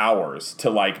thousands of hours to,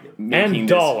 like, making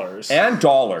dollars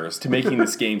to making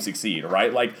this game succeed,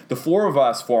 right? Like, the four of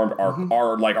us formed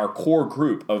our core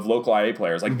group of local IA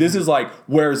players. Like, this is like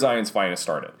where Zion's Finest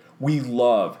started. We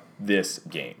love this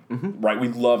game, right? We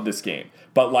love this game,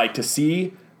 but like to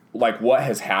see like what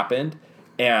has happened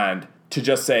and to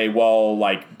just say, well,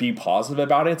 like, be positive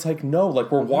about it. It's like, no,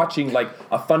 like, we're watching, like,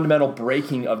 a fundamental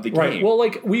breaking of the game. Right. Well,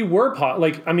 like, we were,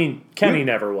 I mean, Kenny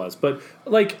never was, but,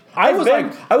 like, I was,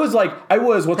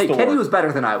 what's the word? Kenny was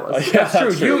better than I was.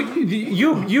 That's true.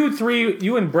 You three,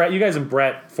 you and Brett, you guys and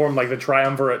Brett formed, like, the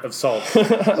triumvirate of salt.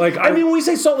 Like, I mean, when we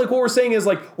say salt, like, what we're saying is,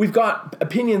 like, we've got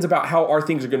opinions about how our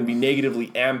things are going to be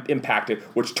negatively impacted,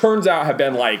 which turns out have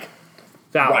been, like,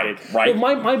 validated. Right.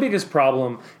 Well, my biggest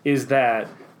problem is that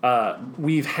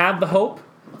we've had the hope,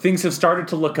 things have started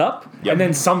to look up, and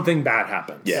then something bad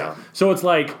happens. Yeah. So it's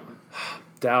like,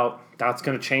 that's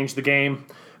going to change the game.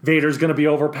 Vader's going to be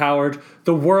overpowered.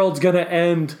 The world's going to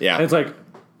end. Yeah. And it's like,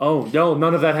 oh, no,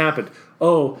 none of that happened.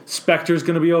 Oh, Spectre's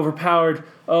going to be overpowered.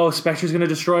 Oh, Spectre's going to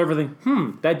destroy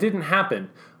everything. That didn't happen.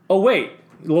 Oh, wait.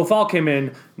 Lothal came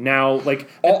in now, like...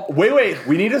 wait.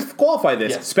 We need to qualify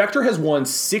this. Yes. Spectre has won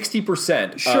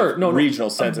 60% of regional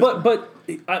census.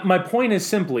 But my point is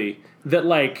simply that,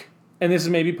 like... And this is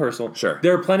maybe personal. Sure.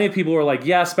 There are plenty of people who are like,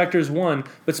 yeah, Spectre's won.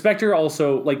 But Spectre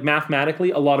also, like, mathematically,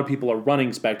 a lot of people are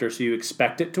running Spectre, so you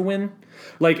expect it to win.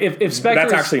 Like, if Spectre...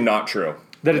 That's actually not true.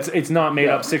 That it's not made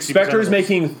up 60%. Spectre is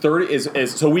making 30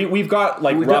 is so we've got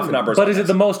like rough numbers. But is it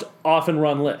the most often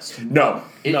run list? No.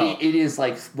 It is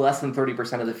like less than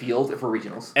 30% of the field for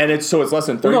regionals. And it's less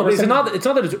than 30%. No, it's not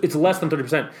that it's less than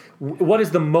 30%. What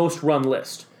is the most run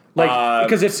list? Like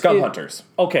because it's Scum Hunters.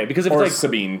 Okay, because if or it's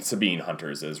like Sabine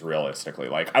Hunters is realistically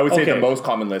like I would say the most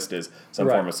common list is some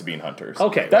form of Sabine Hunters.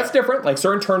 Okay. That's different. Like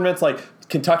certain tournaments like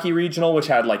Kentucky Regional, which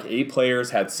had like 8 players,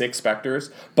 had 6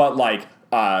 Spectres, but like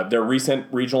their recent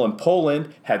regional in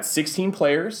Poland had 16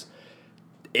 players.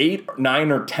 8,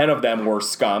 9, or 10 of them were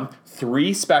Scum.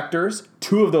 3 Spectres.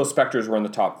 2 of those Spectres were in the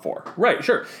top 4. Right,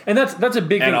 sure. And that's a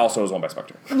big and thing. Also was won by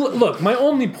Spectre. Look, my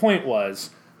only point was,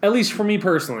 at least for me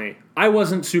personally, I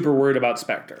wasn't super worried about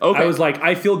Spectre. Okay. I was like,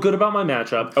 I feel good about my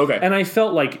matchup. Okay. And I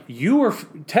felt like you were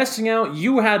testing out,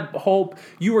 you had hope,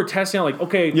 you were testing out like,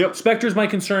 okay, Spectre's my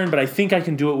concern, but I think I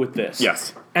can do it with this.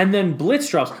 Yes. And then Blitz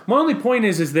drops. My only point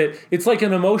is that it's like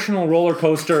an emotional roller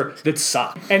coaster that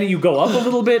sucks. And you go up a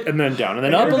little bit and then down and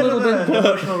then up a little bit. An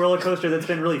emotional roller coaster that's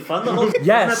been really fun the whole time.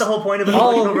 Yes. Isn't that the whole point of an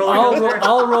emotional roller coaster?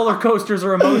 All roller coasters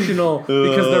are emotional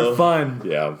because they're fun.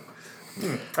 Yeah.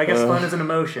 I guess fun is an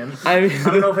emotion. I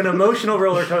don't know if an emotional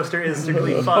roller coaster is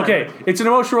really fun. Okay, it's an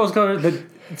emotional roller coaster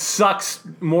that sucks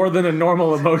more than a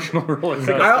normal emotional roller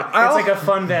coaster. It's like a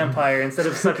fun vampire. Instead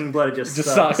of sucking blood, it just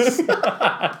sucks.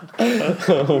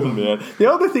 Oh, man.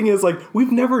 The other thing is, like,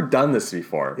 we've never done this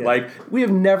before. Yeah. Like, we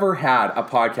have never had a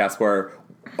podcast where,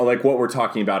 like, what we're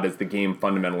talking about is the game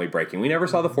fundamentally breaking. We never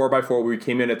saw the 4x4. We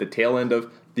came in at the tail end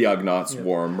of the Ugnaught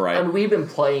Swarm, right? And we've been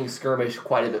playing Skirmish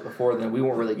quite a bit before then. We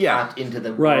weren't really tapped into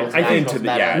the world's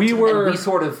meta. We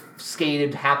sort of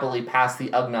skated happily past the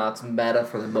Ugnaughts meta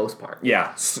for the most part.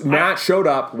 Yeah. Matt showed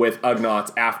up with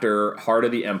Ugnaughts after Heart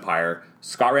of the Empire.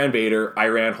 Scott ran Vader, I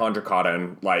ran Handrakata,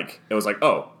 and like it was like,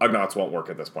 oh, Ugnaughts won't work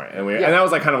at this point. And and that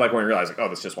was like kind of like when we realized, like, oh,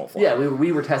 this just won't fly. Yeah,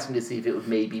 we were testing to see if it would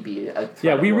maybe be a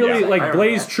we really like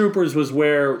Blaze Troopers was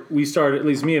where we started, at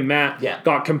least me and Matt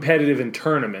got competitive in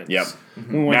tournaments. Yep.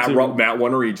 Matt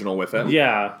won a regional with it.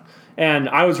 Yeah. And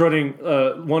I was running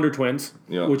Wonder Twins,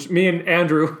 which me and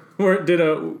Andrew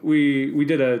we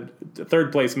did a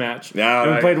third place match. Yeah, and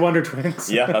we right. played Wonder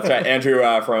Twins. Yeah, that's right. Andrew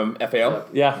from FAL.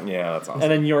 Yeah. Yeah, that's awesome.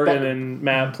 And then Jordan and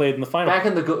Matt played in the final. Back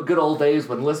in the good old days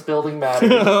when list building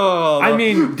mattered. I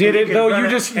mean, did it could though? run You a-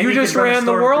 just and you you just could run a ran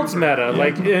the world's Stormtrooper. meta,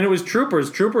 like, and it was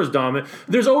Troopers dominant.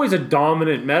 There's always a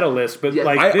dominant meta list, but Yeah,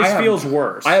 like this have- feels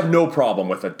worse. I have no problem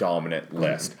with a dominant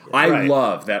list. I Right.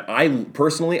 love that. I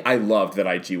loved that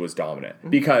IG was dominant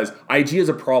because IG is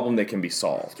a problem that can be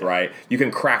solved. Right? You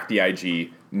can crack the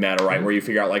IG meta, right? Where you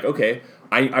figure out like, okay,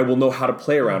 I will know how to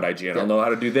play around IG and I'll know how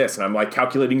to do this, and I'm like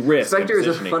calculating risk. Spectre and is a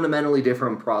positioning. fundamentally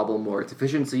different problem where its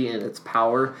efficiency and its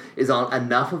power is on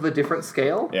enough of a different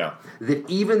scale Yeah. that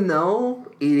even though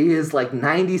it is like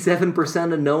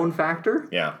 97% a known factor,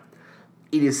 Yeah.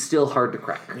 it is still hard to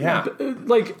crack. Yeah.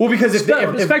 like, Well, because if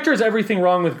Spectre is everything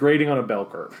wrong with grading on a bell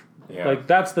curve. Yeah. Like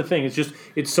that's the thing.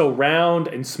 It's so round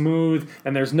and smooth,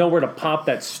 and there's nowhere to pop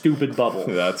that stupid bubble.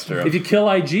 That's true. If you kill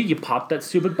IG, you pop that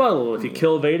stupid bubble. If you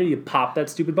kill Vader, you pop that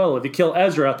stupid bubble. If you kill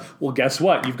Ezra, well, guess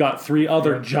what? You've got 3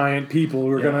 other giant people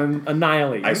who are going to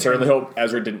annihilate you. I certainly hope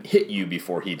Ezra didn't hit you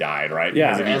before he died, right?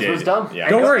 Yeah. Because if he Ezra's did, dumb. Yeah.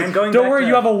 Don't worry. and going Don't back worry. to-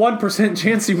 You have a 1%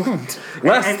 chance he won't.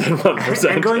 Less than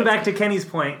 1%. And going back to Kenny's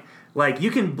point, like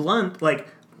you can blunt like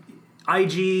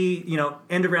IG,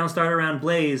 end of round, start around,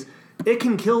 Blaze. It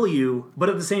can kill you, but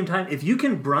at the same time, if you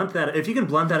can blunt that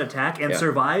attack and Yeah.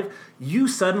 survive, you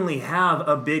suddenly have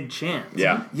a big chance.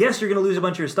 Yeah. Yes, you're going to lose a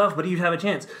bunch of your stuff, but you have a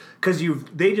chance because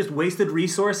they just wasted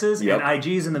resources Yep. and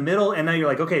IG's in the middle, and now you're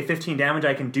like, okay, 15 damage,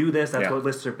 I can do this. That's Yeah. what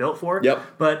lists are built for. Yep.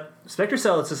 But Spectre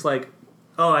Cell, it's just like,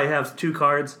 oh, I have 2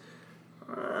 cards.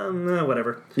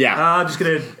 Whatever. Yeah. I'm just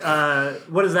gonna.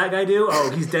 What does that guy do? Oh,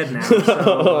 he's dead now.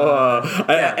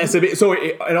 So,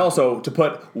 And also to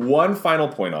put one final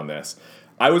point on this,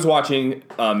 I was watching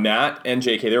Matt and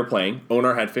JK. They were playing.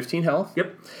 Onar had 15 health.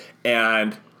 Yep.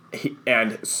 And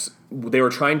they were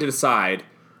trying to decide,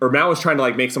 or Matt was trying to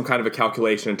like make some kind of a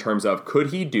calculation in terms of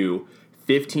could he do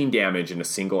 15 damage in a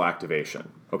single activation?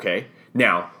 Okay.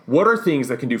 Now, what are things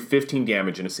that can do 15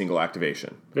 damage in a single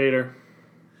activation? Vader.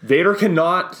 Vader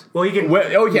cannot. Well, he can.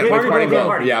 Oh yeah, Party with Party Blow. Blow.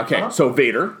 Party. Yeah. Okay. So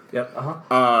Vader. Yep.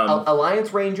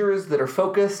 Alliance Rangers that are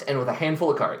focused and with a handful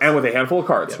of cards. And with a handful of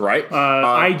cards, right?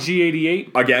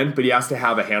 IG-88. Again, but he has to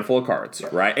have a handful of cards,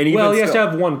 right? And even Well, he has to still-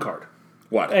 have 1 card.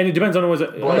 what? And it depends on was it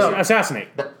assassinate.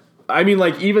 I mean,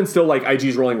 like even still, like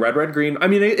IG's rolling red, green. I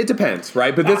mean, it depends,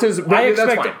 right? But this is I that's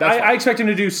expect fine. That's I fine. expect him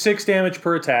to do 6 damage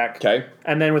per attack. Okay.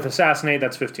 And then with assassinate,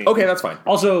 that's 15. Okay, that's fine.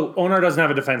 Also, Onar doesn't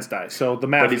have a defense die, so the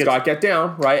math But he's gets... got get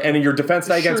down, right? And your defense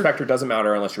die against Sure. Spectre doesn't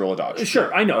matter unless you roll a dodge.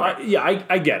 Sure, I know. Okay.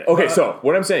 I get it. Okay, so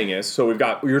what I'm saying is,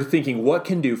 you're thinking what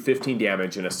can do 15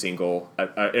 damage in a single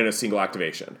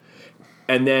activation,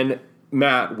 and then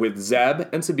Matt with Zeb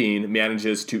and Sabine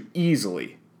manages to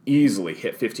easily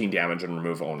hit 15 damage and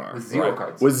remove Onar With 0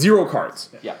 cards. With 0 cards.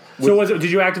 Yeah. So did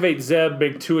you activate Zeb,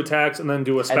 make 2 attacks, and then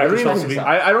do a I Spectre? don't, even, Spell?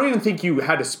 I don't even think you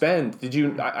had to spend. Did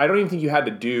you? I don't even think you had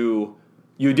to do.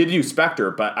 You did do Spectre,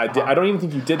 but I don't even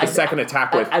think you did the second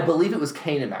attack with. I believe it was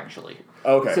Kanan, actually.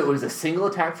 Okay. So it was a single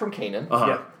attack from Kanan,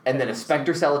 Yeah. and then a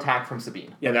Spectre Cell attack from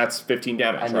Sabine. and that's 15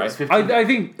 damage, And then right? it's 15. I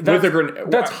think that's,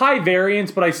 With that's high variance,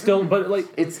 but I still... But like...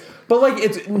 It's But like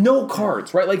it's no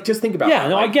cards, right? Like just think about. Yeah, that.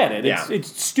 no, I Like, get it. Yeah. It's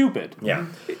stupid. Yeah.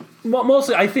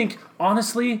 Mostly, I think,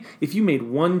 honestly, if you made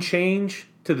one change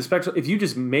to the Spectre, if you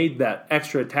just made that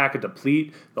extra attack a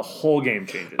deplete, the whole game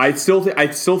changes. I still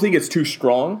think it's too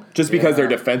strong, just because their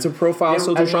defensive profile is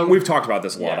so I too mean- strong. We've talked about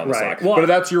this a lot Yeah. on the Right. Slack, Well,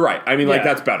 but you're right. I mean, like yeah.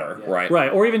 that's better, right?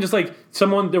 Right, or even just like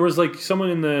there was someone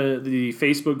in the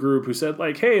Facebook group who said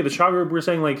like, hey, the Shaw group were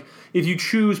saying like, if you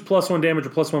choose +1 damage or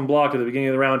 +1 block at the beginning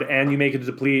of the round and you make it a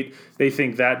deplete, they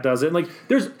think that does it. And like,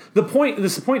 there's the point.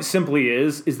 The point simply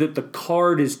is that the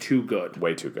card is too good.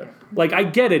 Way too good. Like, I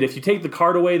get it. If you take the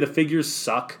card away, the figures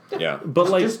suck. Yeah, But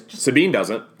like, Sabine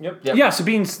doesn't. Yep. yeah,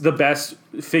 Sabine's the best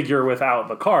figure without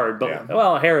the card. But Yeah.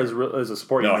 well, Hera's is a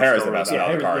support. No, unit Hera's still the best right now.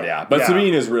 without the card. Yeah, but Yeah.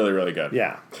 Sabine is really, really good.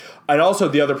 Yeah. And also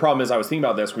the other problem is I was thinking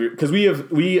about this because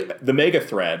the mega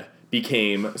thread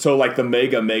became so like the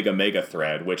mega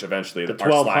thread, which eventually the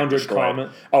 1200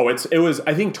 comment. Oh, it was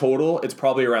I think total it's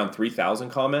probably around 3,000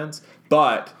 comments,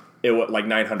 but it was like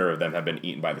 900 of them have been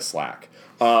eaten by the Slack.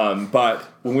 But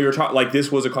when we were talking, like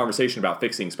this was a conversation about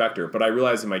fixing Spectre, but I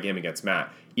realized in my game against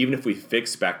Matt, even if we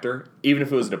fix Spectre, even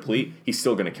if it was a deplete, he's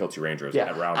still going to kill 2 Rangers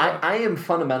at round one. I am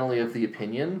fundamentally of the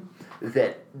opinion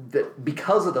that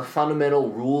because of the fundamental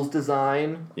rules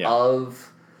design Yeah.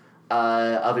 of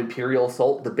Imperial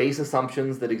Assault, the base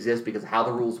assumptions that exist because of how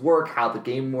the rules work, how the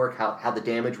game work, how the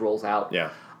damage rolls out. Yeah.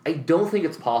 I don't think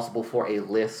it's possible for a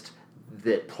list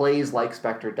that plays like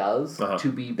Spectre does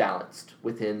to be balanced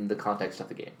within the context of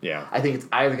the game. Yeah. I think it's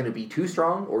either going to be too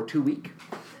strong or too weak,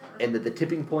 and that the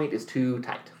tipping point is too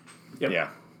tight. Yep. Yeah.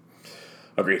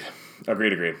 Agreed.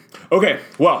 Okay,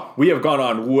 well, we have gone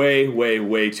on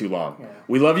way too long. Yeah.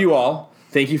 We love you all.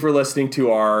 Thank you for listening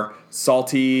to our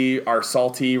salty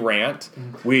rant.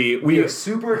 We are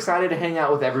super excited to hang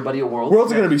out with everybody at Worlds.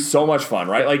 Worlds are going to be so much fun,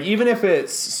 right? Like, even if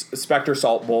it's Spectre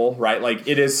Salt Bowl, right? Like,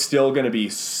 it is still going to be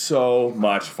so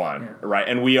much fun, right?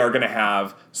 And we are going to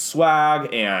have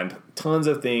swag and tons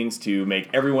of things to make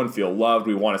everyone feel loved.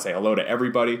 We want to say hello to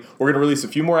everybody. We're going to release a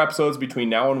few more episodes between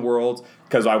now and Worlds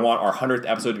because I want our 100th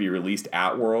episode to be released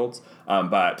at Worlds.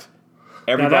 But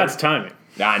everybody... Now that's timing.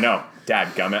 I know.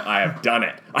 Dadgummit, I have done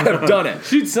it.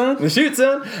 Shoot, son. Shoot,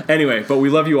 son. Anyway, but we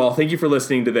love you all. Thank you for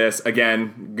listening to this.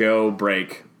 Again, go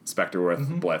break Spectre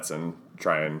with Blitz and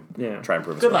try and prove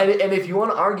us wrong. And if you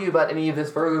want to argue about any of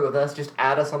this further with us, just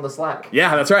add us on the Slack.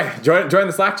 Yeah, that's right. Join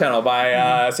the Slack channel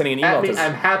by sending an email.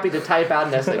 I'm happy to type out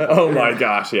an essay. Oh my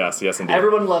gosh, yes, indeed.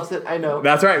 Everyone loves it, I know.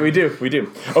 That's right, we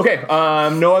do. Okay,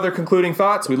 no other concluding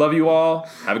thoughts. We love you all.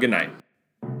 Have a good night.